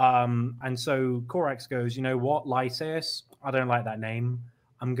 And so Corax goes, you know what, Lysaeus, I don't like that name.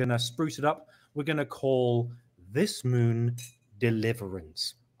 I'm going to spruce it up. We're going to call this moon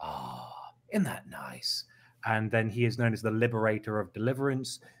Deliverance. Ah, isn't that nice? And then he is known as the Liberator of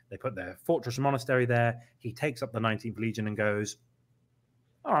Deliverance. They put their fortress and monastery there. He takes up the 19th Legion and goes,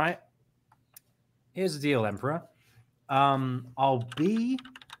 all right, here's the deal, Emperor. I'll be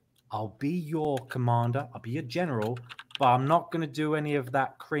your commander. I'll be your general, but I'm not going to do any of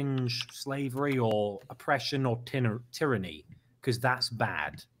that cringe slavery or oppression or tyranny, because that's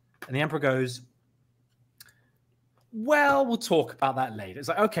bad. And the Emperor goes, well, we'll talk about that later. It's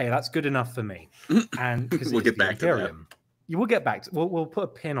like, okay, that's good enough for me. And because we'll get back to that. You will get back to, we'll put a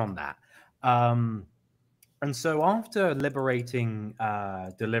pin on that. And so after liberating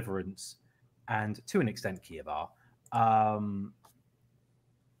Deliverance, and to an extent Kievar,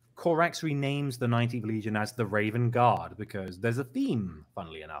 Corax renames the 19th Legion as the Raven Guard because there's a theme,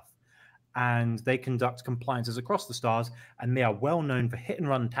 funnily enough. And they conduct compliances across the stars, and they are well known for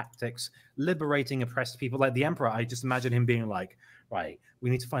hit-and-run tactics, liberating oppressed people. Like the Emperor, I just imagine him being like, right, we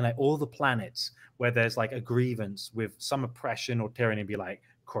need to find like all the planets where there's like a grievance with some oppression or tyranny, and be like,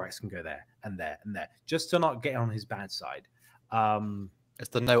 Corax can go there and there and there, just to not get on his bad side. It's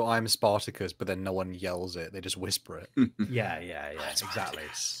the no, I'm Spartacus, but then no one yells it. They just whisper it. Yeah, exactly.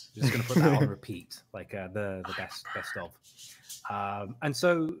 Just going to put that on repeat, like the best of. And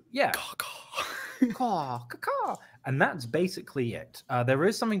so, yeah. And that's basically it. There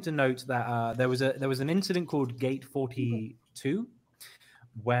is something to note that there was an incident called Gate 42,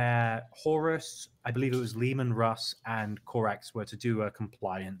 where Horus, I believe it was Lehman Russ, and Corax were to do a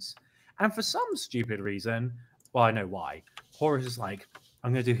compliance. And for some stupid reason, well, I know why, Horus is like,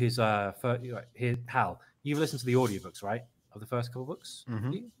 I'm going to do his Hal, you've listened to the audiobooks, right? Of the first couple books?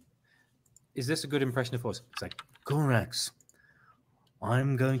 Mm-hmm. Is this a good impression of Horus? It's like, Corax,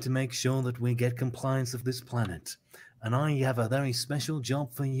 I'm going to make sure that we get compliance of this planet. And I have a very special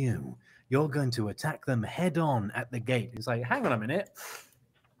job for you. You're going to attack them head on at the gate. It's like, hang on a minute.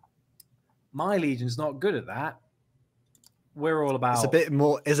 My Legion's not good at that. We're all about...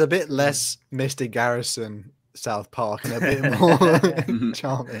 It's a bit less Mr. Garrison South Park and a bit more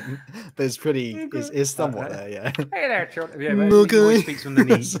charming. But it's pretty... It's somewhat there, yeah. Hey there, children. Yeah, okay. He always speaks from the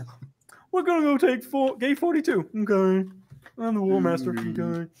knee. We're going to go take Gate 42. Okay. I'm the War Master.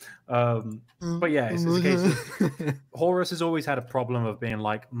 Okay. But yeah, it's a case of Horus has always had a problem of being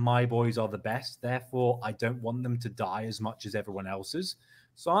like, my boys are the best, therefore I don't want them to die as much as everyone else's.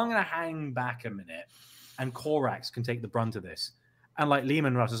 So I'm going to hang back a minute, and Corax can take the brunt of this. And like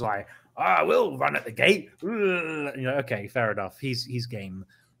Lehman Russ is like, we'll run at the gate. You know, okay, fair enough. He's game,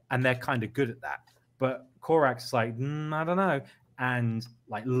 and they're kind of good at that. But Corax is like, I don't know, and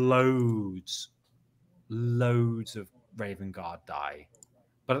like loads of Raven Guard die.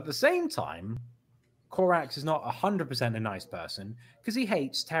 But at the same time, Corax is not 100% a nice person because he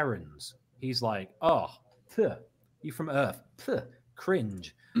hates Terrans. He's like, you from Earth,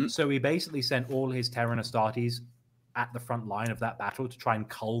 cringe. So he basically sent all his Terran Astartes at the front line of that battle to try and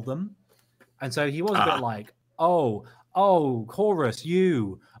cull them. And so he was a bit like, oh, Horus,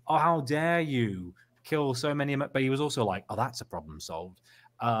 how dare you kill so many. But he was also like, oh, that's a problem solved.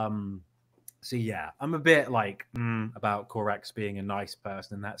 So yeah, I'm a bit like about Corax being a nice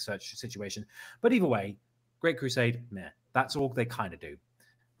person in that such situation. But either way, Great Crusade, meh. That's all they kind of do.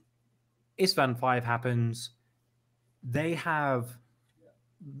 Istvan 5 happens. They have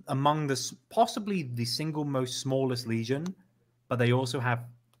among possibly the single most smallest legion, but they also have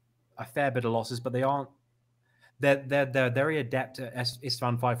a fair bit of losses. But they aren't. They're very adept at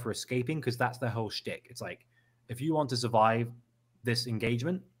Istvan 5 for escaping because that's their whole shtick. It's like if you want to survive this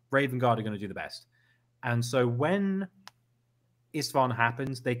engagement, Raven Guard are going to do the best. And so when Istvan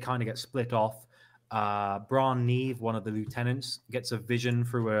happens, they kind of get split off. Bran Neve, one of the lieutenants, gets a vision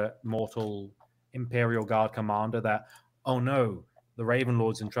through a mortal Imperial Guard commander that, oh no, the Raven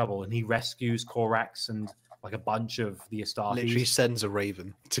Lord's in trouble. And he rescues Corax and like a bunch of the Astartes. Literally sends a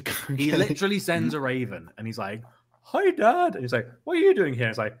raven to go. He literally sends a raven. And he's like, hi, Dad. And he's like, what are you doing here?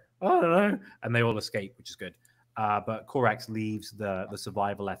 It's like, I don't know. And they all escape, which is good. But Corax leaves the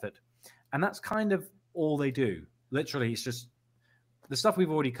survival effort. And that's kind of all they do. Literally, it's just the stuff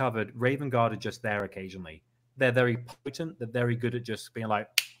we've already covered. Raven Guard are just there occasionally. They're very potent. They're very good at just being like,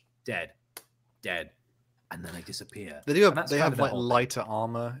 dead. And then they disappear. They have like lighter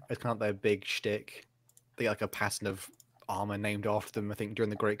armor. It's kind of their big shtick. They get like a pattern of armor named after them. I think during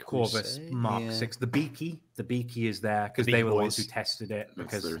the Great Corvus Crusade. Mark Yeah. 6. The Beaky is there because Beaky they were the ones boys. who tested it That's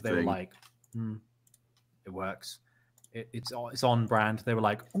because their they were thing. like, it works. It's on brand. They were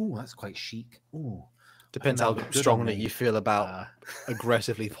like, oh, that's quite chic. Oh, Depends I how think that would look good on strongly me. you feel about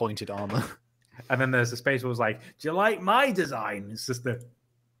aggressively pointed armor. And then there's the space where it was like, do you like my design? It's just the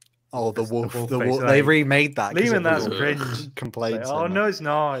The wolf. face, They like, remade that. 'cause Leaving it was that's all cringe. complaints. Like, oh and no, it's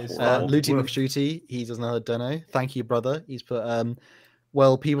not. It's Looty woof. McShooty, he does another dono. Thank you, brother. He's put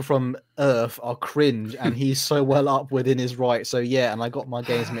well, people from Earth are cringe, and he's so well up within his right. So yeah, and I got my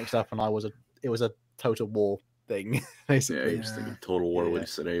games mixed up, and it was a total war thing, Yeah, basically. you're just thinking Total War when Yeah. you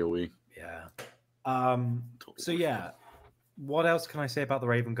said AoE. Yeah. Total So War. yeah, what else can I say about the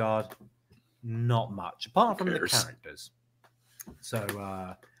Raven Guard? Not much, apart from the cares? characters.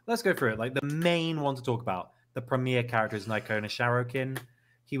 So let's go through it. Like the main one to talk about, the premier character is Nikona Sharokin.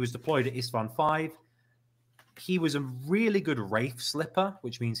 He was deployed at Istvan 5. He was a really good Wraith Slipper,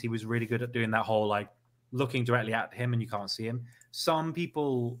 which means he was really good at doing that whole like looking directly at him and you can't see him. Some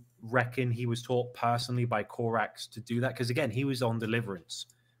people reckon he was taught personally by Korax to do that because again, he was on Deliverance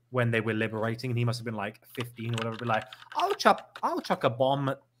when they were liberating, and he must have been like 15 or whatever. Be like, I'll chuck a bomb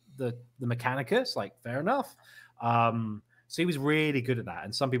at the Mechanicus. Like, fair enough. So he was really good at that,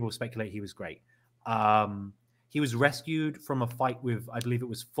 and some people speculate he was great. He was rescued from a fight with, I believe it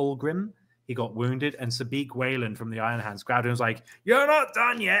was Fulgrim. He got wounded, and Sabik Wayland from the Iron Hands grabbed him and was like, "You're not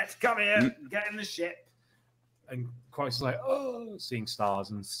done yet. Come here, get in the ship." And Christ like, "Oh, seeing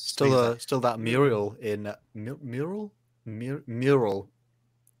stars and Still that mural in mural.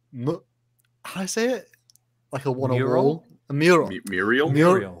 How do I say it? Like a one on Mural? wall. A mural. Muriel?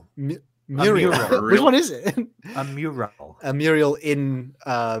 Muriel. Muriel. mural. Which one is it? A mural. A mural in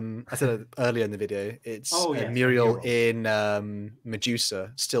I said it earlier in the video. It's yes, a a mural mural. in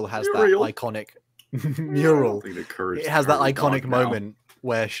Medusa still has Muriel? that iconic I don't mural. think the courage It to has that hurt a dog iconic now. moment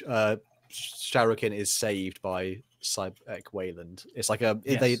where Sharokin is saved by Cyberek Wayland. It's like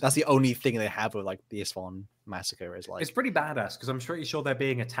that's the only thing they have with like the Isfahan massacre is like It's pretty badass because I'm pretty sure they're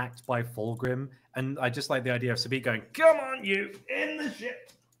being attacked by Fulgrim, and I just like the idea of Sabik going, "Come on, you in the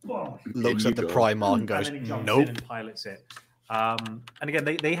ship." Boom. looks you at the go. Primarch and goes, And then he jumps "Nope." in and pilots it. And again,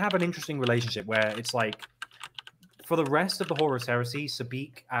 they have an interesting relationship where it's like for the rest of the Horus Heresy,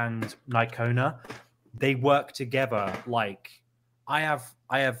 Sabik and Nikona, they work together. Like I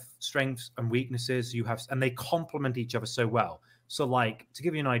have strengths and weaknesses. You have, and they complement each other so well. So, like to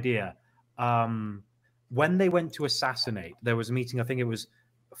give you an idea, when they went to assassinate, there was a meeting. I think it was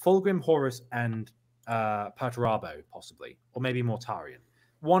Fulgrim, Horus, and Perturabo, possibly, or maybe Mortarion.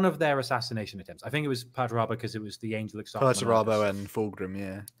 One of their assassination attempts. I think it was Perturabo because it was the Angel Perturabo and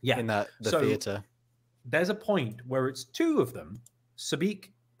Fulgrim, Yeah. in the So- theater. There's a point where it's two of them, Sabik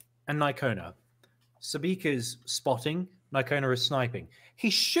and Nikona. Sabik is spotting, Nikona is sniping. He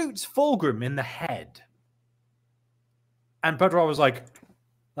shoots Fulgrim in the head. And Perturabo was like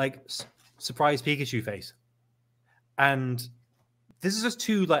surprise Pikachu face. And this is just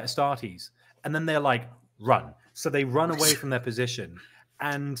two like Astartes. And then they're like, run. So they run away from their position.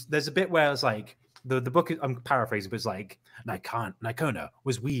 And there's a bit where it's like the book is, I'm paraphrasing, but it's like Nikona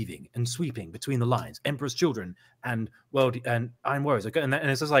was weaving and sweeping between the lines, Emperor's children and world and Iron Warriors. And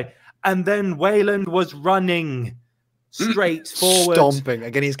it's just like, and then Wayland was running straight forward, Stomping.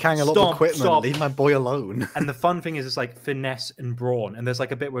 Again, he's carrying a lot of equipment. Stomp. Leave my boy alone. And the fun thing is, it's like finesse and brawn. And there's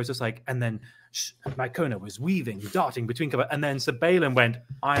like a bit where it's just like, and then Nikona was weaving, darting between cover. And then Sabalen went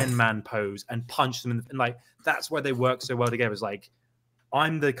Iron Man pose and punched them. And like, that's where they work so well together. It's like,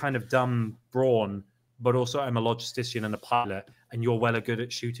 I'm the kind of dumb brawn, but also I'm a logistician and a pilot. And you're well good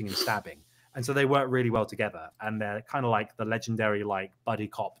at shooting and stabbing. And so they work really well together. And they're kind of like the legendary, like buddy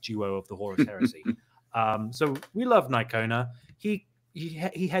cop duo of the Horus Heresy. So we love Nikona. He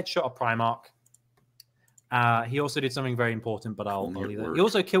headshot a Primarch. He also did something very important, but I'll leave that. He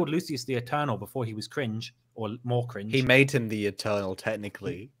also killed Lucius the Eternal before he was cringe, or more cringe. He made him the Eternal,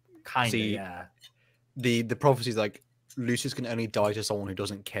 technically. Kind of, See, yeah. The prophecy's like, Lucius can only die to someone who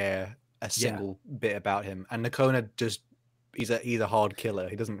doesn't care a single bit about him. And Nikona just, he's a hard killer.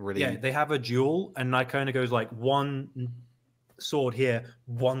 He doesn't really... Yeah, they have a duel, and Nikona goes like one sword here,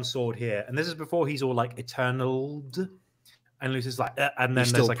 one sword here. And this is before he's all like eternaled. And Lucius is like, and then He's there's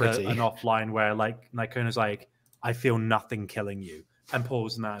still like pretty. an offline where like Nikona's like, I feel nothing killing you. And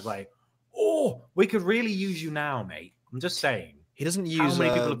Paul's and that is like, oh, we could really use you now, mate. I'm just saying. He doesn't use... How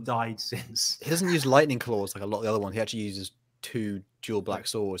many people have died since? He doesn't use lightning claws like a lot of the other ones. He actually uses 2 dual black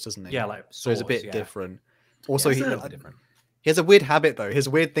swords, doesn't he? Yeah, like So it's a swords, bit different. Also, It's he a little bit different. He has a weird habit though. His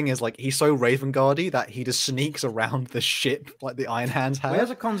weird thing is like he's so Raven Guardy that he just sneaks around the ship like the Iron Hands have. We have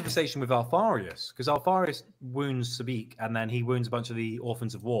a conversation with Alfarius because Alfarius wounds Sabik and then he wounds a bunch of the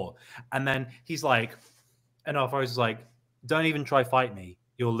Orphans of War. And then he's like, and Alfarius is like, don't even try fight me,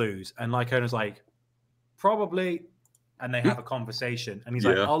 you'll lose. And Lycona's like, probably. And they have a conversation. And he's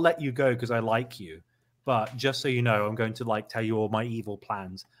like, I'll let you go because I like you. But just so you know, I'm going to like tell you all my evil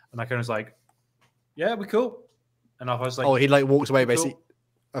plans. And Lycona's like, yeah, we cool. And I was like, oh, he like walks away basically.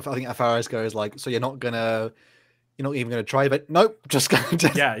 Cool. I think Alfarius goes like, so you're not even gonna try, but nope, just gonna.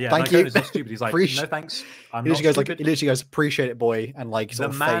 Yeah. Thank you. Not stupid. He's like, no thanks. He literally goes, appreciate it, boy, and like the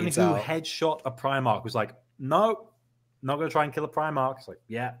man who headshot a Primarch was like, no, not gonna try and kill a Primarch. It's like,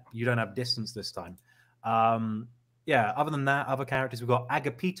 yeah, you don't have distance this time. Yeah. Other than that, other characters we've got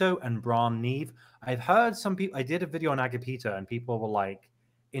Agapito and Bran Neve. I've heard some people. I did a video on Agapito, and people were like,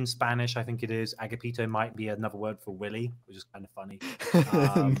 in Spanish, I think it is, Agapito might be another word for Willy, which is kind of funny.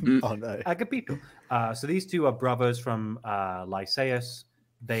 Oh no, Agapito. So these two are brothers from Lycaeus.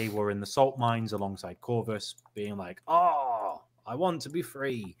 They were in the salt mines alongside Corvus, being like, "Oh, I want to be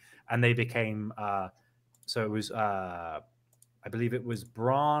free," and they became. So it was, I believe it was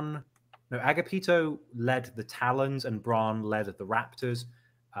Bran. No, Agapito led the Talons, and Bran led the Raptors.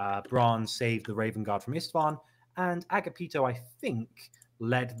 Bran saved the Raven Guard from Istvan, and Agapito, I think,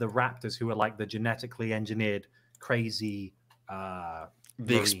 led the Raptors, who were like the genetically engineered, crazy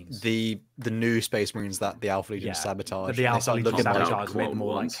Marines. The new Space Marines that the Alpha Legion sabotaged. The Alpha Legion sabotaged made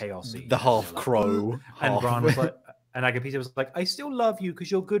more like chaosy. The half crow. And Bran was like, and Agapito was like, I still love you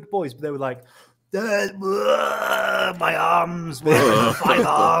because you're good boys. But they were like, my arms, 5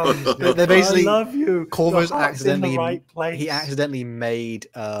 arms. They basically I love you. Corvus accidentally, he accidentally made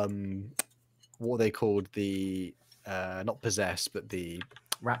what they called the not possessed, but the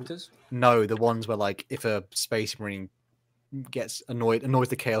Raptors. No, the ones where like if a Space Marine gets annoys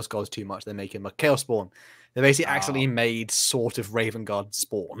the Chaos Gods too much, they make him a Chaos Spawn. They basically accidentally made sort of Raven Guard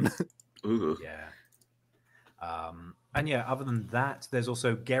spawn. Ooh. Yeah. And yeah, other than that, there's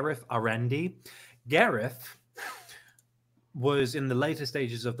also Gareth Arendi. Gareth was in the later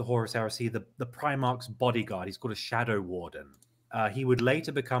stages of the Horus Heresy, the Primarch's bodyguard. He's called a Shadow Warden. He would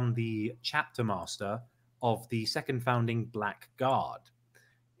later become the chapter master of the second founding Black Guard.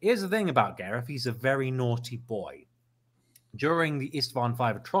 Here's the thing about Gareth. He's a very naughty boy. During the Istvan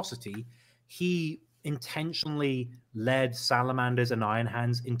V atrocity, he intentionally led salamanders and iron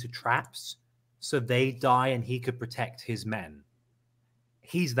hands into traps so they die and he could protect his men.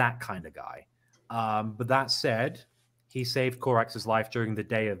 He's that kind of guy. But that said, he saved Corax's life during the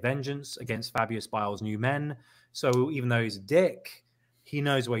Day of Vengeance against Fabius Bile's new men. So even though he's a dick, he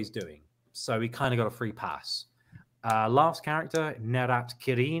knows what he's doing. So he kind of got a free pass. Last character, Nerat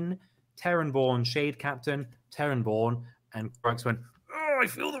Kirin, Terranborn Shade Captain, Terranborn, and Corax went, oh, I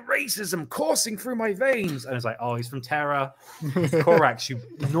feel the racism coursing through my veins. And it's like, oh, he's from Terra. Corax, you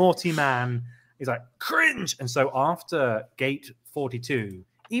naughty man. He's like, cringe. And so after Gate 42,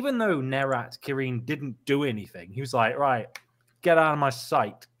 even though Nerat Kirin didn't do anything, he was like, right, get out of my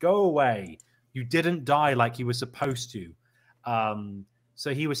sight. Go away. You didn't die like you were supposed to.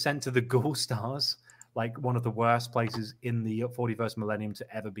 So he was sent to the Ghoul Stars, like one of the worst places in the 41st millennium to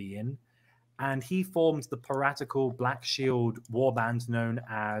ever be in. And he formed the piratical Black Shield warband known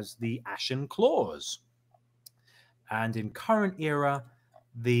as the Ashen Claws. And in current era,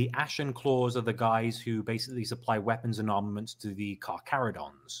 the Ashen Claws are the guys who basically supply weapons and armaments to the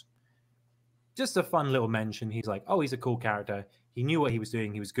Carcharodons. Just a fun little mention. He's like, oh, he's a cool character. He knew what he was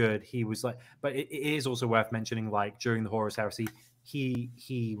doing. He was good. He was like, but it is also worth mentioning, like during the Horus Heresy,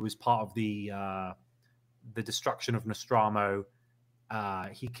 he was part of the destruction of Nostramo.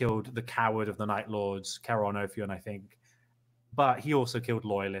 He killed the coward of the Night Lords, Charon Ophion, I think. But he also killed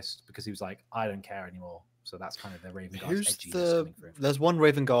loyalists because he was like, I don't care anymore. So that's kind of the Raven Guard's edginess coming through. There's one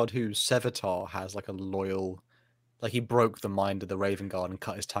Raven Guard who Sevatar has like a loyal, like he broke the mind of the Raven Guard and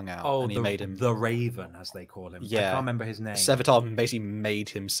cut his tongue out. Oh, and he made him the Raven, as they call him. Yeah, I can't remember his name. Sevatar basically made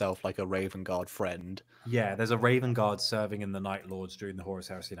himself like a Raven Guard friend. Yeah, there's a Raven Guard serving in the Night Lords during the Horus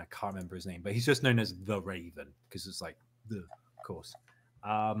Heresy, and I can't remember his name, but he's just known as the Raven because it's like the, of course.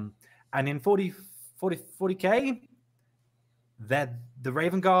 And in 40K, the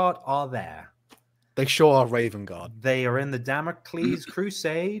Raven Guard are there. They sure are Raven Guard. They are in the Damocles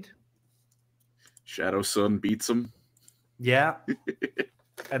Crusade. Shadow Sun beats them. Yeah.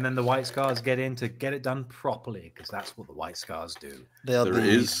 And then the White Scars get in to get it done properly, because that's what the White Scars do. They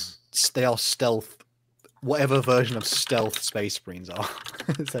are stealth, whatever version of stealth Space Marines are,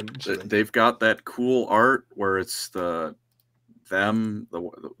 essentially. They've got that cool art where it's the them, the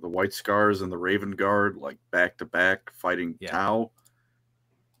White Scars and the Raven Guard, like back to back fighting Tau.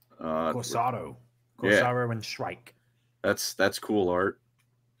 Corsaro and Shrike. That's cool art.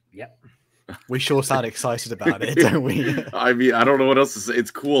 Yep. We sure sound excited about it, don't we? I mean, I don't know what else to say.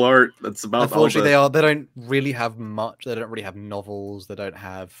 It's cool art. That's about. Unfortunately, they don't really have much. They don't really have novels. They don't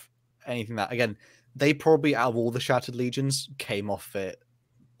have anything that. Again, they probably out of all the Shattered Legions came off it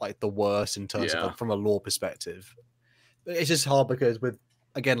like the worst in terms of from a lore perspective. It's just hard because with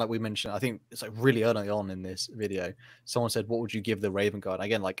again, like we mentioned, I think it's like really early on in this video. Someone said, "What would you give the Raven Guard?"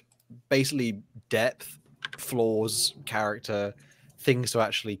 Again, like basically depth, flaws, character, things to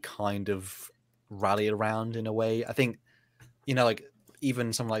actually kind of rally around in a way. I think, you know, like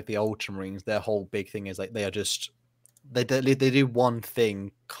even some like the Ultramarines, their whole big thing is like they are just they do one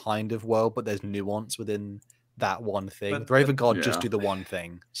thing kind of well, but there's nuance within that one thing. But the Raven Guard just do the one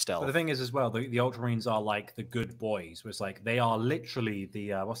thing still. But the thing is as well, the Ultramarines are like the good boys. Was like they are literally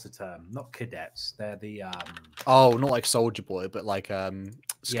the what's the term? Not cadets. They're the oh, not like Soldier Boy, but like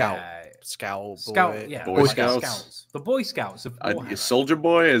Scout Boy. Yeah, Boy like Scouts. The Boy Scouts of Warhammer. Soldier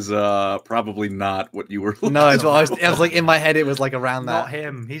Boy is probably not what you were. No, it's what I was like in my head. It was like around that. Not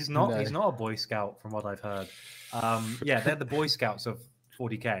him. He's not. No. He's not a Boy Scout from what I've heard. Yeah, they're the Boy Scouts of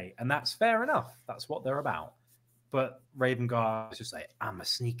 40k, and that's fair enough. That's what they're about. But Raven Guard is just like, I'm a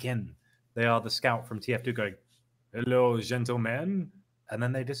sneak in. They are the scout from TF2 going, hello, gentlemen. And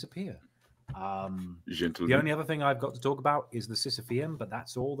then they disappear. The only other thing I've got to talk about is the Sisypheum, but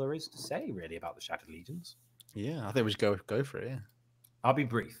that's all there is to say, really, about the Shattered Legions. Yeah, I think we should go for it, yeah. I'll be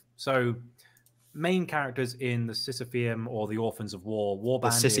brief. So, main characters in the Sisypheum or the Orphans of War,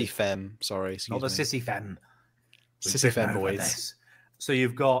 Warband. The Sisyphem, sorry. Not the Sisyphem. Sisyphem boys. So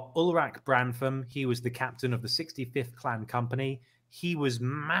you've got Ulrach Brantham. He was the captain of the 65th Clan Company. He was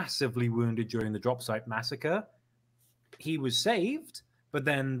massively wounded during the Drop Site Massacre. He was saved, but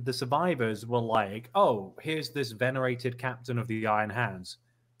then the survivors were like, oh, here's this venerated captain of the Iron Hands.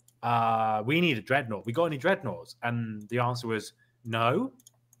 We need a dreadnought. We got any dreadnoughts? And the answer was no.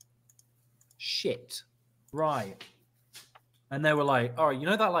 Shit. Right. And they were like, all right, you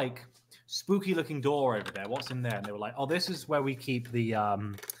know that like spooky looking door over there, what's in there? And they were like, oh, this is where we keep the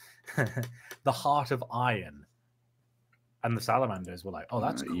the heart of iron. And the salamanders were like, oh,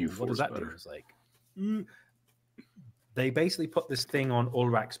 that's cool. What does that do? It's like they basically put this thing on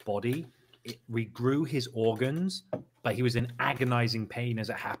Ulrach's body. It regrew his organs, but he was in agonizing pain as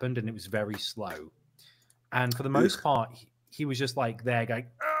it happened, and it was very slow. And for the most part, he was just like there going,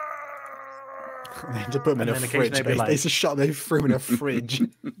 they had to put him in a fridge. They threw him in a fridge.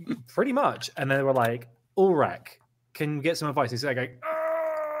 Pretty much. And they were like, Ulrach, can you get some advice? He said, like,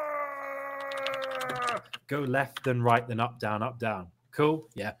 go left, then right, then up, down, up, down. Cool.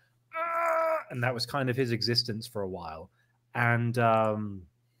 Yeah. And that was kind of his existence for a while. And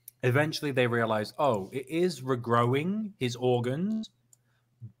eventually they realized, oh, it is regrowing his organs,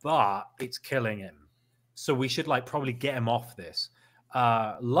 but it's killing him. So we should like probably get him off this.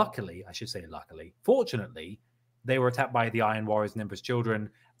 Luckily, fortunately, they were attacked by the Iron Warriors and Emperor's Children,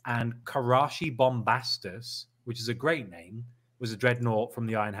 and Karashi Bombastus, which is a great name, was a dreadnought from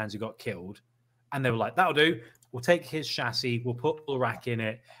the Iron Hands who got killed. And they were like, that'll do. We'll take his chassis, we'll put Ulrach in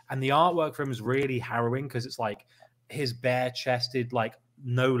it. And the artwork for him is really harrowing because it's like his bare-chested, like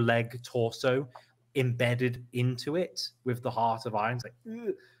no leg torso embedded into it with the heart of iron. It's like,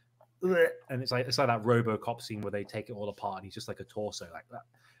 ugh. And it's like that RoboCop scene where they take it all apart and he's just like a torso like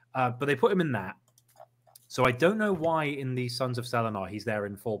that. But they put him in that. So I don't know why in the Sons of Selenar he's there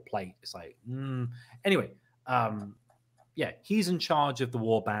in full plate. It's like, anyway, yeah, he's in charge of the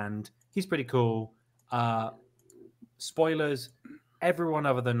war band. He's pretty cool. Spoilers, everyone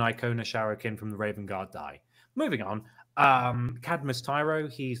other than Icona Sharakin from the Raven Guard die. Moving on, Cadmus Tyro,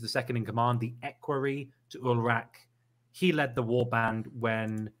 he's the second in command, the equerry to Ulrach. He led the war band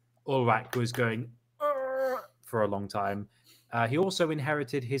when Ulrach was going for a long time. He also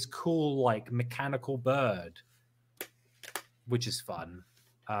inherited his cool, like, mechanical bird, which is fun,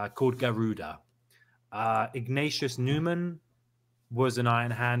 called Garuda. Ignatius Newman was an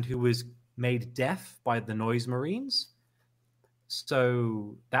Iron Hand who was made deaf by the Noise Marines.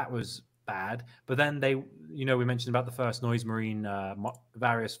 So that was bad. But then they, you know, we mentioned about the first Noise Marine,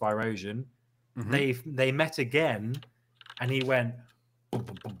 Various Virosian. They met again, and he went...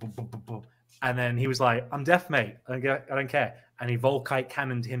 And then he was like, I'm deaf, mate. I don't care. And he Volkite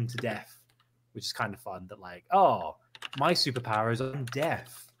cannoned him to death, which is kind of fun. That like, oh, my superpower is I'm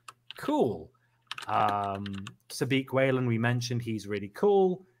deaf. Cool. Sabik Whalen, we mentioned, he's really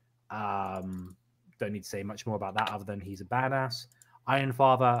cool. Don't need to say much more about that other than he's a badass. Iron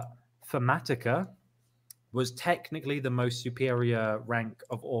Father Thematica. was technically the most superior rank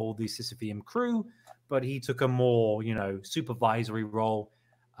of all the Sisyphean crew, but he took a more, supervisory role.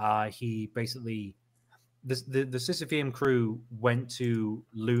 He basically, the Sisyphean crew went to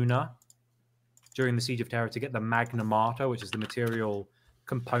Luna during the Siege of Terror to get the Magna Mater, which is the material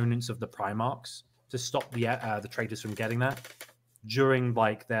components of the Primarchs, to stop the traitors from getting that. During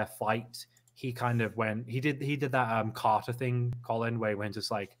like their fight, he kind of went. He did that Carter thing, Colin, where he went just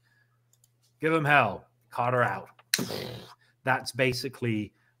like, give him hell, Carter out. That's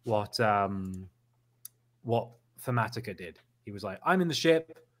basically what Thematica did. He was like, I'm in the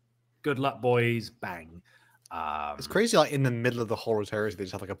ship. Good luck, boys. Bang. It's crazy. Like in the middle of the Horror Terrace, they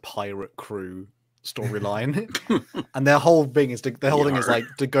just have like a pirate crew storyline, and their whole thing is like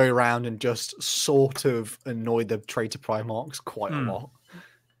to go around and just sort of annoy the traitor Primarchs quite a lot.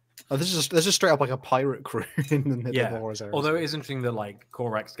 Oh, there's just straight up like a pirate crew in the middle of Horror Terrace. Although it is interesting that like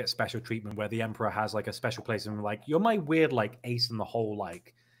Korax gets special treatment, where the Emperor has like a special place, and like, you're my weird like ace in the hole.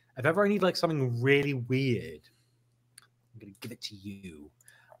 Like, if ever I need like something really weird, I'm gonna give it to you.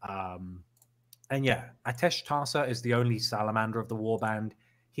 And yeah, Atesh Tarsa is the only salamander of the warband.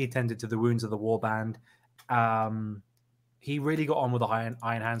 He attended to the wounds of the warband. He really got on with the Iron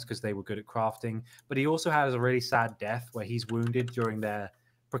Hands because they were good at crafting. But he also has a really sad death where he's wounded during their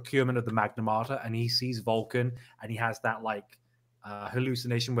procurement of the Magna Mater, and he sees Vulcan, and he has that like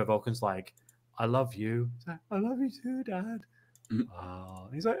hallucination where Vulcan's like, "I love you." He's like, "I love you too, Dad."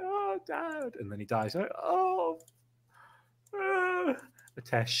 He's like, "Oh, Dad," and then he dies. Like, "Oh,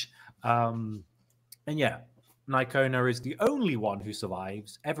 Atesh." And yeah, Nikona is the only one who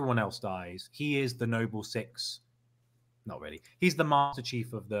survives. Everyone else dies. He is the Noble Six. Not really. He's the Master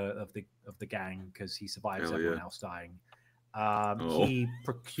Chief of the gang because he survives everyone else dying. He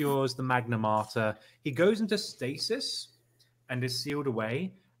procures the Magna Mater. He goes into stasis and is sealed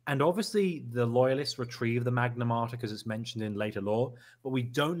away. And obviously, the Loyalists retrieve the Magna Mater because it's mentioned in later lore. But we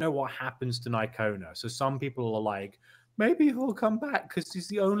don't know what happens to Nikona. So some people are like, maybe he'll come back because he's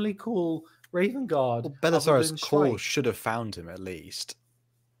the only cool Raven Guard. Well, Belisarius Cawl should have found him at least.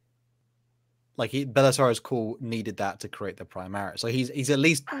 Like Belisarius Cawl needed that to create the Primaris. So he's at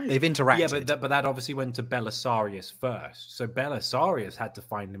least they've interacted. Yeah, but that obviously went to Belisarius first. So Belisarius had to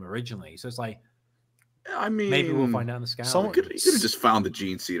find him originally. So it's like, I mean, maybe we'll find out in the scout. Someone could have just found the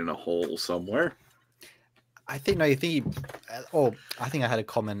gene seed in a hole somewhere. I think I think I had a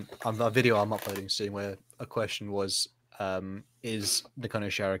comment on a video I'm uploading soon where a question was, is Nikona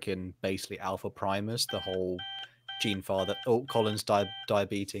Shuriken basically Alpha Primus, the whole gene father? Oh, Colin's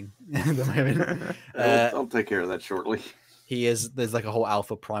diabeting at the moment. I'll take care of that shortly. He is. There's like a whole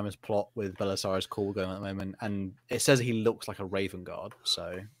Alpha Primus plot with Belisarius Cawl going on at the moment, and it says he looks like a Raven Guard.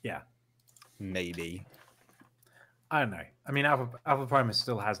 So yeah, maybe. I don't know. I mean, Alpha Primus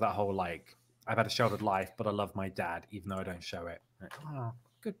still has that whole like, I've had a sheltered life, but I love my dad, even though I don't show it. Like, oh,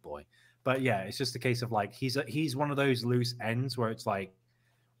 good boy. But yeah, it's just a case of like, he's one of those loose ends where it's like,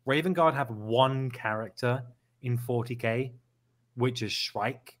 Raven Guard have one character in 40k, which is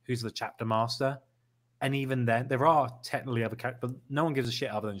Shrike, who's the chapter master. And even then, there are technically other characters, but no one gives a shit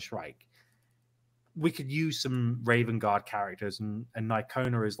other than Shrike. We could use some Raven Guard characters, and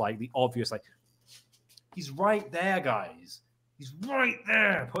Nikona is like the obvious, like, he's right there, guys. He's right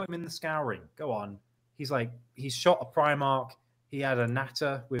there. Put him in the scouring. Go on. He's like, he's shot a Primarch. He had a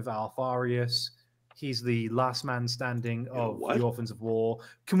natter with Alfarius. He's the last man standing of the Orphans of War.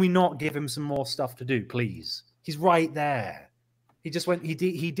 Can we not give him some more stuff to do, please? He's right there. He just went. He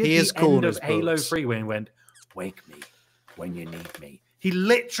did the end of Halo 3 when he went, "Wake me when you need me." He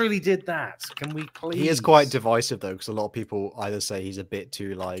literally did that. Can we please? He is quite divisive though, because a lot of people either say he's a bit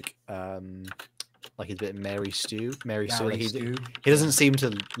too like he's a bit Mary Stu. Like he doesn't seem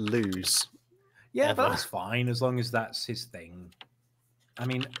to lose. Yeah, but that's fine as long as that's his thing. I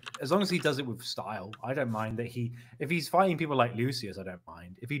mean, as long as he does it with style, I don't mind that if he's fighting people like Lucius, I don't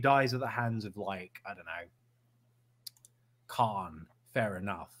mind. If he dies at the hands of like, I don't know, Khan, fair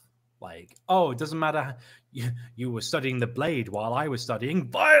enough. Like, oh, it doesn't matter. You were studying the blade while I was studying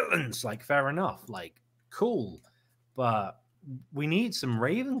violence. Like, fair enough. Like, cool. But we need some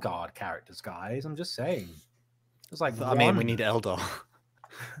Raven Guard characters, guys. I'm just saying. It's like, I mean, we need Eldar.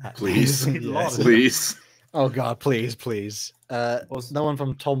 Please, please. Oh God, please. No one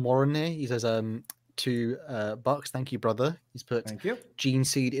from Tom Warren here. He says, $2. Thank you, brother. He's put, thank you. Gene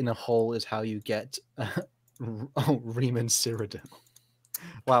seed in a hole is how you get Riemann Cyrodiil.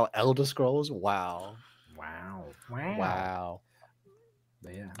 Wow, Elder Scrolls. Wow. But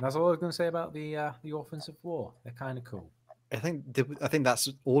yeah, that's all I was going to say about the Orphans of War. They're kind of cool. I think that's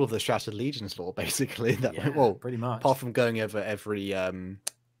all of the Shattered Legions lore, basically. Pretty much. Apart from going over every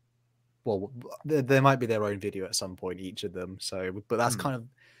well, there might be their own video at some point, each of them. So, but that's kind of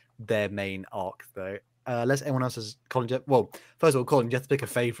their main arc, though. Unless anyone else has Colin. Well, first of all, Colin, you have to pick a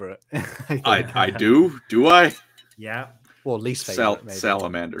favorite. I do. Do I? Yeah. Well, least favorite. Maybe.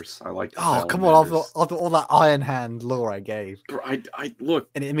 Salamanders. I like. The Oh, come on! After all that Iron Hand lore I gave, I look,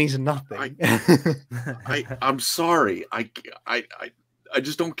 and it means nothing. I'm sorry. I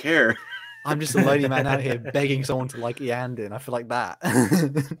just don't care. I'm just a lonely man out here begging someone to like Eandin. I feel like that.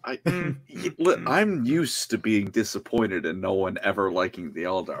 I'm used to being disappointed and no one ever liking the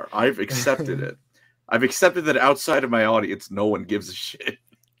Eldar. I've accepted it. I've accepted that outside of my audience, no one gives a shit.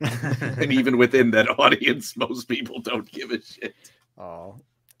 And even within that audience, most people don't give a shit. Oh,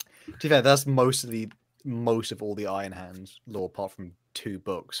 to be fair, that's most of all the Iron Hands lore, apart from 2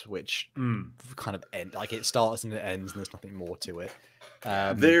 books, which kind of end. Like it starts and it ends, and there's nothing more to it.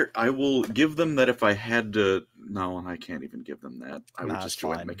 I will give them that if I had to. No, I can't even give them that. I would just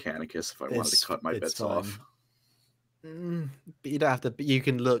join Mechanicus if I wanted to cut my bits off. But you don't have to. You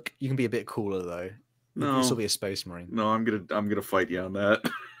can be a bit cooler though. No, you can still be a Space Marine. No, I'm gonna fight you on that.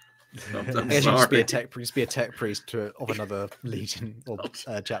 I guess you just be a tech priest of another legion or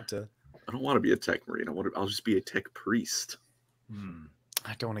chapter. I don't want to be a tech marine. I'll just be a tech priest.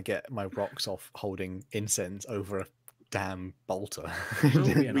 I don't want to get my rocks off holding incense over a damn bolter.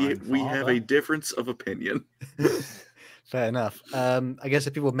 we have a difference of opinion. Fair enough. I guess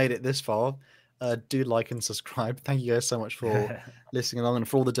if people have made it this far, do like and subscribe. Thank you guys so much for listening along and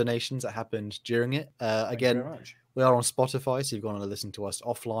for all the donations that happened during it. Again, we are on Spotify, so you've gone to listen to us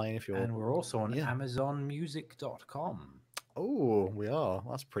offline if you're. And we're also on AmazonMusic.com. Oh, we are.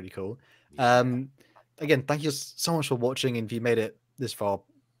 That's pretty cool. Yeah. Again, thank you so much for watching. And if you made it this far,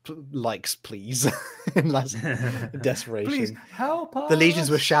 likes, please. Last desperation. Please help us. The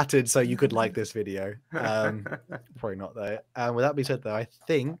legions were shattered, so you could like this video. Probably not though. And with that being said, though, I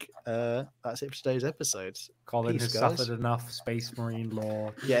think that's it for today's episode. Colin has suffered enough Space Marine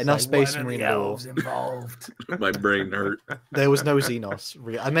lore. Yeah, enough Space Marine lore. Elves involved. My brain hurt. There was no Xenos.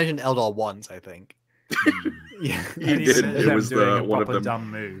 I mentioned Eldar once, I think. Yeah, you did. It was doing one a of them.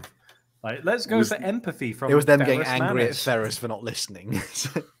 Dumb move. Like, let's go for empathy from. It was them getting Ferrus angry Manus. at Ferrus for not listening.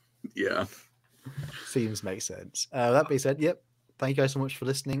 Yeah, seems make sense. That being said, yep. Thank you guys so much for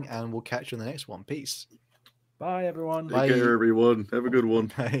listening, and we'll catch you in the next one. Peace. Bye, everyone. Take care, everyone. Have a good one.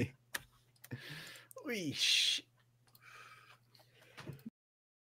 Bye. Weesh.